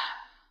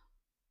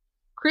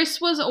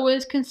 Chris was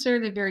always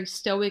considered a very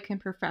stoic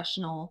and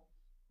professional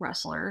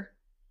wrestler,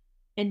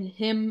 and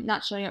him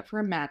not showing up for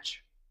a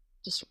match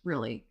just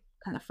really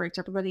kind of freaked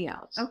everybody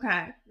out.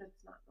 Okay.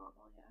 That's not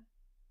normal, yeah.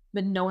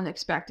 But no one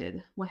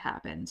expected what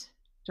happened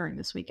during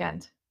this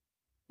weekend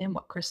and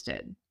what Chris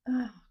did.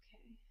 Oh, okay.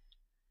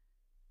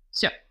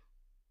 So,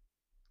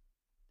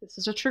 this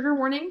is a trigger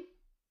warning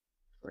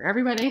for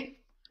everybody.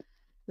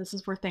 This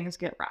is where things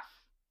get rough.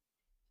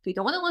 If you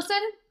don't want to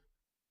listen,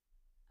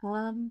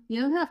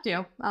 you don't have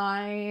to.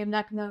 I am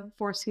not going to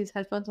force these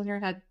headphones on your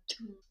head.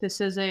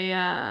 This is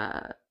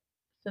a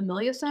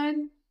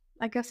familicide,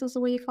 I guess is the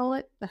way you call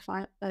it.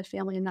 The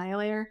family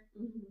annihilator.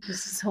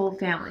 This is whole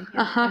family.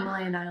 Uh-huh.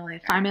 Family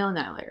annihilator. Family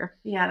annihilator.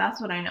 Yeah, that's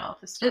what I know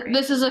of the story.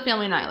 This is a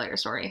family annihilator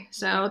story.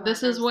 So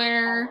this is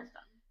where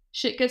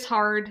shit gets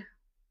hard.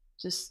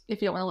 Just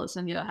if you don't want to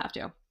listen, you don't have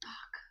to.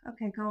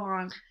 Okay, go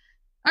on.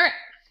 All right.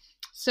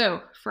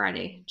 So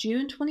Friday,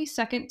 June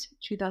 22nd,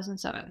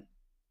 2007.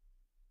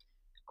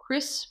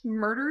 Chris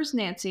murders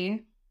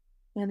Nancy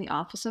in the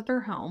office of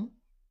their home.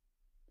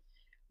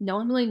 No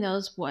one really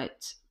knows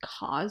what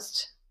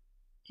caused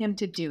him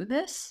to do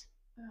this.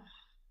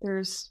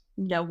 There's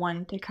no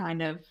one to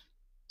kind of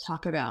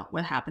talk about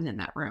what happened in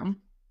that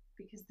room.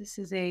 Because this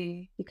is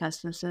a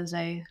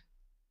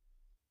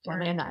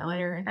family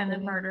annihilator and a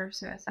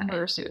murder-suicide.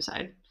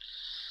 Murder-suicide.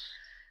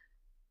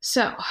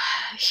 So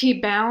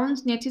he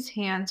bound Nancy's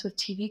hands with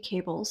TV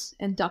cables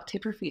and duct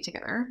taped her feet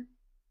together.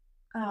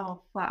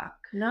 Oh fuck!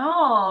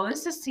 No,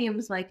 this just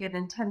seems like an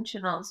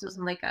intentional. This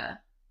isn't like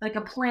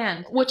a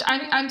plan. Which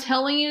I'm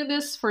telling you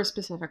this for a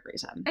specific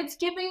reason. It's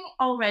giving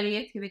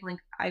like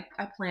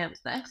I planned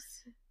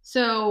this.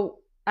 So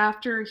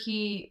after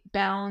he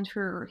bound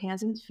her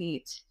hands and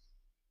feet,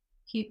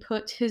 he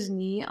put his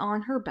knee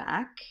on her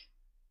back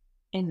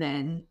and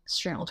then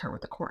strangled her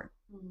with a cord.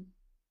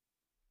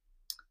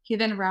 He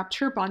then wrapped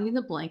her body in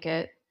a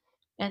blanket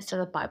and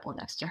set a Bible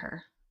next to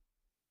her.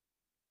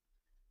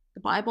 The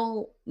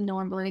Bible, no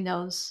one really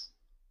knows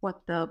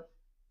what the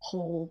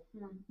whole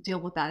deal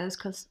with that is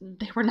because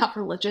they were not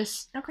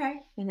religious.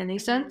 Okay. In any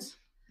sense.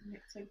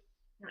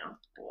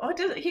 What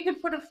does he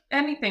could put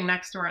anything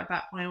next to her at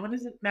that point? What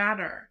does it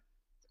matter?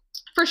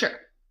 For sure.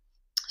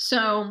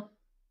 So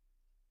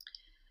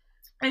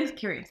I'm just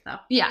curious though.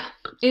 Yeah.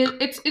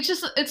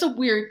 It's a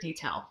weird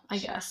detail, I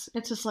guess.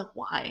 It's just like,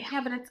 why?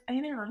 Yeah, but I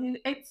don't know.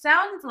 It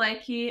sounds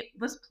like he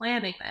was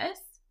planning this.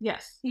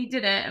 Yes. He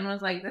did it and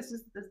was like, this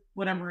is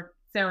whatever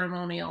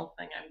ceremonial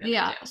thing I'm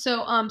gonna do.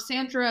 So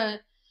Sandra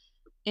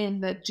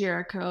in the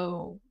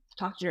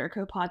Talk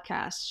Jericho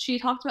podcast, she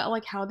talked about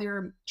like how they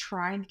were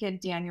trying to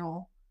get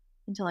Daniel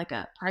into like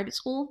a private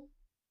school,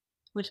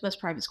 which most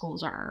private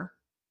schools are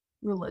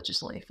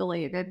religiously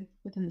affiliated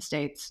within the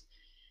States.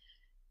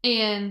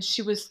 And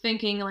she was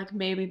thinking like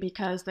maybe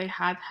because they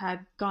had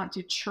gone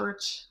to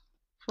church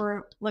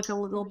for like a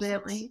little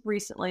bit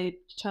recently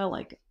to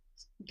like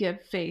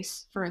give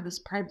face for this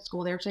private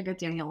school, they were trying to get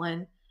Daniel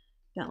in,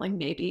 that like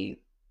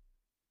maybe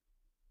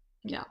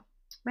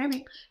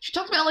she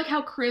talked about like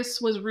how Chris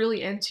was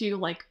really into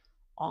like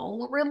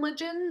all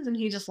religions and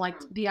he just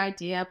liked the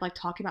idea of like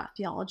talking about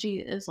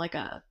theology as like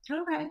a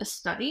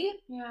study.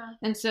 Yeah.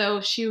 And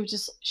so she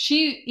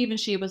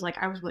was like,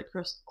 I was really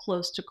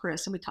close to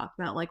Chris and we talked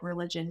about like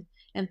religion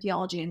and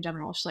theology in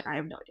general. She's like, I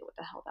have no idea what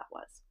the hell that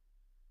was.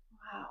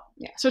 Wow.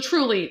 Yeah. So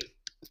truly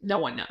no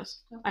one knows.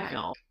 I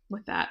feel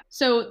with that.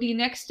 So the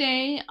next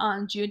day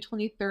on June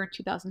 23rd,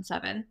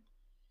 2007,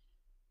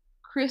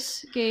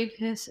 Chris gave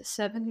his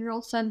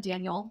 7-year-old son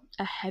Daniel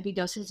a heavy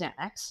dose of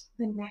Xanax.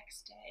 The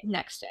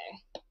next day.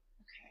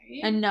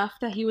 Okay. Enough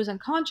that he was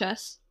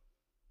unconscious.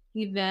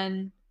 He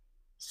then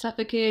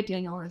suffocated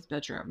Daniel in his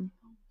bedroom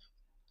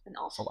and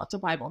also left a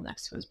Bible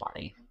next to his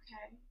body.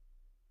 Okay.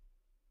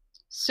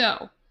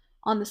 So,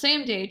 on the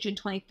same day, June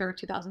 23rd,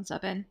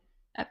 2007,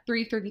 at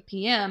 3:30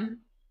 p.m.,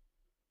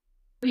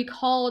 he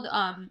called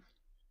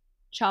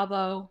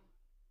Chavo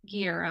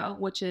Guerrero,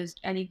 which is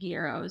Eddie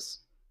Guerrero's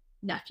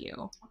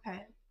nephew.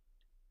 Okay.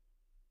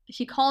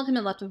 He called him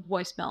and left a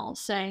voicemail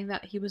saying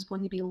that he was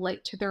going to be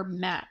late to their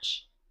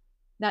match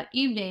that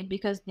evening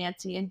because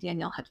Nancy and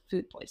Daniel had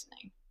food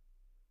poisoning.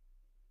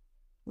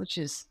 Which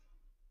is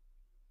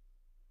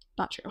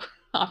not true,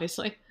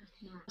 obviously.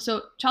 Mm-hmm.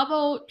 So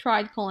Chavo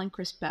tried calling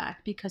Chris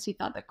back because he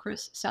thought that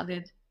Chris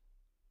sounded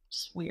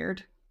just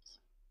weird.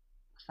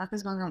 What the fuck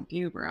is going on with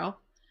you, bro?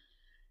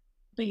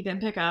 But he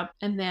didn't pick up.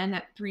 And then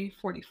at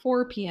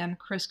 3:44 p.m.,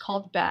 Chris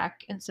called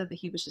back and said that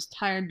he was just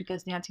tired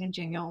because Nancy and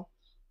Daniel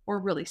were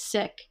really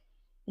sick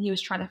and he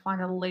was trying to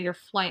find a later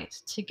flight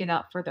to get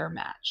out for their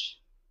match.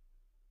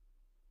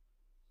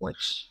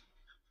 Which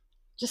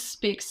just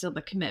speaks to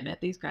the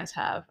commitment these guys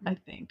have, I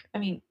think. I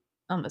mean,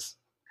 almost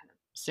kind of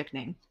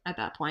sickening at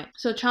that point.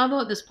 So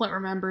Chavo at this point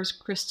remembers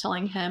Chris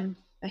telling him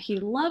that he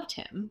loved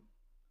him.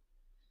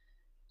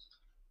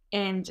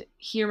 And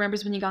he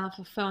remembers when he got off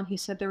the phone, he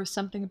said there was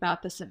something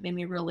about this that made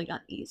me really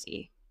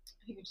uneasy.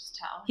 He could just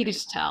tell. He could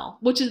just tell.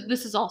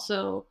 This is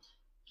also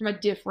from a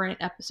different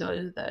episode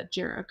of the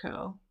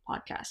Jericho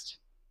podcast.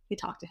 He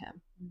talked to him.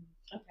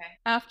 Okay.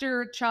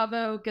 After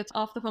Chavo gets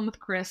off the phone with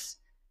Chris,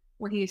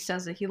 where he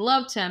says that he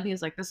loved him,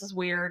 he's like, this is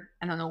weird.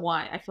 I don't know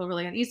why. I feel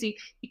really uneasy.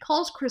 He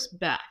calls Chris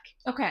back.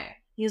 Okay.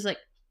 He's like,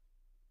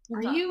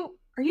 are you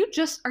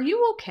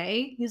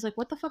okay? He's like,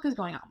 what the fuck is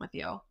going on with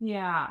you?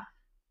 Yeah.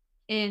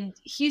 And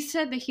he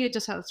said that he had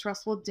just had a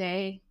stressful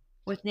day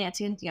with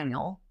Nancy and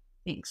Daniel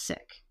being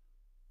sick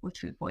with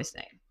food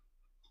poisoning.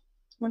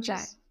 And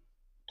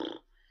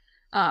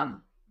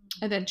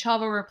then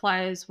Chavo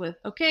replies with,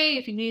 okay,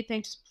 if you need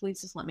anything,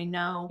 please just let me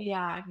know.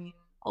 Yeah, I mean,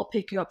 I'll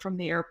pick you up from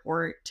the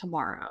airport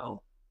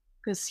tomorrow.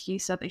 Because he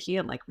said that he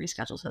had like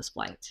rescheduled his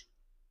flight.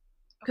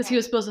 because he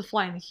was supposed to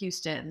fly into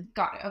Houston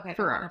Got it. Okay.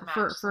 for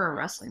a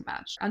wrestling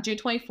match. On June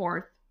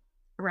 24th,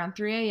 around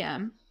 3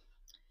 a.m.,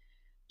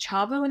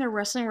 Chavo and a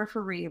wrestling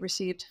referee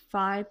received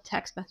 5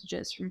 text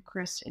messages from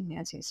Chris and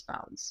Nancy's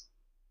phones.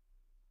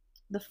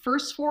 The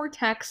first 4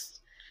 texts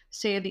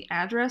say the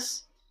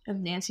address of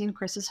Nancy and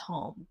Chris's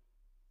home.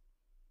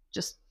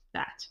 Just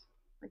that.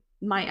 Like,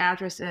 my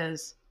address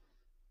is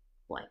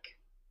blank.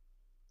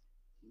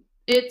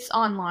 It's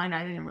online.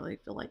 I didn't really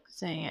feel like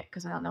saying it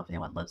because I don't know if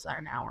anyone lives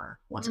there now or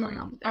what's going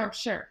on there. Oh,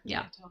 sure.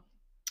 Yeah.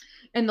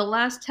 And the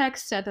last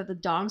text said that the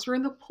dogs were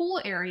in the pool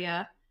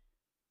area,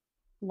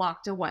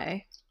 locked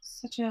away.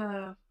 Such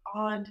a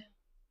odd.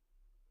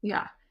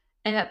 Yeah.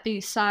 And that the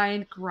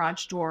side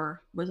garage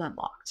door was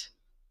unlocked.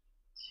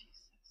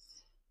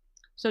 Jesus.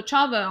 So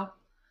Chavo,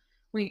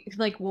 we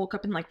like woke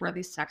up and like read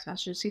these text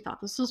messages. He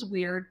thought this was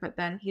weird, but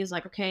then he's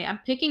like, okay, I'm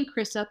picking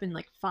Chris up in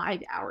like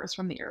 5 hours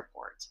from the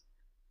airport.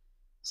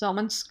 So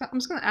I'm just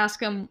gonna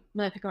ask him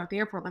when I pick him up at the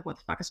airport, like, what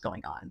the fuck is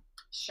going on?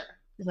 Sure.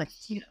 He's like,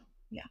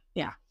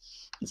 yeah.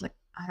 He's like,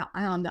 I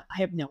don't know. I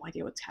have no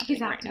idea what's happening.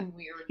 He's acting right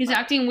weird. He's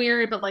acting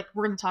weird, but like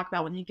we're gonna talk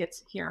about when he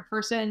gets here in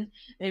person.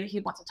 Maybe he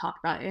wants to talk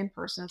about it in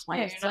person. That's why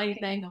he doesn't say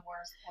anything.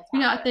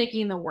 You're not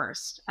thinking the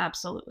worst.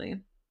 Absolutely.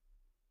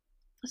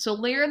 So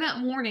later that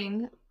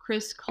morning,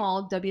 Chris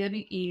called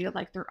WWE,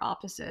 like their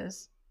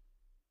offices,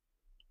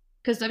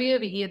 because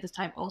WWE at this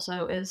time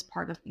also is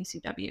part of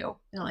ECW.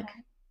 They're like,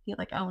 he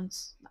like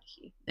owns, not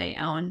he, they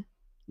own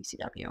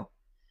ECW.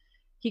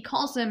 He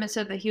calls them and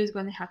said that he was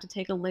going to have to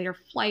take a later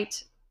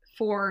flight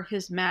for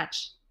his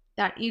match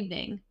that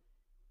evening,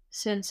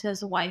 since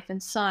his wife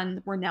and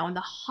son were now in the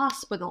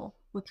hospital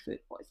with food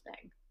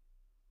poisoning.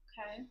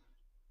 Okay.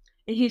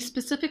 And he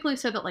specifically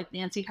said that like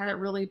Nancy had it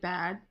really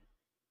bad.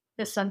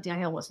 His son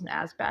Daniel wasn't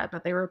as bad,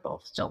 but they were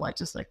both still like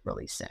just like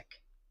really sick.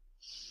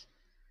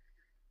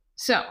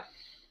 So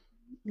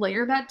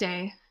later that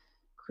day,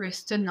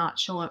 Chris did not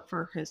show up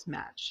for his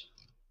match.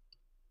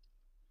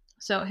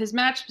 So his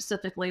match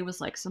specifically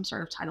was like some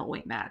sort of title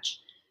weight match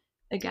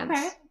against.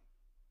 Okay.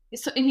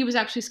 So, and he was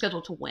actually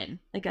scheduled to win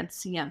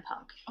against CM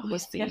Punk.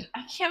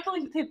 I can't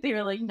believe that they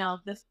were like, no,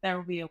 there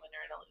will be a winner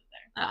and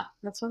a loser.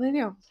 That's what they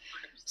do.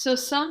 So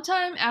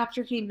sometime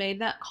after he made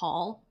that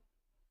call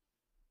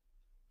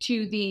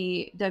to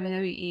the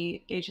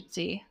WWE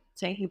agency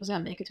saying he was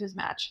going to make it to his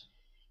match,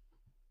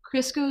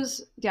 Chris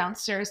goes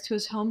downstairs to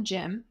his home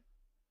gym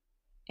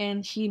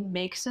and he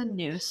makes a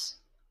noose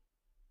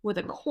with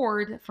a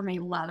cord from a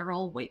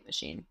lateral weight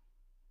machine.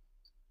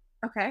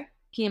 Okay.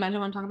 Can you imagine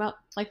what I'm talking about?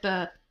 Like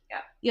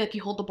like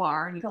you hold the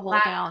bar and you pull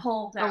down.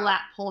 The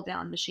lat pull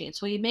down machine.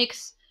 So he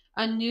makes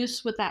a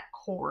noose with that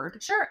cord.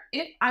 Sure.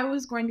 If I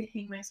was going to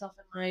hang myself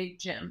in my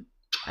gym,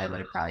 I would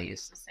have probably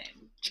used the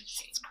same.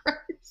 Jesus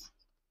Christ.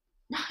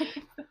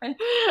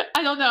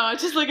 I don't know.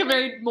 It's just like a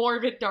very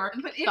morbid, dark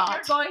But if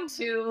thought. you're going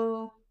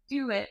to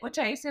do it, which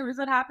I assume is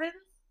what happens,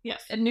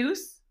 Yes. a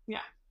noose, Yeah.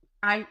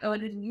 I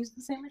would have used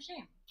the same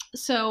machine.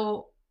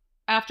 So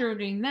after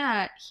doing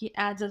that, he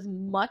adds as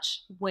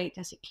much weight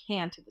as he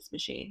can to this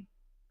machine.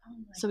 Oh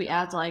my So he God.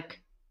 adds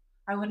like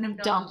I wouldn't have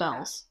known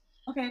dumbbells.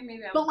 that. Okay,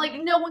 maybe I But would.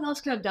 like no one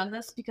else could have done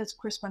this because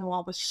Chris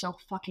Benoit was so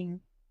fucking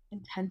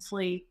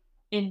intensely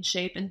in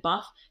shape and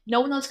buff.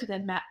 No one else could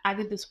have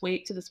added this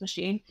weight to this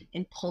machine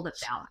and pulled it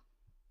down.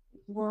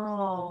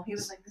 Whoa. He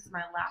was like, this is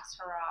my last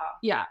hurrah.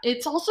 Yeah,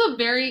 it's also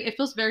it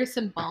feels very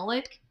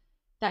symbolic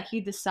that he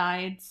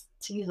decides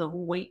to use a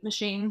weight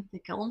machine to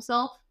kill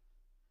himself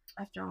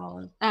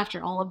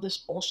After all of this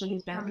bullshit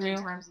he's been how through. many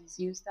times he's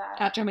used that.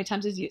 After how many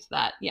times he's used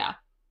that, yeah.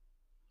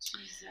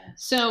 Jesus.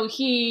 So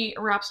he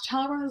wraps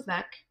Tyler around his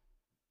neck,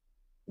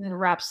 and then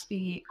wraps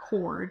the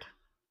cord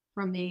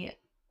from the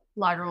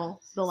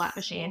lat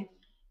machine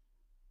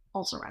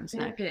also around his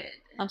neck. Vivid.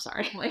 I'm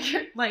sorry.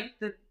 Like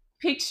the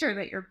picture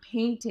that you're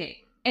painting.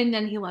 And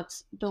then he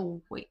lets the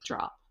weight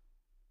drop,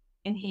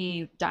 and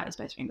he dies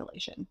by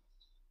strangulation,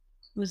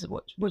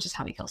 which is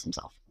how he kills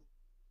himself.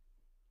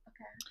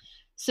 Okay.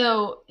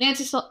 So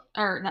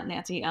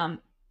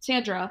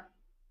Sandra,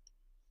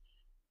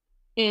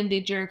 in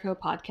the Jericho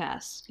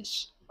podcast,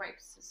 His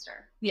wife's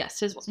sister.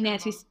 yes,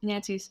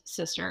 Nancy's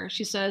sister,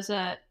 she says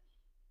that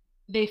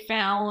they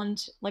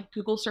found like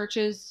Google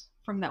searches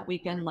from that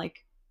weekend,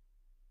 like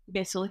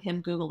basically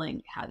him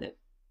Googling how to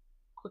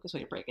quickest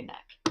way to break a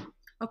neck.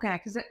 Okay,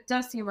 because it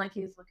does seem like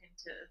he's looking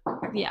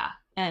to. Yeah,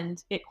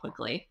 and it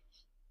quickly.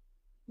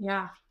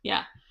 Yeah.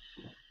 Yeah.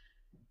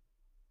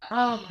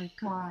 Oh my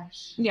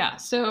gosh. Yeah,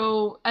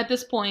 so at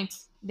this point,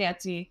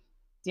 Nancy,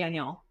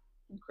 Daniel,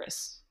 and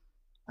Chris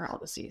are all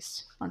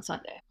deceased on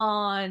Sunday.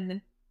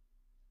 On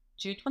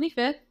June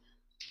 25th,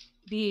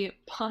 the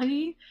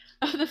body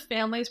of the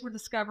families were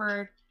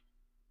discovered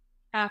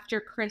after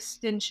Chris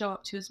didn't show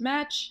up to his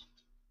match,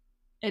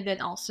 and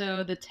then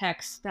also the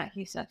text that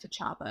he sent to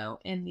Chavo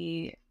and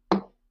the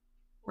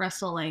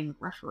wrestling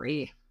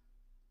referee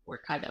were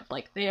kind of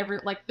like they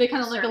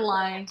kind of like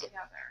aligned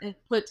and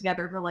put it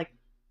together. They're like,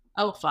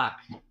 oh fuck,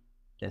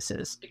 this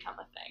has become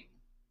a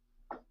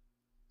thing.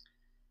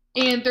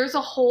 And there's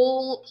a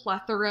whole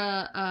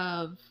plethora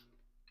of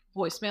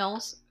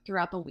voicemails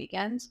throughout the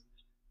weekend.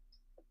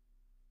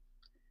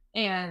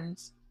 And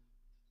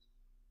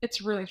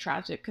it's really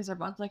tragic because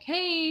everyone's like,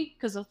 hey,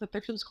 because the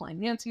picture was calling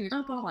Nancy,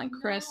 they're calling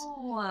Chris.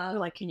 No. They're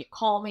like, can you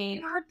call me?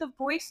 You heard the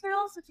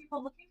voicemails of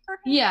people looking for him?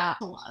 Yeah,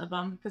 a lot of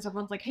them, because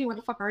everyone's like, hey, where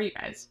the fuck are you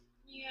guys?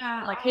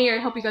 Yeah. Like, hey, I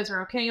hope you guys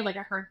are okay. Like,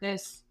 I heard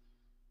this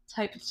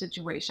type of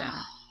situation.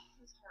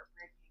 It's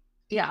heartbreaking.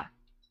 Yeah.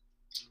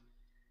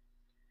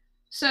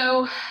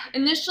 So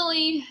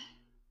initially,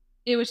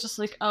 it was just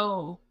like,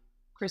 oh,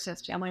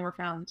 Chris's family were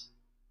found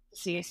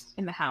deceased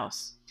in the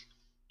house.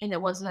 And it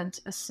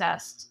wasn't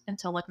assessed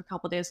until like a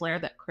couple days later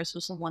that Chris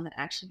was the one that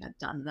actually had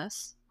done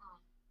this.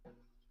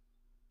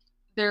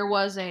 There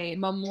was a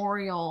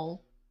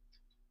memorial,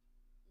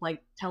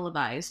 like,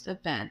 televised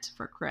event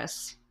for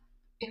Chris.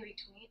 In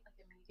between, like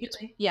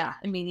immediately? Yeah,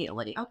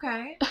 immediately.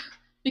 Okay.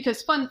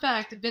 Because, fun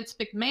fact, Vince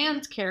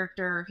McMahon's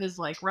character, his,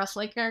 like,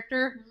 wrestling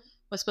character,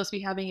 was supposed to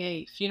be having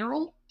a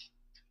funeral.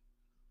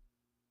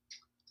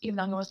 Even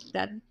though he wasn't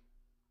dead.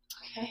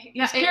 Okay.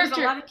 Yeah, it was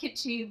a lot of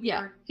kitschy.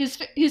 Yeah,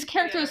 his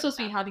character was supposed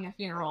to be having a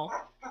funeral,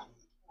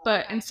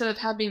 but instead of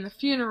having the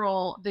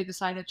funeral, they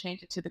decided to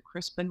change it to the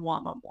Chris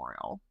Benoit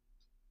Memorial.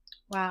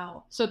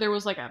 Wow. So there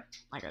was like a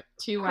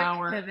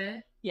 2-hour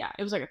pivot. Yeah,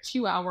 it was like a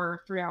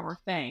 2-hour, 3-hour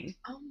thing.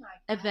 Oh my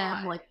god. And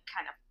then like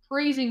kind of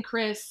praising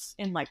Chris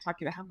and like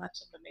talking about how much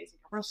of an amazing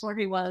wrestler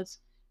he was.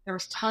 There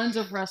was tons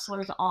of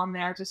wrestlers on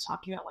there just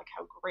talking about like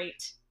how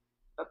great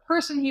a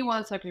person he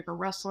was, how great of a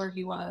wrestler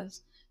he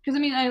was. Because, I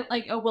mean,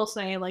 I will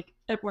say, like,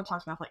 everyone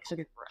talks about, like, how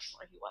good of a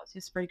wrestler he was.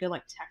 He's a very good,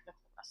 like, technical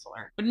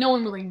wrestler. But no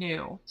one really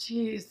knew.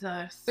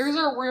 Jesus. There's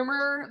a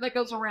rumor that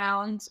goes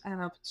around, I don't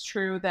know if it's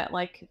true, that,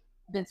 like,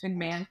 Vince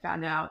McMahon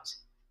found out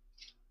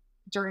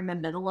during the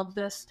middle of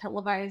this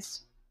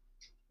televised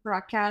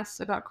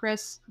broadcast about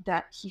Chris,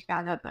 that he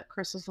found out that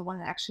Chris was the one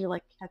that actually,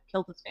 like, had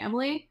killed his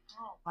family.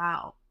 Oh,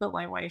 wow. But,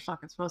 like, what are you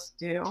fucking supposed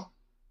to do?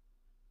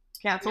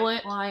 Cancel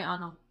it? Fly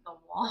on the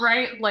wall.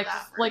 Right? Like,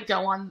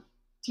 go on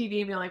TV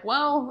and be like,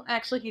 well,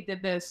 actually he did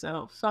this,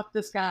 so fuck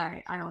this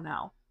guy. I don't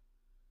know.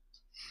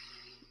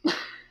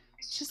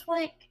 It's just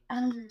like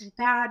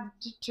bad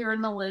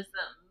journalism.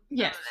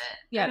 Yes.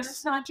 Yes. And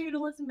it's not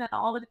journalism at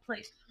all over the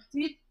place. So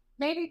you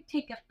maybe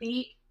take a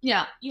beat.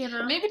 Yeah. You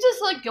know? Maybe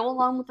just like go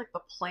along with like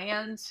the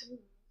planned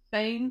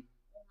thing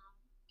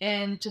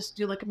and just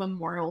do like a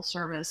memorial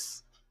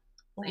service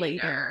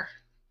later.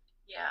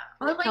 Yeah.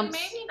 Or like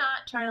maybe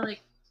not try to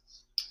like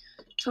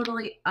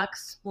totally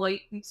exploit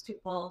these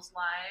people's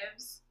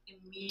lives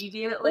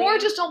immediately. Or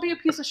just don't be a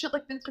piece of shit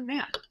like Vince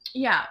McMahon.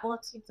 Yeah, well,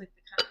 it seems like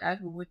the kind of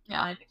guy who would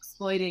mind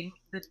exploiting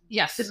the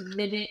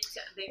minute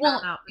they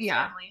found out his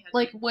family had...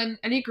 Like when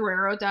Eddie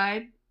Guerrero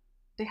died,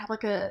 they had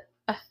like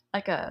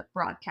a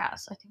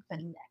broadcast, I think the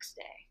next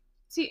day.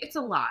 See, it's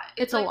a lot.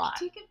 It's like, a lot.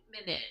 Take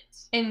a minute.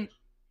 And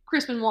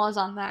Chris Benoit is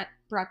on that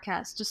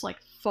broadcast just like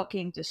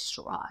fucking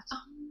distraught.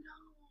 Oh no.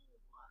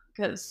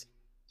 Because,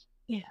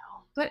 you know.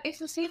 But at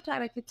the same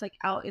time, if it's like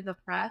out in the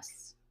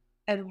press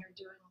and you're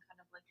doing kind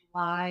of like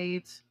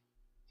live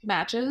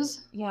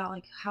matches, yeah,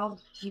 like how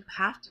you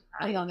have to.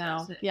 I don't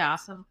know. At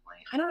some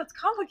point, I know it's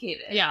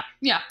complicated. Yeah,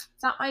 it's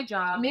not my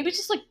job. Maybe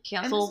just like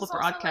cancel the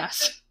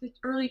broadcast. Like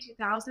the early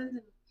 2000s,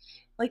 and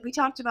like we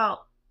talked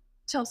about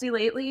Chelsea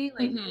lately.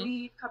 Like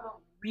we've come a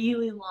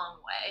really long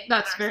way.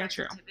 That's very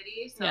true.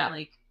 So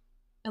like,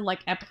 and like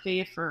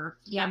empathy for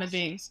human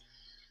beings.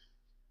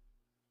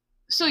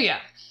 So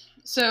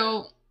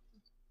so.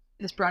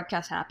 This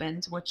broadcast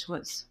happened, which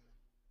was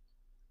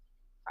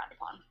frowned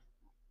upon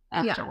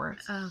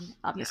afterwards,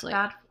 obviously.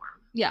 Bad form.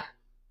 Yeah.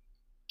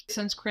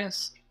 Since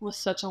Chris was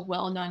such a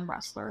well-known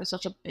wrestler,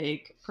 such a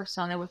big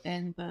persona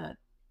within the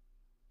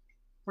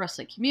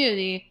wrestling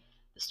community,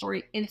 the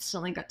story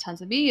instantly got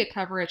tons of media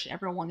coverage, and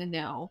everyone wanted to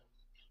know,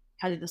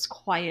 how did this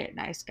quiet,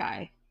 nice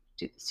guy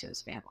do this to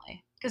his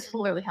family? Because it's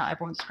literally how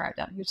everyone described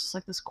him. He was just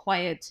like this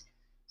quiet,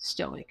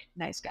 stoic,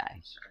 nice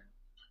guy. Sure.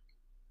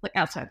 Like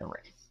outside the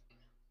ring.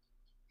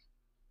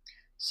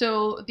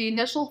 So the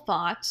initial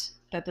thought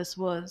that this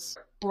was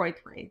roid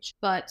rage,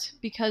 but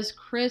because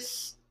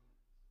Chris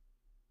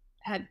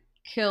had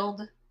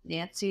killed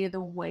Nancy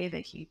the way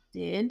that he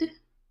did,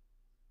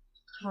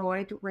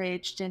 roid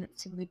rage didn't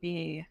seem to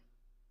be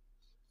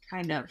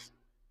kind of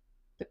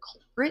the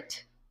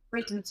culprit.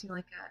 Right, didn't seem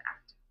like an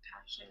act of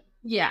passion.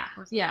 Yeah,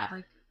 Like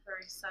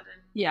very sudden.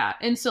 Yeah,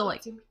 and so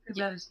like,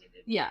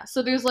 yeah.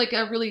 So there's like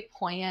a really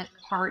poignant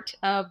part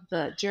of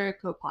the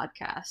Jericho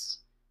podcast,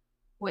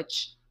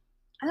 which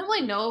I don't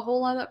really know a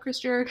whole lot about Chris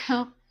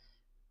Jericho,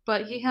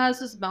 but he has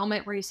this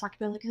moment where he's talking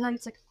about like,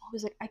 it's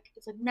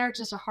like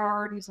marriages are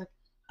hard. He's like,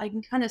 I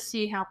can kind of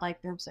see how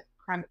like there's a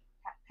crime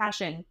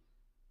passion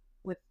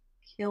with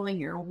killing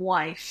your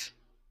wife.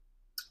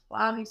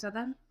 Wow, he said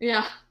that?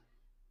 Yeah.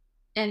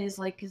 And he's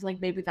like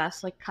maybe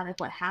that's like kind of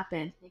what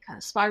happened. He kind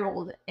of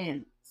spiraled,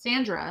 and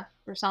Sandra.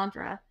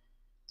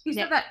 He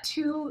said that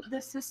to the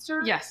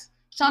sister? Yes.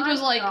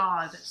 Sandra's like,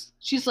 God.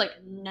 She's like,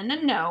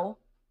 no.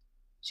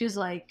 She's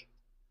like,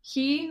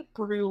 he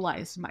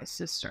brutalized my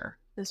sister,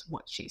 is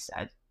what she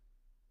said.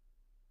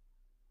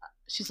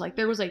 She's like,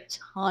 there was a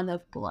ton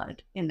of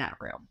blood in that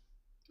room.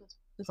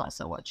 is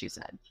also what she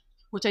said,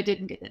 which I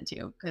didn't get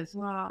into because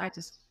I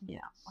just,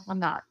 I'm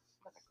not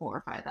going to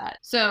glorify that.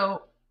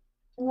 So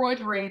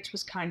roid rage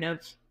was kind of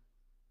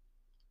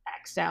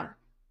X'd out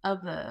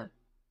of the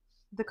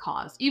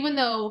cause, even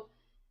though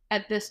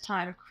at this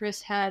time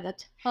Chris had a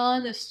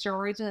ton of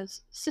steroids in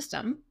his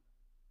system,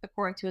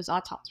 according to his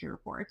autopsy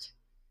report.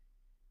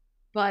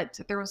 But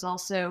there was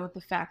also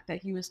the fact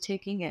that he was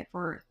taking it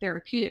for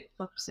therapeutic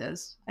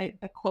purposes. I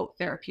quote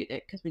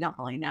therapeutic because we don't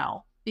really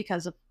know,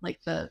 because of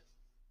like the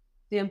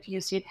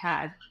abuse he'd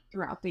had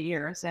throughout the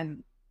years,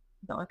 and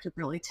no one could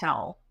really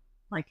tell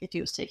like if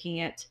he was taking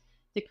it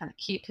to kind of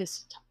keep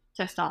his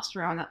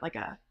testosterone at like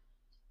a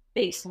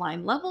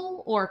baseline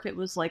level, or if it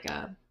was like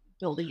a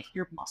building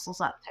your muscles,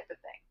 that type of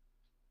thing.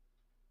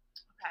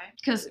 Okay.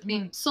 Because I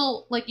mean,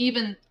 so like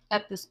even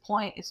at this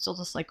point, it still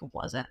just like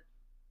wasn't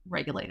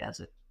regulated as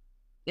it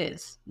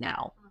is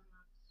now.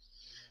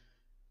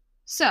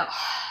 So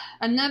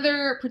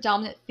another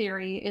predominant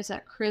theory is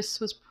that Chris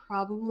was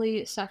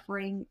probably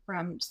suffering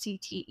from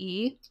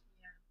CTE,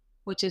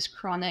 which is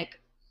chronic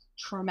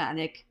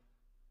traumatic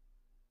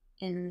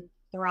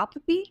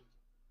encephalopathy.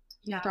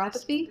 Yeah, Neuropathy?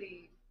 that's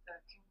the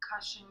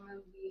concussion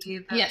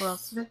movie that Yes. Will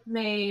Smith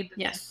made.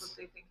 Yes. That's what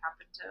they think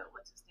happened to,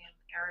 what's his name?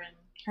 Aaron.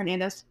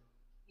 Hernandez.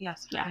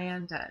 Yes, Yeah.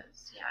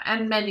 Hernandez. Yeah,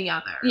 and many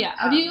other. Yeah.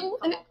 Have you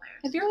football ever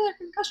players. had a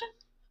concussion?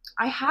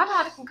 I have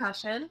had a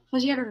concussion.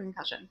 When you had a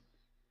concussion?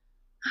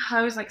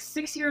 I was like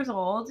 6 years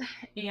old,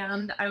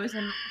 and I was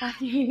in. I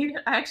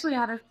actually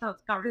had a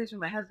conversation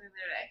with my husband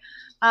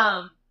the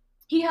other day.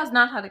 He has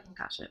not had a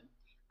concussion.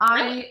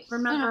 I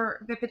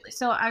remember vividly.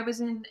 So I was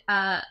in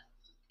a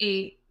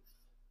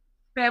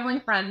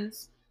family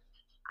friend's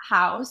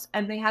house,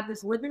 and they had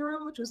this living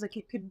room, which was like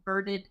a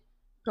converted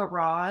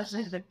garage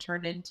that had been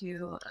turned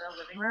into a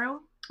living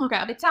room.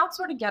 Okay. It sounds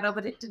sort of ghetto,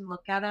 but it didn't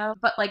look ghetto.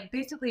 But like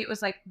basically, it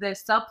was like the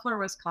subfloor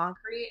was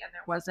concrete, and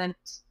there wasn't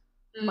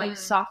like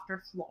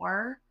softer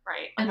floor,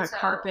 right? And Like a so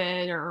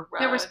carpet or a rug.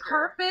 there was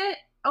carpet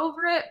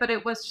over it, but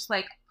it was just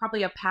like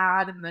probably a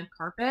pad and then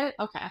carpet.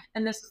 Okay.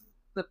 And this is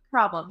the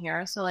problem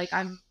here. So like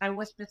I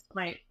was with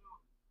my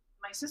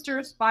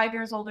sister's 5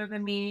 years older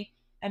than me,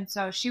 and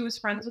so she was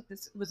friends with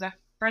this, was a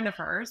friend of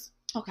hers.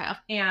 Okay.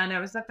 And I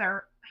was at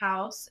their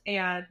house,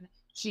 and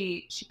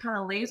she kind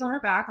of lays on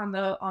her back on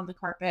the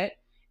carpet,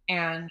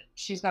 and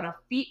she's got her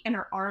feet and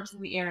her arms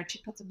in the air, and she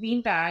puts a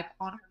beanbag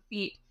on her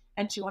feet,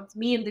 and she wants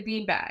me in the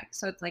beanbag.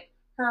 So it's like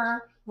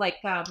her, like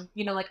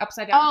like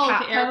upside down. Oh,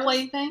 cat the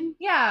airplane pose. thing.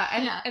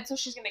 Yeah, and so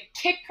she's gonna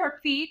kick her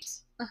feet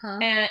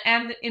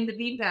and in the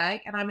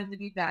beanbag, and I'm in the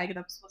beanbag, and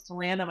I'm supposed to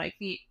land on my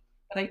feet,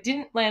 but I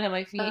didn't land on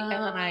my feet, and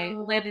then I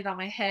landed on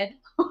my head,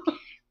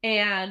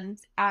 and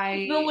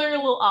I the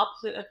little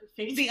opposite of the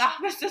face. The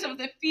opposite of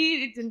the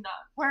feet. It did not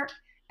work,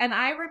 and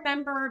I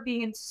remember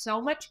being in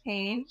so much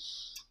pain,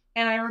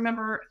 and I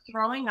remember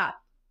throwing up,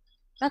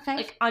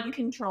 like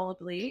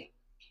uncontrollably,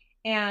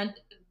 and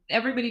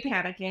everybody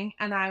panicking,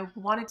 and I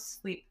wanted to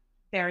sleep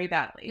very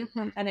badly,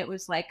 and it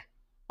was like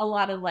a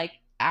lot of like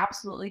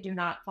absolutely do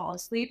not fall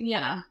asleep,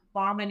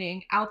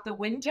 vomiting out the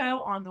window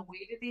on the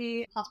way to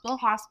the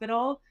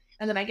hospital,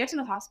 and then I get to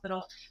the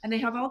hospital, and they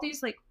have all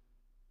these like,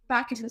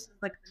 back in this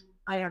like,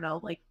 I don't know,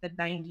 like the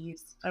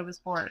 90s I was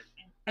born.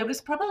 It was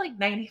probably like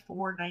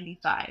 94,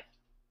 95.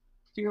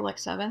 So you're like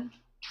 7?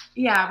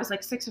 Yeah, I was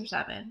like 6 or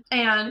 7.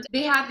 And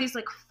they had these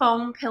like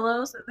foam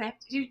pillows that they have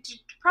to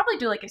probably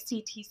do like a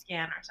CT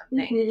scan or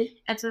something.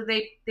 And so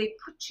they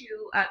put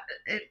you,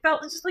 it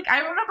felt just like, I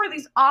remember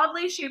these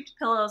oddly shaped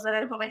pillows that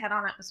I put my head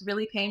on. It was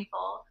really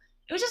painful.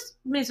 It was just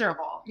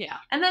miserable. Yeah.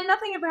 And then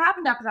nothing ever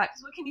happened after that,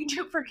 because what can you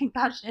do for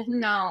concussion?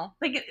 No.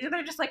 Like,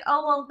 they're just like,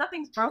 oh, well,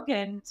 nothing's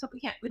broken, so we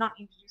don't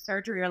need to do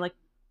surgery or like,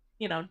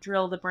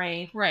 drill the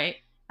brain. Right.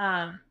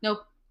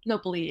 No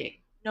bleeding.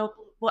 No,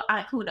 well,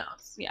 who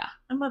knows? Yeah.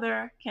 My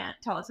mother can't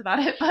tell us about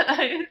it, but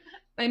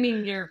I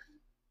mean, you're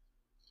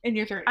in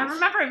your 30s. I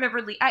remember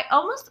vividly. I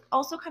almost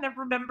also kind of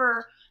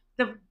remember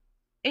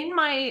in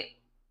my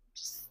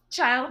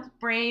child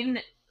brain,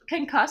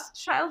 concussed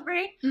child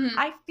brain,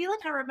 I feel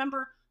like I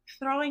remember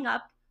throwing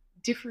up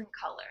different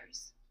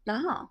colors.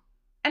 Oh.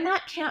 And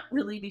that can't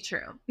really be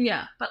true.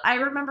 Yeah. But I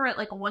remember it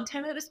like one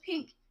time it was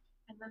pink,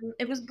 and then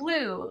it was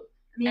blue.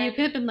 Yeah, you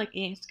could have been like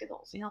eating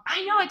Skittles,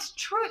 I know, it's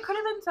true. It could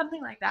have been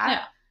something like that.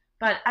 Yeah.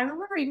 But I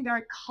remember eating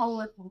very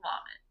colorful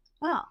vomit.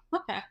 Oh,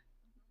 okay.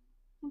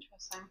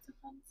 Interesting. It's a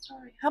fun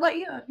story. How about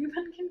you? Have you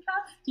been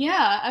concussed?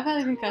 Yeah, I've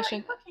had a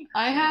concussion. Concussion.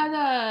 I had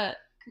a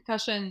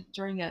concussion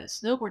during a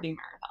snowboarding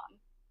marathon.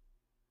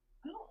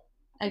 Oh.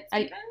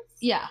 I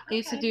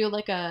used to do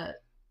like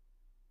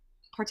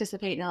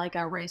participate in like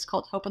a race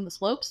called Hope on the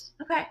Slopes.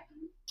 Okay.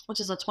 Which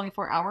is a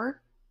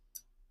 24-hour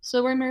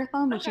snowboard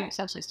marathon, which you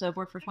essentially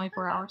snowboard for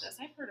 24 hours.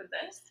 I've heard of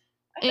this.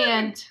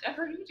 I've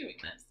heard of you doing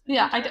this.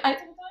 Yeah,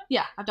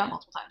 I've done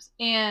multiple times.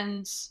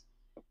 And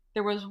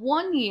there was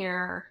one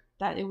year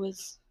that it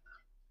was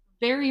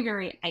very,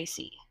 very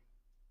icy.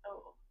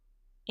 Oh.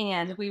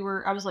 And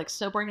I was like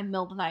snowboarding in the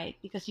middle of the night,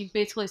 because you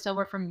basically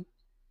snowboard from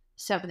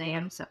 7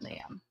 a.m. to 7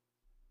 a.m.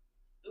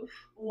 Oof.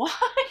 Why?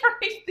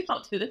 They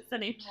don't do this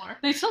anymore.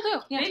 They still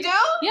do. Yeah. They do?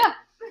 Yeah.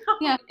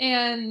 Yeah,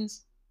 and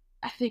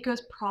I think it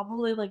was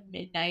probably like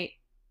midnight,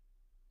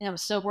 and I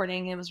was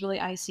snowboarding, and it was really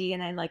icy,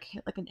 and I like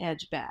hit like an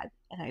edge bad,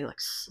 and I like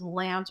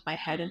slammed my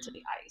head into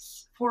the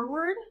ice.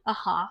 Forward?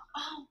 Oh,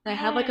 and I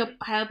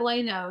had a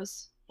bloody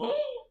nose,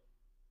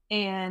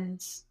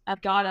 and I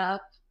got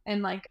up,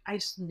 and like I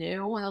just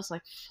knew, and I was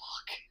like,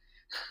 fuck.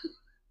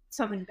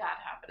 Something bad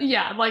happened.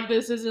 Yeah, like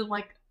this isn't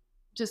like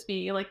just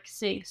me like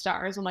seeing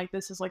stars. I'm like,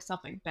 this is like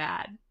something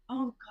bad.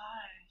 Oh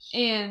gosh.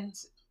 And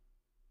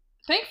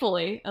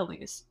thankfully, at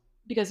least,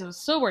 because it was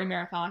a snowboarding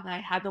marathon and I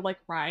had to like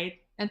ride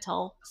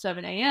until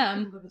 7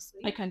 a.m.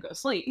 I couldn't go to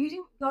sleep. You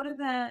didn't go to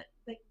the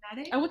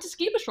medic? I went to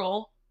ski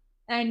patrol,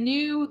 and I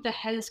knew the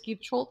head of ski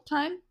patrol at the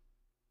time.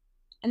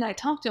 And I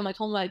talked to him. I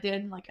told him what I did.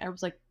 And like I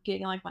was like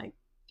getting like my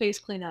face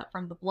cleaned up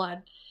from the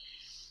blood.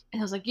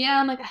 And I was like, yeah,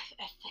 I'm like, I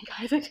think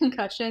I have a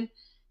concussion.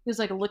 He was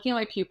like looking at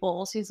my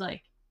pupils. He's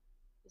like,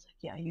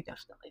 yeah, you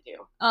definitely do.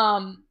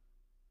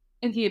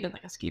 And he had been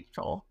like a ski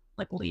patrol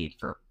like lead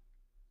for.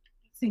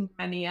 He's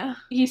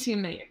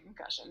seen many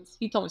concussions.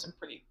 He told me some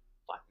pretty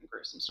fucking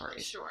gruesome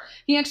stories. Sure.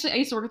 I used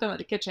to work with him at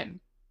the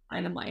kitchen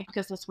randomly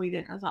because that's what we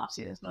did as off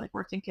season. Like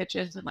worked in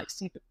kitchens and like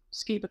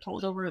ski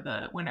patrols over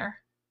the winter,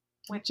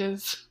 which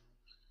is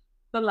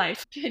the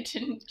life.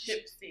 Kitchen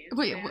gypsies.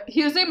 Wait,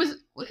 his name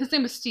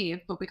was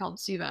Steve, but we called him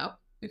Stevo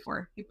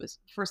before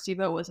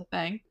Stevo was a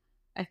thing.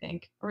 I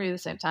think, or maybe at the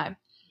same time.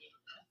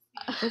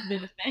 It's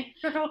been a thing.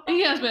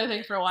 He has been a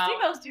thing for a while.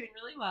 Stevo's doing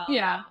really well.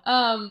 Yeah.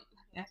 I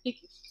think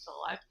he's still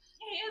alive.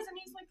 Yeah, he is, and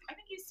he's like, I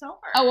think he's sober.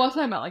 Oh, well, I was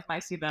talking about like my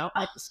Stevo,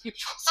 like the ski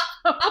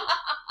patrol.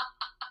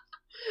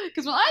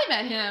 Because when I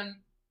met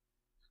him,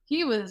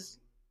 he was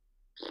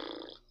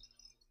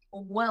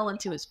well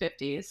into his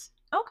 50s.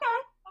 Okay.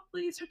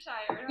 Hopefully he's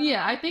retired.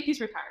 Yeah, I think he's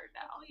retired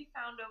now. Hopefully he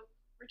found a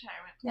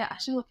retirement. Yeah, I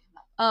should look him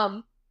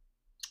up.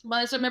 But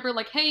I just remember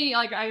like, hey,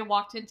 like I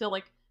walked into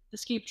like the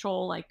ski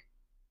patrol like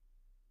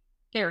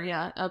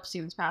area of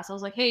Stevens Pass. I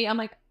was like, hey, I'm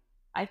like,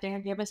 I think I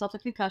gave myself a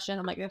concussion.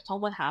 I'm like, I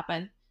told what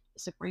happened.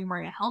 It's like, were you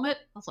wearing a helmet?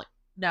 I was like,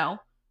 no.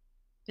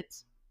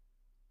 It's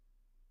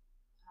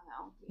I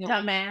don't know.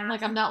 Dumbass.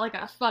 Like I'm not like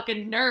a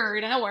fucking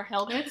nerd. I don't wear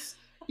helmets.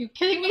 You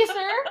kidding me,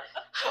 sir?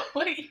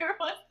 What year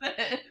was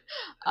this?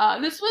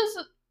 This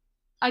was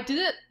I did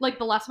it like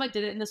the last time I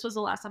did it, and this was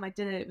the last time I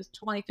did it. It was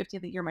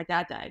 2015, the year my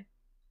dad died.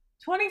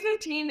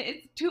 2015.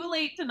 It's too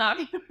late to not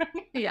be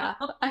wearing. Yeah,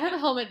 I have a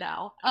helmet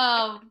now.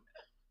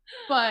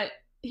 But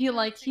he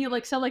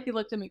said like he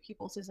looked at me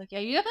people. So he's like, yeah,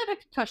 you have had a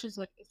concussion. He's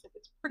like,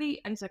 it's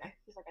pretty, and he's like, I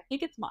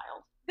think it's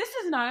mild. This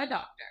is not a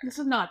doctor. This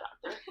is not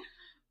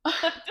a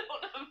doctor.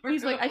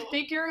 He's like, I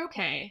think you're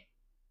okay.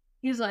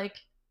 He's like,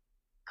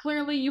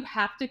 clearly you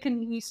have to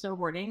continue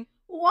snowboarding.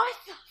 What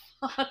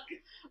the fuck?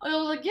 And I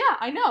was like, yeah,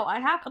 I know. I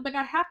have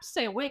to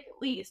stay awake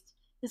at least.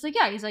 He's like,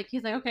 yeah. He's like,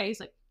 okay. He's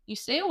like, you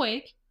stay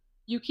awake,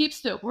 you keep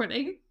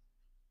snowboarding,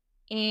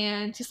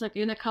 and he's like,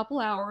 in a couple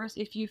hours,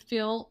 if you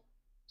feel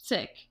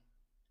sick.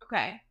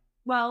 Okay.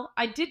 Well,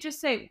 I did just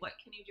say, what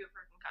can you do for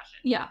a concussion?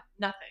 Yeah.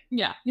 Nothing.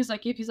 Yeah. He's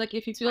like, if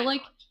you feel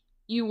like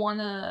you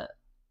wanna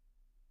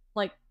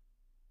like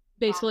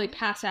basically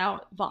pass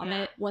out,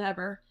 vomit,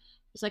 whatever.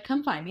 He's like,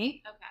 come find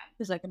me. Okay.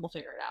 He's like, and we'll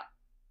figure it out.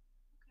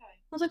 Okay.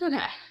 I was like, okay.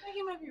 I think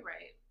you might be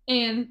right.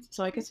 And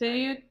so I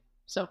continued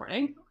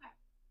snowboarding.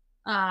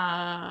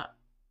 Okay.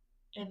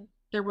 And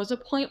there was a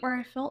point where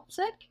I felt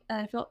sick,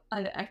 and I feel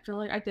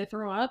like I did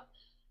throw up.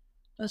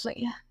 I was like,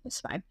 yeah,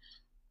 it's fine.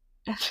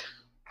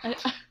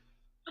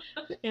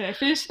 And I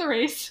finished the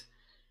race,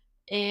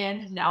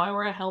 and now I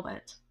wear a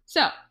helmet.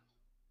 So,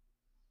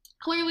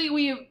 clearly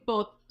we have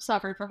both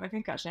suffered from a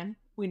concussion.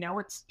 We know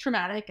it's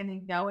traumatic, and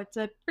we know it's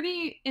a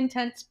pretty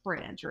intense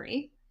brain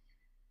injury.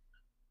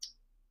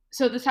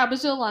 So this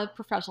happens to a lot of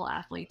professional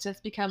athletes. It's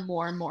become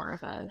more and more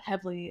of a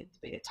heavily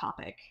debated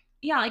topic.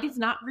 Yeah, like it's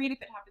not great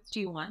if it happens to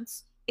you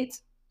once.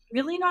 It's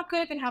really not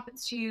good if it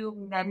happens to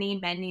you many,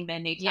 many,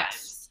 many times.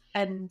 Yes.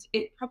 And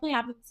it probably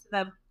happens to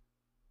them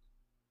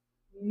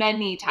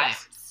many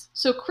times. Yes.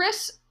 So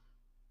Chris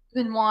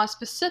Benoit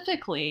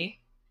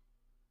specifically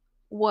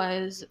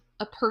was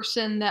a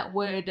person that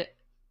would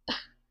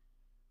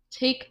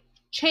take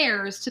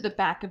chairs to the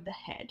back of the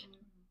head,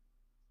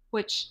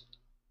 which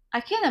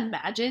I can't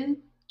imagine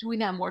doing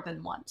that more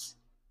than once.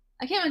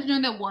 I can't imagine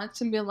doing that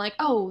once and being like,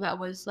 oh, that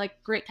was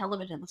like great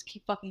television. Let's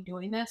keep fucking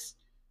doing this.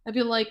 I'd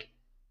be like,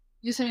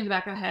 you just hit me in the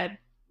back of the head.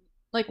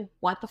 Like,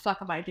 what the fuck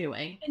am I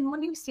doing? And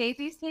when you say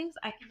these things,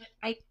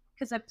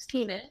 because I've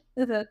seen it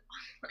in my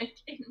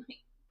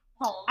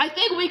home. I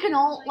think we can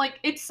all, like,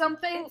 it's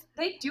something.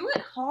 They do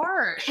it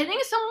hard. Hitting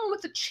someone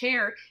with a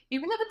chair,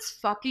 even if it's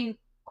fucking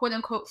quote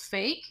unquote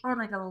fake Or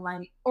like a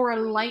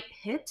light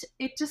hit,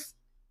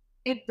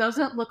 it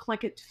doesn't look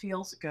like it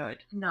feels good.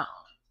 No. It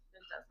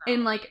does not.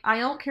 And like, I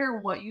don't care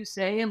what you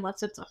say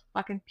unless it's a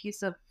fucking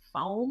piece of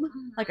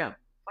foam, like a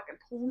fucking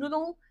pool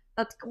noodle,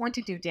 that's going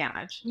to do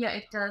damage. Yeah,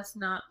 it does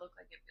not look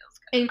like it feels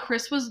good. And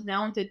Chris was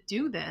known to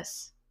do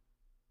this,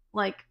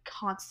 like,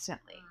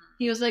 constantly.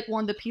 He was like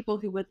one of the people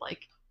who would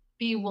like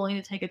be willing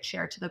to take a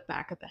chair to the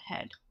back of the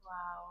head.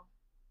 Wow.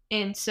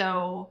 And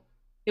so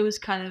it was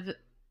kind of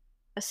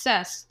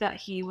assessed that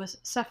he was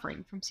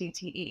suffering from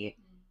CTE.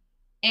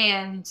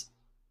 And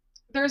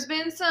there's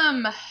been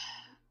some,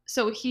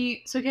 so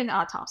he had an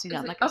autopsy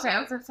done. I was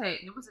gonna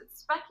say, was it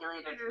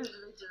speculated or did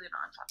they do an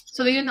autopsy?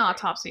 So they did an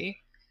autopsy,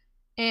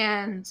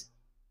 and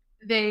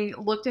they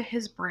looked at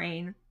his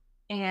brain,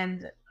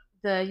 and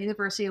the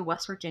University of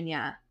West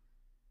Virginia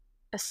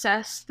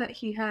assessed that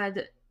he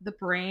had the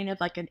brain of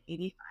like an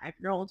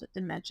 85-year-old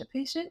dementia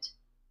patient.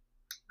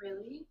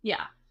 Really?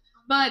 Yeah.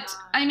 But,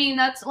 I mean,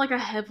 that's like a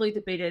heavily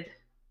debated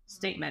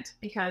statement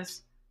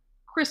because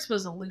Chris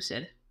was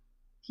lucid.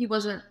 He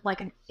wasn't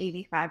like an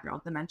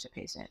 85-year-old dementia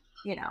patient,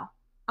 you know?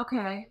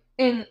 Okay.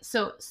 And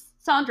so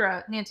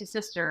Sandra, Nancy's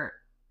sister,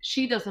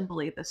 she doesn't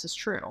believe this is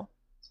true,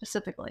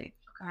 specifically.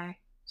 Okay.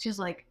 She's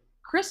like,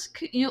 Chris,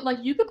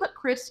 you could put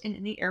Chris in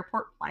any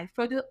airport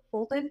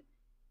blindfolded,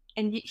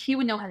 and he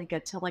would know how to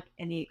get to like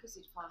any. Because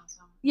he'd found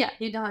some. Yeah,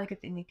 he'd know how to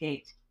get to any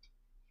gate.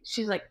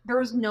 She's like, there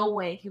was no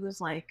way he was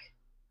like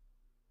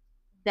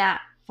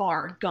that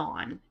far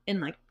gone in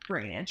like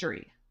brain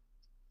injury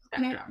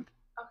spectrum.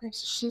 Okay,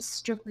 so she's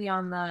strictly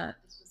on the.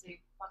 This was a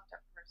fucked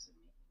up person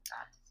making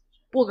that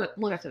decision.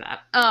 We'll get to that.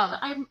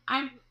 I'm.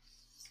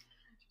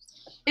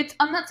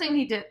 I'm not saying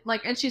he did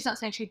like, and she's not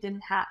saying he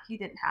didn't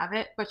have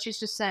it, but she's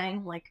just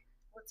saying like,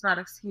 Let's not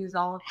excuse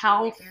all of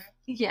how. behavior.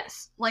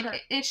 Yes, like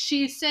Sure.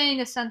 she's saying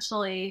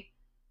essentially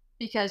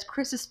because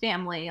Chris's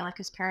family, like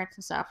his parents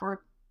and stuff,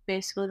 were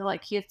basically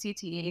like he had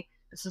CTE.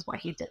 This is why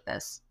he did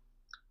this.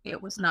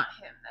 It was not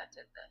him that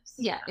did this.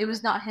 Yeah, it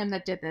was not him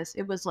that did this.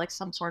 It was like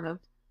some sort of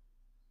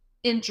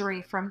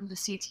injury from the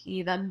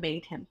CTE that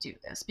made him do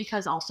this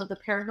because also the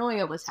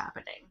paranoia was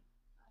happening.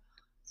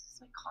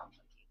 It's like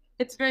complicated.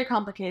 It's very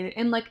complicated,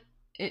 and like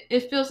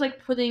it feels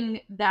like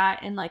putting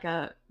that in like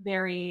a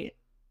very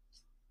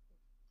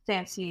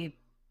fancy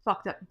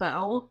fucked up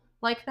bow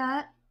like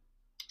that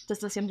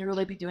doesn't seem to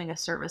really be doing a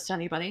service to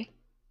anybody.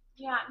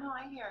 Yeah, no,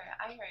 I hear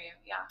you.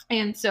 Yeah.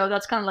 And so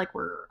that's kind of like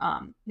where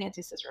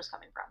Nancy's sister is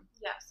coming from.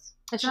 Yes.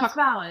 And she That's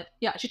valid.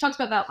 Yeah, she talks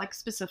about that like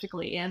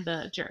specifically in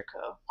the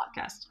Jericho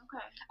podcast.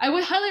 Okay. I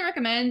would highly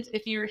recommend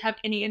if you have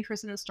any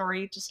interest in the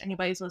story, just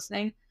anybody's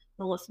listening,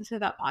 to listen to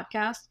that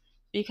podcast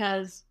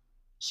because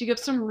she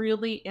gives some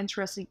really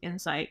interesting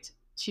insight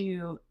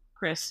to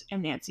Chris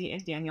and Nancy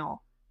and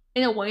Daniel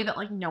in a way that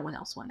like no one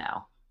else will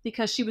know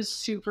because she was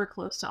super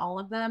close to all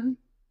of them.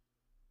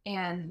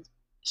 And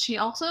she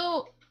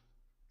also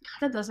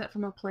kind of does it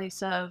from a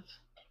place of,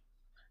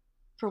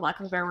 for lack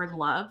of a better word,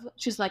 love.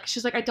 She's like,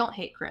 I don't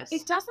hate Chris.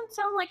 It doesn't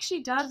sound like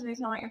she does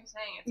based on what you're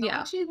saying. It sounds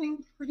like she's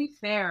being pretty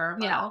fair,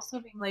 but also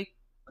being like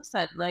I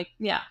said, like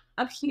he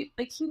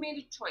made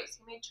a choice.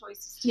 He made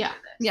choices to do this.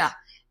 Yeah.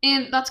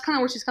 And that's kind of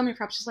where she's coming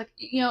from. She's like,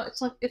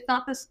 it's like it's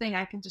not this thing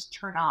I can just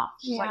turn off.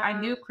 She's like, I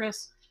knew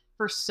Chris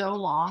for so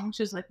long.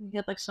 She's like, we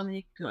had like so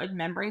many good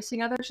memories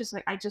together. She's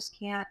like, I just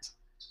can't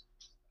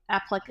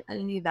act like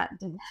any of that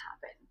didn't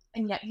happen.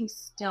 And yet he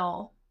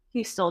still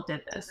did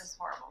did this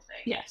horrible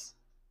thing. Yes.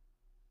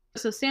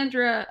 So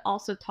Sandra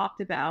also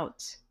talked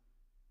about,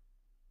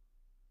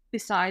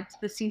 besides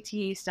the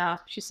CTE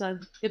stuff, she said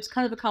it was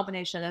kind of a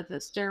combination of the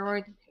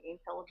steroid and pain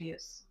pill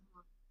abuse,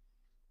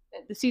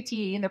 the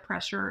CTE and the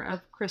pressure of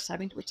Chris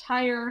having to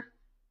retire.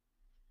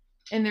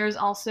 And there's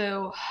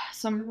also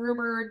some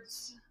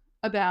rumors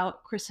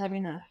about Chris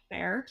having an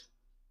affair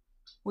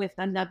with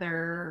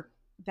another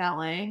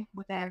valet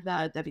within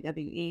the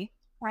WWE,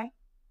 right?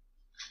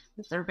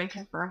 That they're been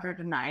confirmed or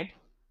denied.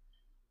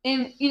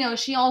 And,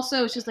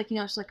 she's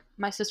like,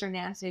 my sister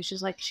Nancy,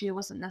 she's like, she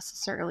wasn't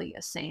necessarily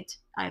a saint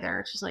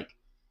either. She's like,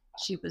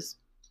 she was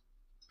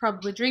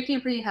probably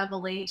drinking pretty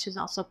heavily. She's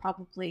also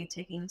probably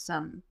taking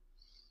some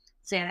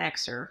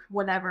Xanax or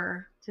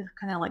whatever to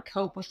kind of like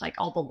cope with like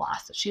all the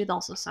loss that she had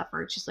also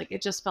suffered. She's like,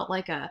 it just felt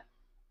like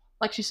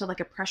she said, like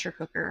a pressure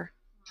cooker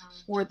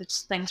where the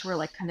things were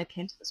like kind of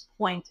came to this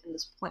point, and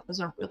this point was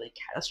a really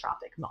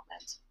catastrophic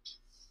moment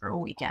for a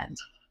weekend,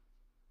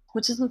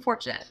 which is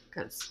unfortunate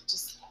because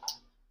just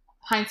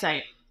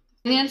hindsight.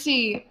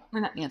 Sandra,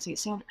 I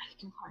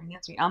can call her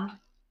Nancy.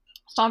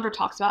 Sandra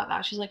talks about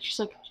that. She's like,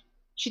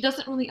 she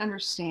doesn't really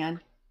understand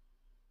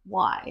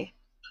why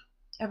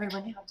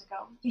everyone had to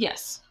go.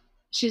 Yes,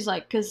 she's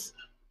like, because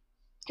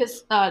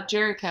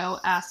Jericho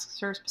asks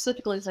her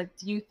specifically, he's like,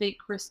 do you think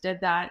Chris did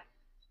that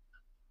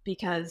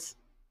because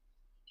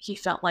he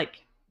felt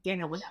like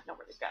Daniel would have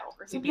nowhere to go?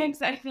 Or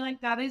sometimes I feel like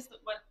that is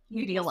what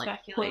he'd be like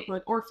quote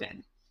unquote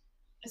orphan.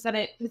 Is that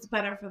it's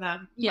better for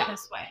them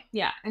this way.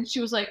 Yeah. And she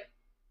was like,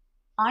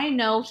 I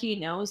know he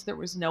knows there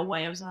was no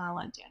way I was gonna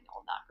let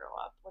Daniel not grow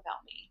up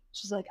without me.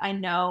 She's like, I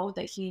know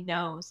that he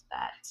knows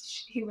that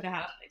he would have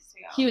had a place to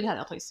go. He would have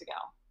had a place to go.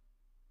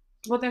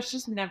 Well, there's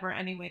just never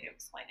any way to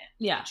explain it.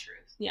 Yeah. The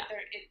truth. Yeah.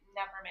 It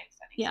never makes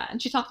any sense. Yeah.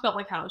 And she talked about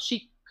like how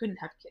she couldn't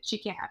have kids. She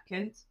can't have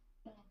kids.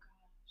 Oh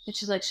gosh.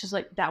 And she's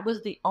like, that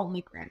was the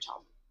only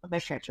grandchild that my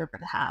parents were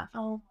going to have.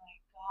 Oh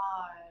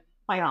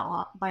my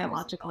god.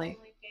 Biologically.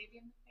 Only baby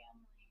in the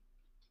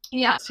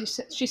family. Yeah.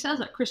 She says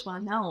that Chris would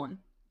have known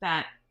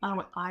that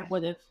I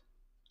would have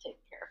taken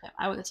care of him.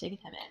 I would have taken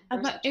him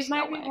in. But it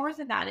might be more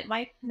than that. It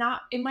might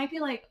not. It might be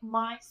like,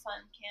 my son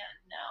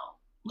can't know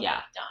what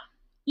I've done.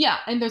 Yeah,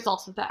 and there's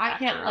also that. I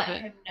can't let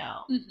him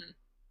know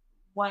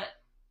what.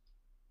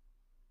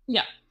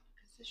 Yeah.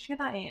 Because the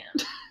shit I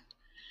am.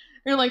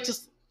 You're like,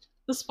 just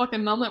this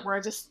fucking moment where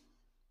I just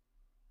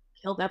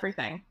killed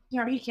everything.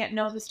 Yeah, or he can't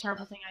know this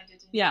terrible thing I did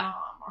to his mom.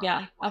 Or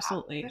like,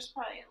 absolutely. There's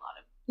probably a lot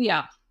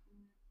of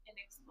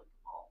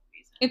inexplicable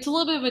reasons. It's a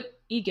little bit of an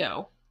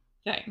ego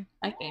thing,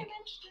 I think. I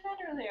mentioned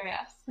that earlier,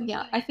 yes.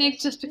 Yeah, I think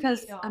just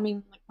because, I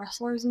mean, like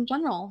wrestlers in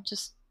general,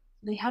 just,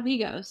 they have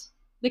egos.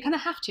 They kind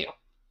of have to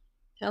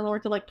in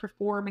order to, like,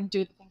 perform and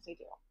do the things they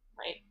do,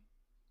 right?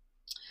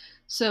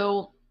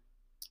 So,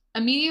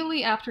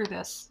 immediately after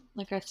this,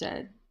 like I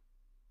said,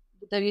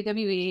 the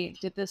WWE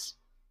did this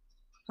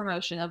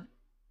promotion of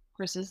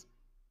Chris's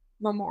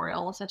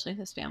memorial, essentially,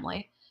 his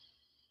family.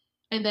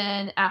 And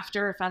then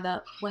after I found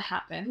out what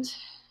happened,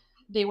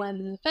 they went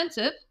into the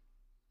defensive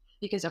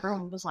because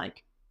everyone was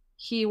like,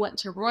 he went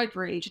to roid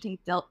rage and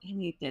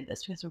he did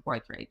this because of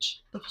roid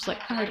rage. Which was like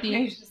kind of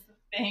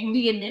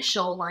the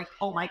initial, like,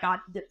 oh my god,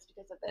 he did this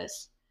because of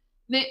this.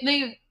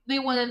 They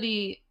wanted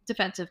the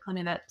defensive,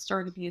 claiming that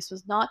steroid abuse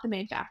was not the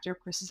main factor of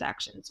Chris's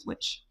actions,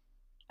 which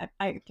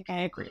I think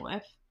I agree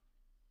with.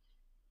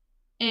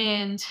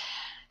 And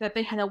that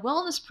they had a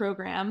wellness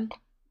program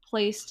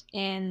placed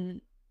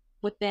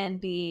within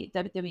the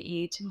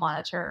WWE to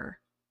monitor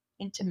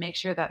and to make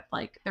sure that,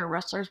 like, their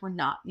wrestlers were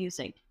not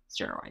using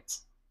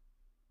steroids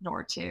in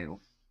order to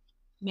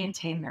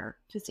maintain their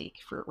physique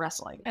for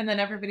wrestling. And then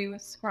everybody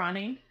was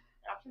scrawny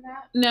after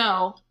that?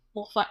 No.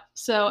 Well,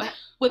 so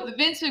with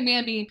Vince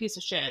McMahon being a piece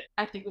of shit,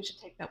 I think we should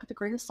take that with a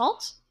grain of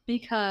salt,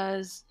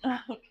 because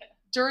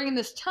during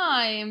this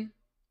time,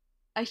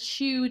 a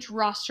huge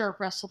roster of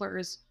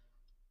wrestlers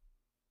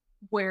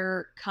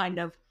were kind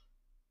of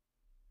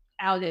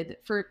outed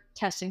for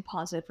testing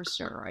positive for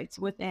steroids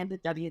within the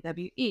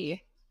WWE.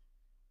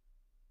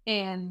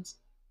 And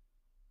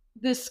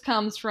this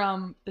comes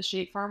from the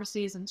shady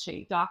pharmacies and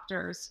shady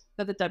doctors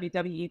that the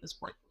WWE was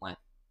working with,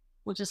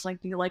 which is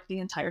like the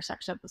entire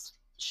section of this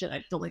shit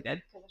I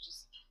deleted, because it's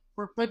just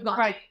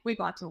we've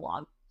gone too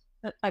long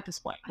at this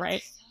point,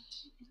 right? That's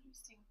such an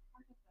interesting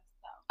part of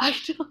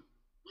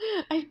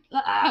this,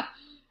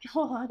 though.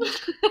 Hold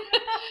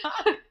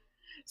on.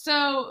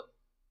 So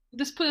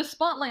this put a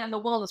spotlight on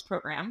the wellness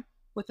program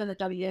within the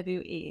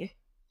WWE,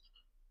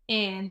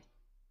 and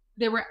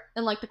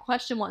the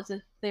question was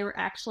if they were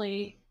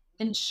actually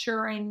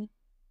ensuring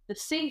the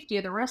safety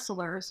of the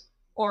wrestlers,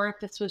 or if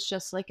this was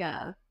just like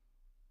a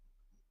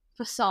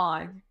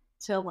facade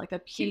to, like,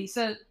 appease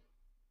the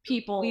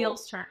people,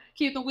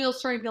 keep the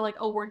wheels turning, be like,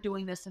 oh, we're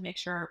doing this to make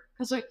sure,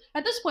 because like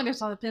at this point there's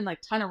not been like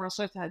a ton of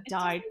wrestlers that have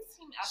died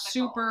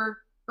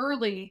super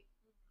early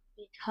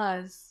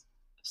because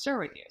of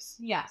steroid use.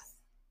 Yes.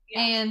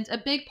 And a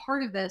big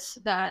part of this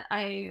that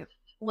I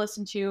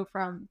listened to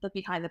from the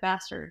Behind the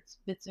Bastards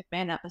Vince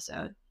McMahon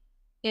episode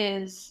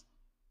is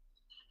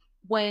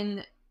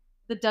when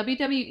the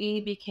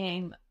WWE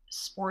became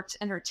sports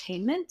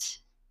entertainment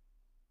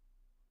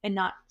and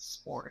not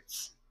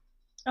sports.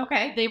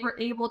 Okay. They were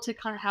able to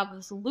kind of have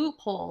this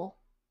loophole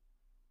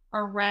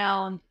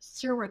around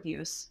steroid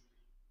use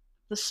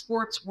the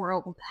sports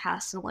world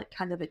has to, like,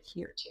 kind of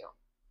adhere to.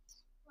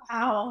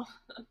 Wow.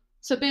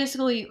 So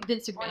basically,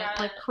 Vince McMahon,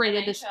 like,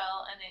 created this. And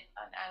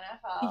an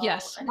NFL.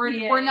 Yes, and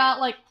we're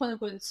not, like, quote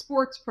unquote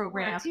sports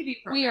program. We're a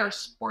TV program. We are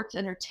sports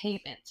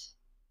entertainment.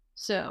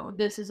 So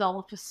this is all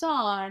a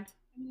facade.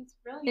 I mean, it's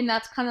brilliant. And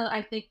that's kind of,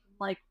 I think,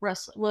 like,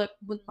 wrestling,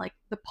 when, like,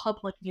 the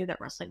public knew that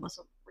wrestling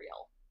wasn't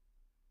real.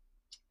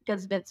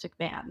 Because Vince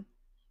McMahon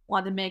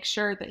wanted to make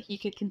sure that he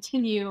could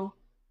continue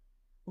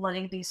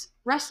letting these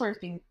wrestlers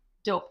be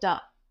doped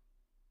up,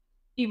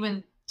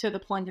 even to the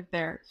point of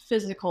their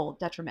physical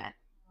detriment,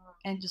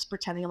 and just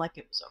pretending like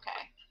it was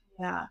okay.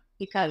 Yeah.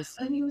 Because...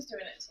 And he was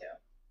doing it too.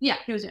 Yeah,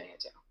 he was doing it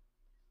too.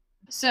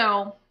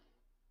 So,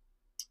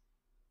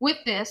 with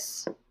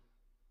this,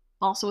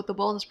 also with the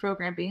wellness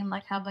program being,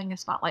 like, having a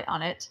spotlight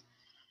on it,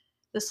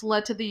 this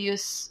led to the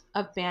use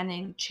of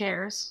banning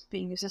chairs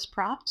being used as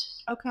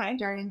props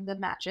during the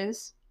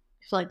matches.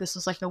 I feel like this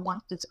was, like, the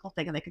one physical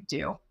thing they could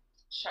do.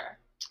 Sure.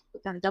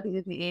 Within the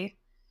WWE.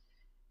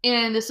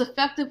 And this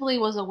effectively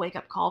was a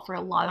wake-up call for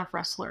a lot of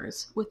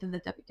wrestlers within the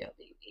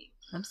WWE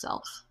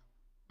themselves.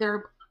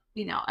 They're,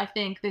 I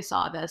think they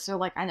saw this. They're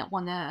like, I don't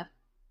want to,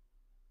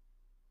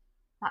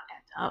 not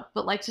end up,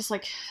 but, like, just,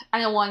 like, I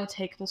don't want to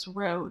take this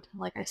road.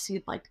 Like, I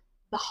see, like,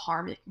 the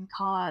harm it can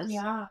cause.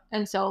 Yeah.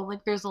 And so,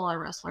 like, there's a lot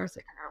of wrestlers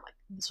that kind of, like,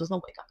 this was a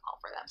wake-up call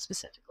for them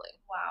specifically.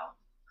 Wow.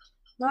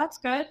 Well, that's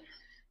good.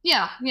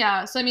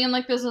 Yeah. So, I mean,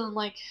 like, this isn't,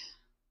 like,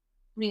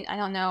 I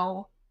don't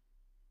know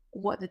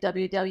what the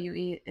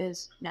WWE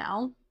is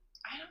now.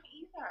 I don't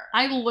either.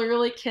 I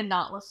literally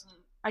cannot listen.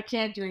 I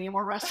can't do any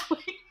more wrestling.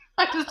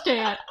 I just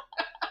can't.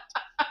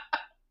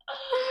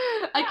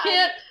 I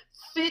can't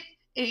fit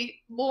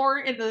more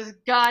in the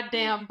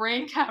goddamn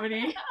brain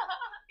cavity.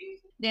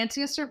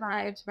 Nancy is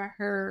survived by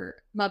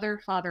her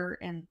mother, father,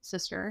 and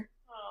sister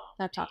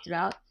that I've talked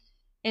about.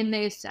 and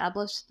they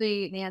established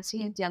the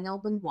Nancy and Daniel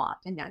Benoit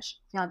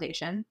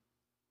Foundation,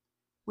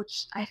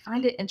 which I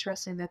find it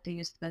interesting that they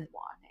used the Benoit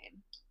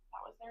name. That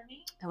was their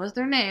name? That was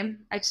their name.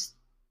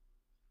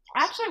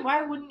 Actually,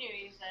 why wouldn't you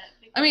use it?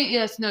 Because I mean,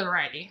 yes,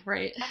 notoriety,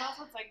 right? And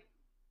also, it's like,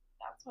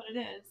 that's what it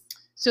is.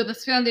 So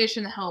this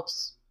foundation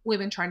helps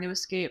women trying to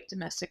escape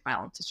domestic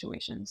violence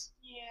situations.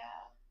 Yeah.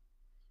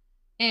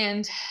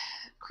 And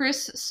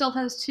Chris still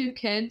has 2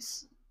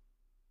 kids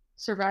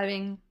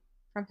surviving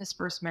from his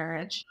first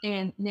marriage.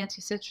 And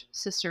Nancy's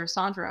sister,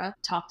 Sandra,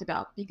 talked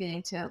about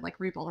beginning to, like,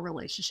 rebuild a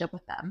relationship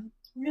with them.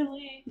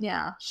 Really?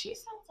 Yeah. She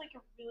sounds like a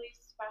really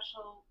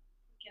special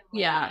freaking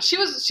lady. Yeah,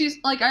 she's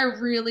like,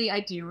 I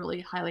do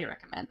really highly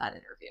recommend that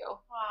interview.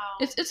 Wow.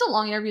 It's a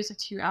long interview, it's like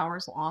 2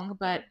 hours long,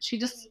 but she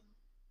just,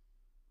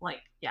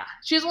 like, yeah,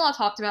 she has a lot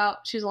talked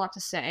about, she has a lot to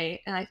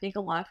say, and I think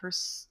a lot of her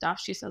stuff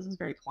she says is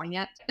very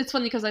poignant. It's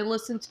funny because I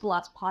listened to the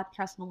last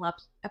podcast and the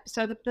last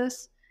episode of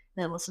this,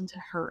 and I listened to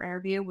her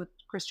interview with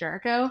Chris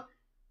Jericho,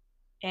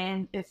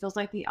 and it feels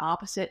like the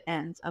opposite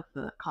ends of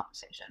the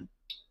conversation.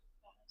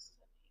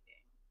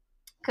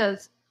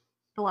 Because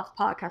the left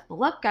podcast, the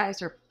left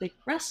guys are big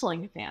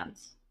wrestling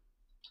fans.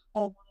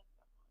 Oh,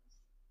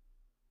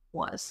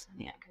 Was.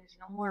 Yeah, because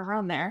we're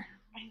around there.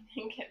 I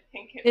think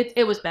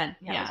it was Ben.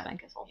 Yeah, Yeah. it was Ben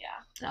Kissel.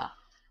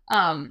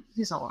 Yeah.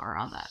 He's all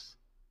around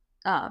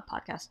that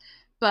podcast.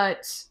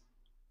 But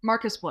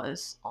Marcus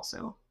was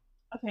also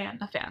A fan.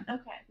 a fan.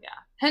 Okay. Yeah.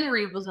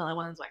 Henry was the only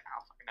one who's like, I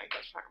don't fucking know what you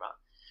guys talk about.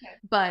 Okay.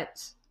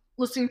 But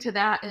listening to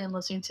that and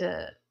listening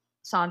to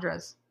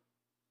Sandra's,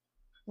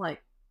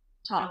 like,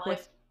 talk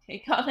with,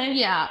 take on it.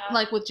 yeah,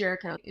 like with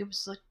Jericho, it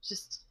was like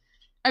just,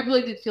 I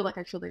really did feel like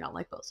I truly got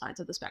like both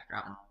sides of the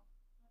spectrum.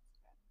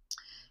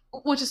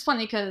 Which is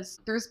funny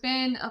because there's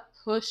been a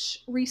push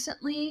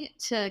recently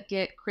to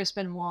get Chris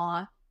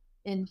Benoit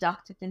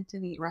inducted into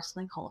the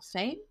Wrestling Hall of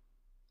Fame.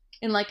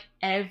 And, like,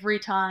 every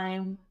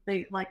time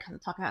they, like, kind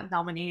of talk about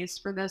nominees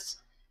for this,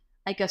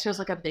 I guess there's,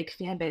 like, a big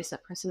fan base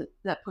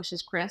that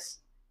pushes Chris.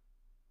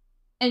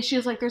 And she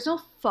was like, there's no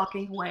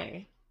fucking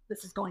way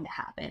this is going to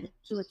happen.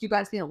 She's like, you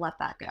guys need to let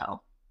that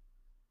go.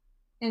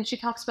 And she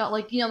talks about,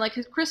 like, you know, like,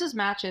 Chris's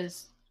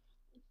matches.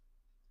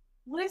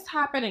 What is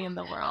happening in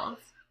the world?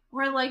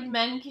 Where, like,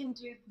 men can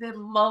do the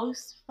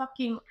most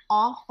fucking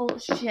awful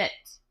shit.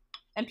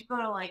 And people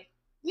are like,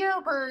 yeah,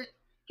 but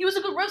he was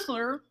a good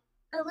wrestler.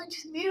 I like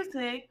his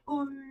music.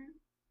 Or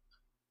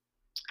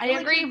I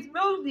agree. Like his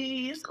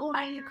movies. Or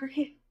I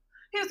agree.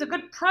 He was a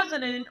good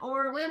president.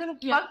 Or whatever the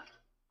Yeah. fuck.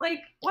 Like,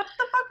 what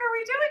the fuck are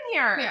we doing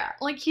here? Yeah,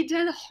 like, he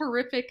did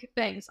horrific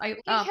things. He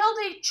killed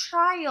a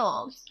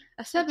child.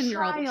 A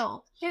 7-year-old.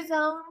 Child. His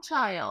own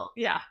child.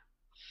 Yeah.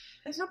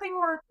 There's nothing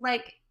more,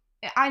 like,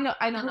 I know.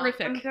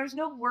 Horrific. I mean, there's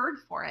no word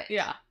for it.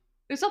 Yeah.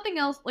 There's nothing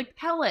else, like,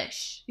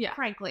 Hellish. Yeah.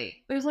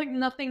 Frankly. there's, like,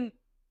 nothing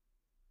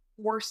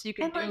worse you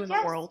can And, do like, in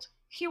yes, the world.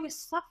 He was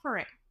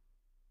suffering.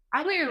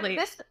 Clearly.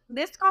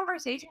 This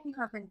conversation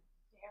has been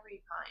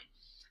very kind.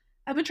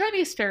 I've been trying to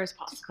be as fair as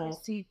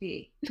possible.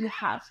 CV, you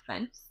have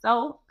been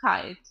so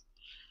kind.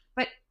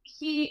 But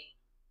he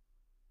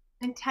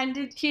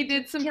intended He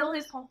did some, kill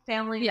his whole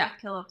family. Yeah.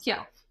 And kill himself.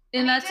 Yeah.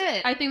 And and he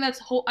did. I think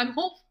that's, I'm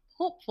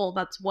hopeful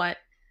that's what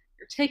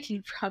you're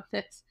taking from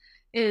this,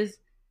 is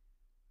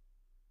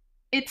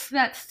it's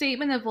that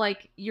statement of,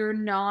 like, you're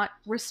not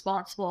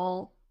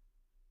responsible.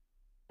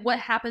 What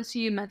happens to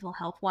you mental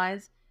health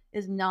wise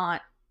is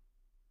not,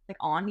 like,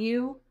 on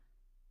you,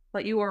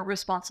 but you are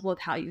responsible with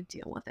how you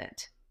deal with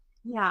it.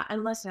 Yeah,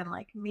 and listen,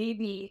 like,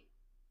 maybe,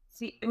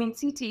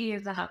 CTE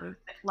is another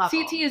level.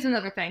 CT is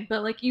another thing,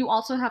 but, like, you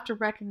also have to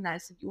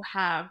recognize that you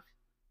have,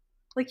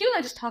 like, you and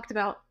I just talked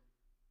about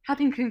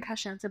having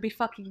concussions and be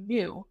fucking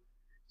new.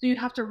 So you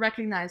have to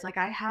recognize, like,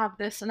 I have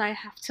this and I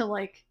have to,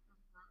 like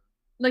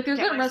there's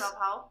Get been myself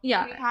help.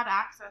 Yeah. He had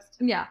access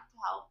to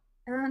help.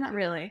 Not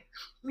really.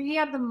 He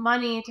had the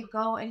money to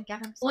go and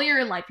get himself Later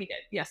in life he did,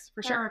 yes,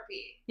 for sure.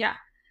 therapy. Yeah.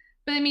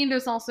 But I mean,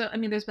 there's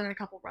been a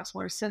couple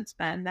wrestlers since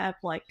then that have,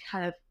 like,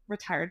 kind of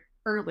retired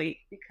early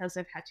because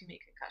they've had too many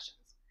concussions.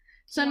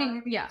 So, I mean,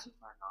 maybe yeah. too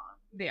far gone.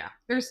 Yeah.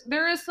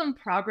 There is some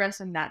progress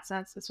in that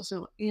sense,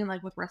 especially, you know,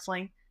 like, with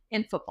wrestling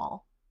and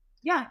football.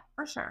 Yeah,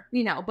 for sure.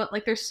 You know, but,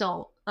 like, there's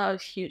still a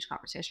huge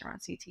conversation around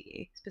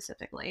CTE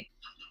specifically.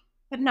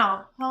 But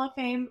no, Hall of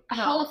Fame.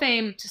 No. Hall of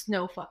Fame, just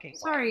no fucking way.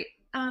 Sorry,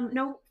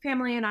 no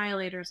family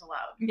annihilators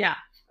allowed. Yeah.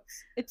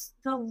 It's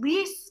the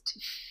least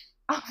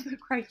of the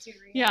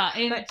criteria. Yeah,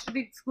 and that should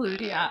be excluded.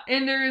 yeah,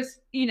 and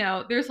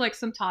there's like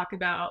some talk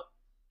about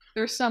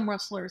there's some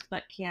wrestlers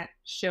that can't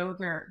show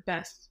their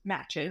best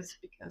matches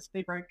because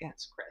they were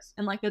against Chris,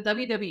 and, like, the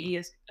WWE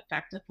has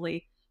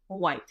effectively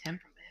wiped him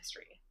from the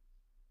history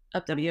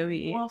of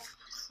WWE. Well,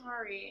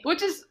 sorry.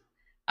 Which is,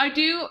 I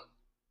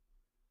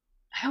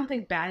don't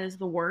think bad is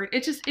the word.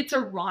 It's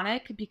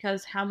ironic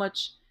because how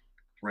much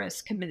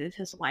Chris committed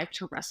his life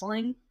to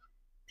wrestling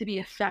to be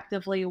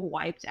effectively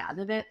wiped out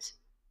of it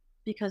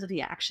because of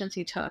the actions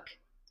he took.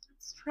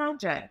 It's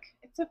tragic.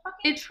 It's a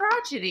fucking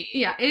tragedy.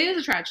 Yeah, it is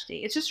a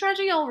tragedy. It's just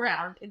tragedy all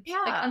around. It's,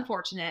 like, Yeah.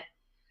 unfortunate.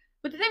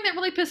 But the thing that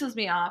really pisses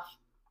me off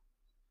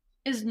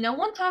is no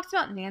one talks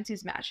about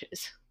Nancy's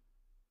matches.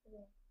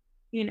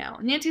 You know,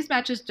 Nancy's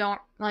matches don't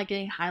like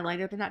getting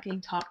highlighted. They're not getting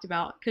talked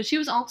about because she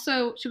was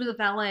a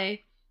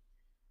valet,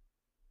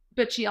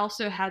 but she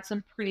also had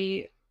some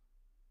pretty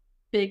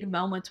big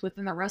moments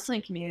within the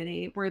wrestling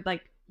community where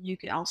like you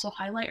could also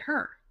highlight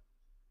her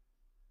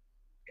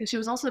because she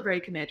was also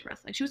very committed to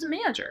wrestling. She was a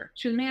manager.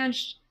 She was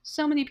managed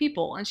so many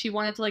people, and she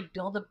wanted to like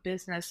build a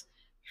business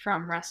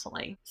from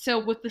wrestling.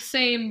 So with the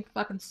same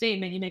fucking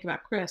statement you make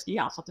about Chris, you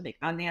also have to make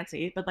about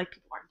Nancy, but like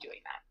people aren't doing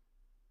that.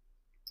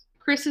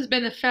 Chris has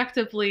been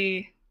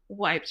effectively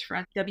wiped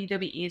from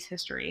WWE's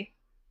history.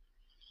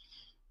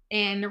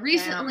 And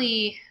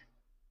recently,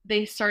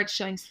 they started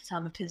showing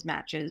some of his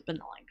matches, but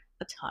not like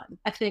a ton.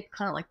 I think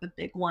kind of like the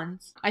big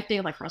ones. I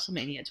think like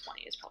WrestleMania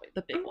 20 is probably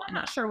the big one. I'm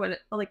not sure what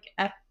it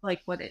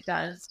what it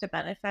does to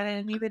benefit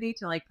anybody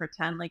to like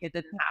pretend like it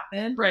didn't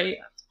happen. Right.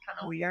 That's kind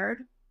of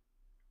weird.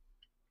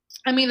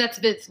 I mean, that's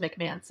Vince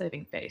McMahon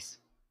saving face.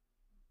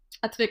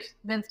 That's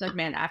Vince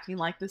McMahon acting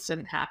like this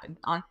didn't happen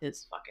on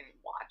his fucking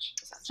watch.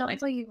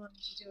 Sounds like you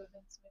wanted to do a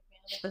Vince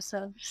McMahon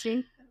episode.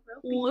 See?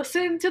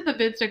 Listen to the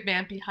Vince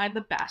McMahon Behind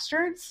the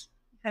Bastards.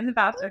 Behind the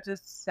Bastards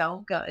is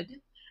so good.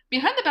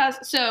 Behind the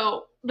Bastards.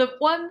 So the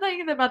one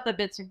thing about the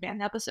Vince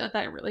McMahon episode that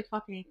I really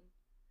fucking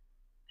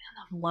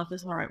love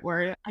is the right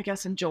word. I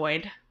guess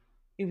enjoyed,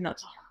 even though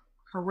it's a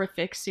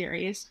horrific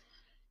series,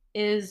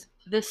 is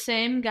the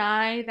same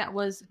guy that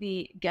was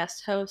the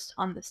guest host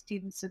on the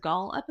Steven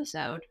Seagal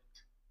episode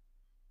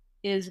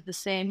is the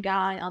same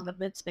guy on the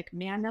Vince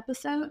McMahon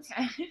episodes.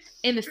 Okay.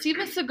 In the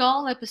Steven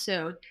Seagal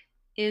episode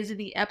is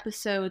the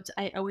episodes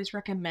I always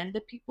recommend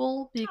to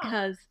people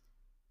because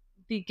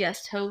the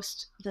guest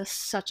host does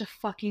such a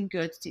fucking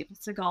good Steven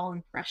Seagal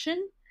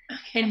impression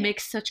and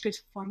makes such good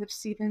fun of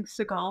Steven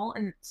Seagal,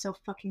 and it's so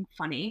fucking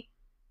funny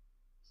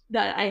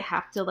that I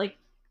have to like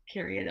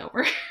carry it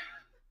over.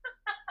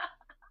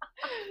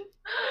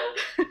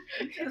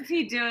 Does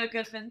he do a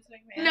good Vince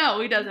McMahon?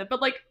 No, he doesn't.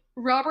 But like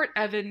Robert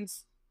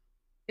Evans,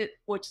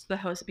 which is the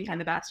host of Behind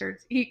the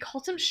Bastards, he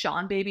calls him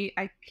Sean Baby.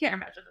 I can't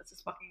imagine that's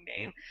his fucking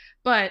name,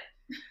 but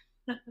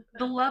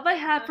the love I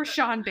have for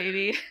Sean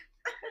Baby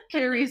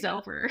carries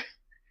over.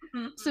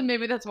 So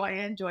maybe that's why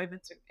I enjoy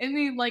Vince. I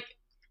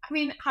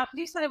mean,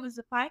 you said it was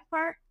a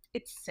 5-part?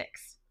 it's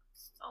 6.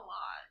 It's a lot.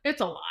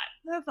 It's a lot.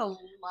 That's a lot.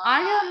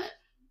 I have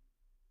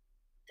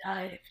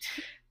dived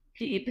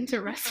deep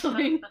into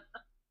wrestling,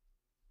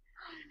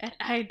 and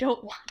I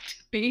don't want to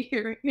be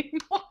here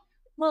anymore.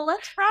 Well,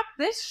 let's wrap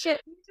this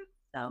shit. You did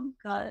so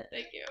good.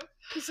 Thank you.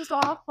 This is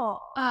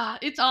awful.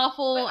 It's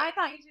awful. But I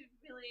thought you did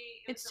really.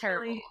 It's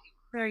terrible. Really,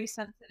 very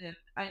sensitive.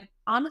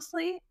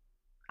 Honestly,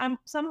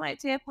 some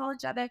might say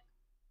apologetic.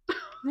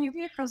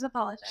 Maybe it was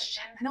apologetic.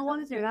 I don't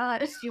want to do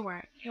that. You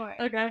weren't.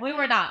 Okay. We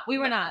were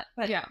not.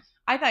 But Yeah.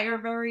 I thought you were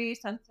very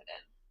sensitive.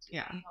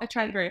 Yeah. I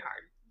tried very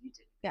hard. You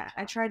did. Yeah.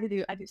 I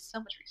do so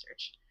much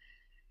research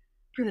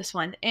for this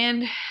one.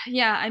 And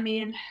yeah, I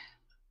mean,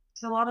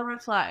 It's a lot of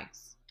red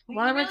flags. A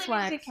lot of red need to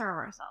flags. take care of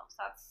ourselves.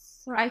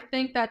 That's I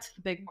think that's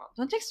the big one.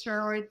 Don't take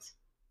steroids.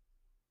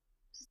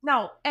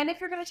 no. And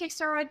if you're gonna take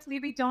steroids,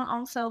 maybe don't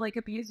also like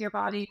abuse your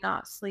body,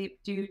 not sleep,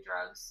 do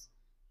drugs.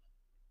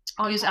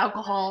 I'll use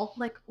alcohol.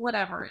 Like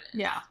whatever it is.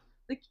 Yeah.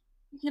 Like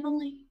you can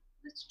only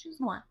let's choose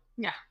one.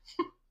 Yeah.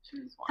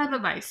 Choose one. Have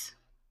a vice.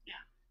 Yeah.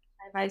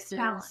 My vice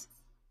Balance. is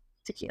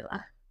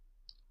tequila.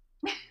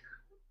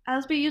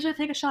 As we usually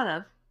take a shot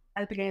of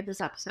at the beginning of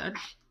this episode.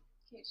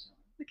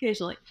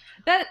 Occasionally.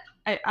 That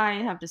I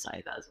have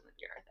decided that is a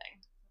year thing.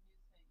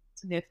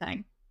 It's a new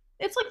thing.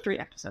 It's like 3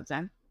 episodes in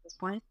at this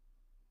point.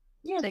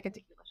 Yeah. Taking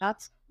tequila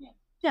shots.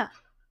 Yeah.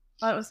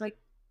 Thought it was like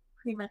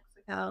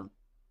pre-Mexico.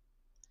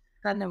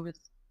 Then it was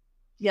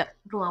Yeah,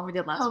 the one we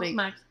did last week.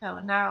 post-Mexico,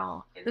 and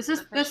now This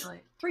is officially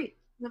 3.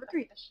 Number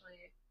 3. officially.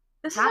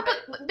 This Habit.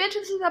 this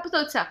is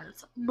episode 7.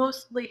 It's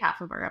mostly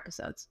half of our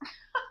episodes.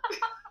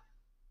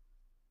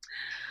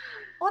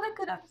 What a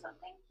good episode.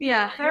 Thank you.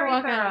 Yeah, Very you're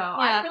welcome. thorough.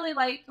 Yeah. I really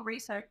like the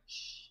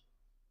research.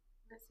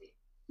 Let's see.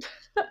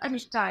 I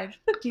mean, dive.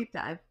 Deep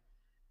dive.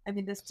 I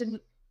mean,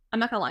 I'm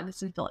not gonna lie, this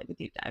didn't feel like a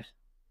deep dive.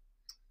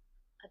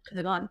 I could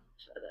have gone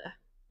further.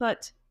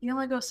 But you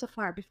only go so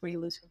far before you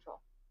lose control.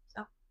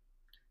 So,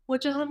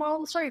 which is the moral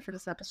of the story for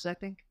this episode, I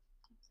think.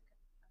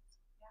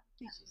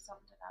 Yeah, she summed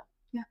it up.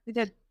 Yeah, we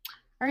did.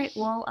 All right,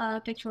 well,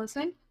 thanks for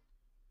listening.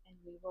 And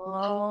we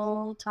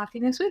will talk to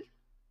you next week.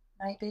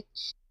 Bye,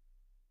 bitch.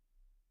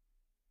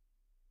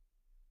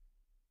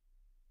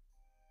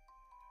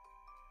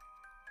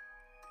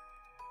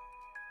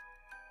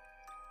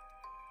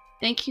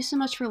 Thank you so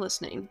much for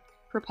listening.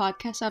 For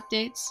podcast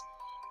updates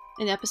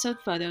and episode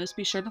photos,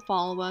 be sure to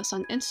follow us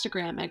on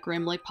Instagram at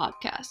Grimly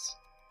Podcasts.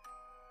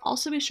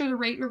 Also, be sure to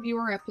rate and review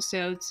our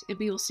episodes, and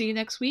we will see you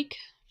next week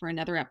for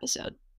another episode.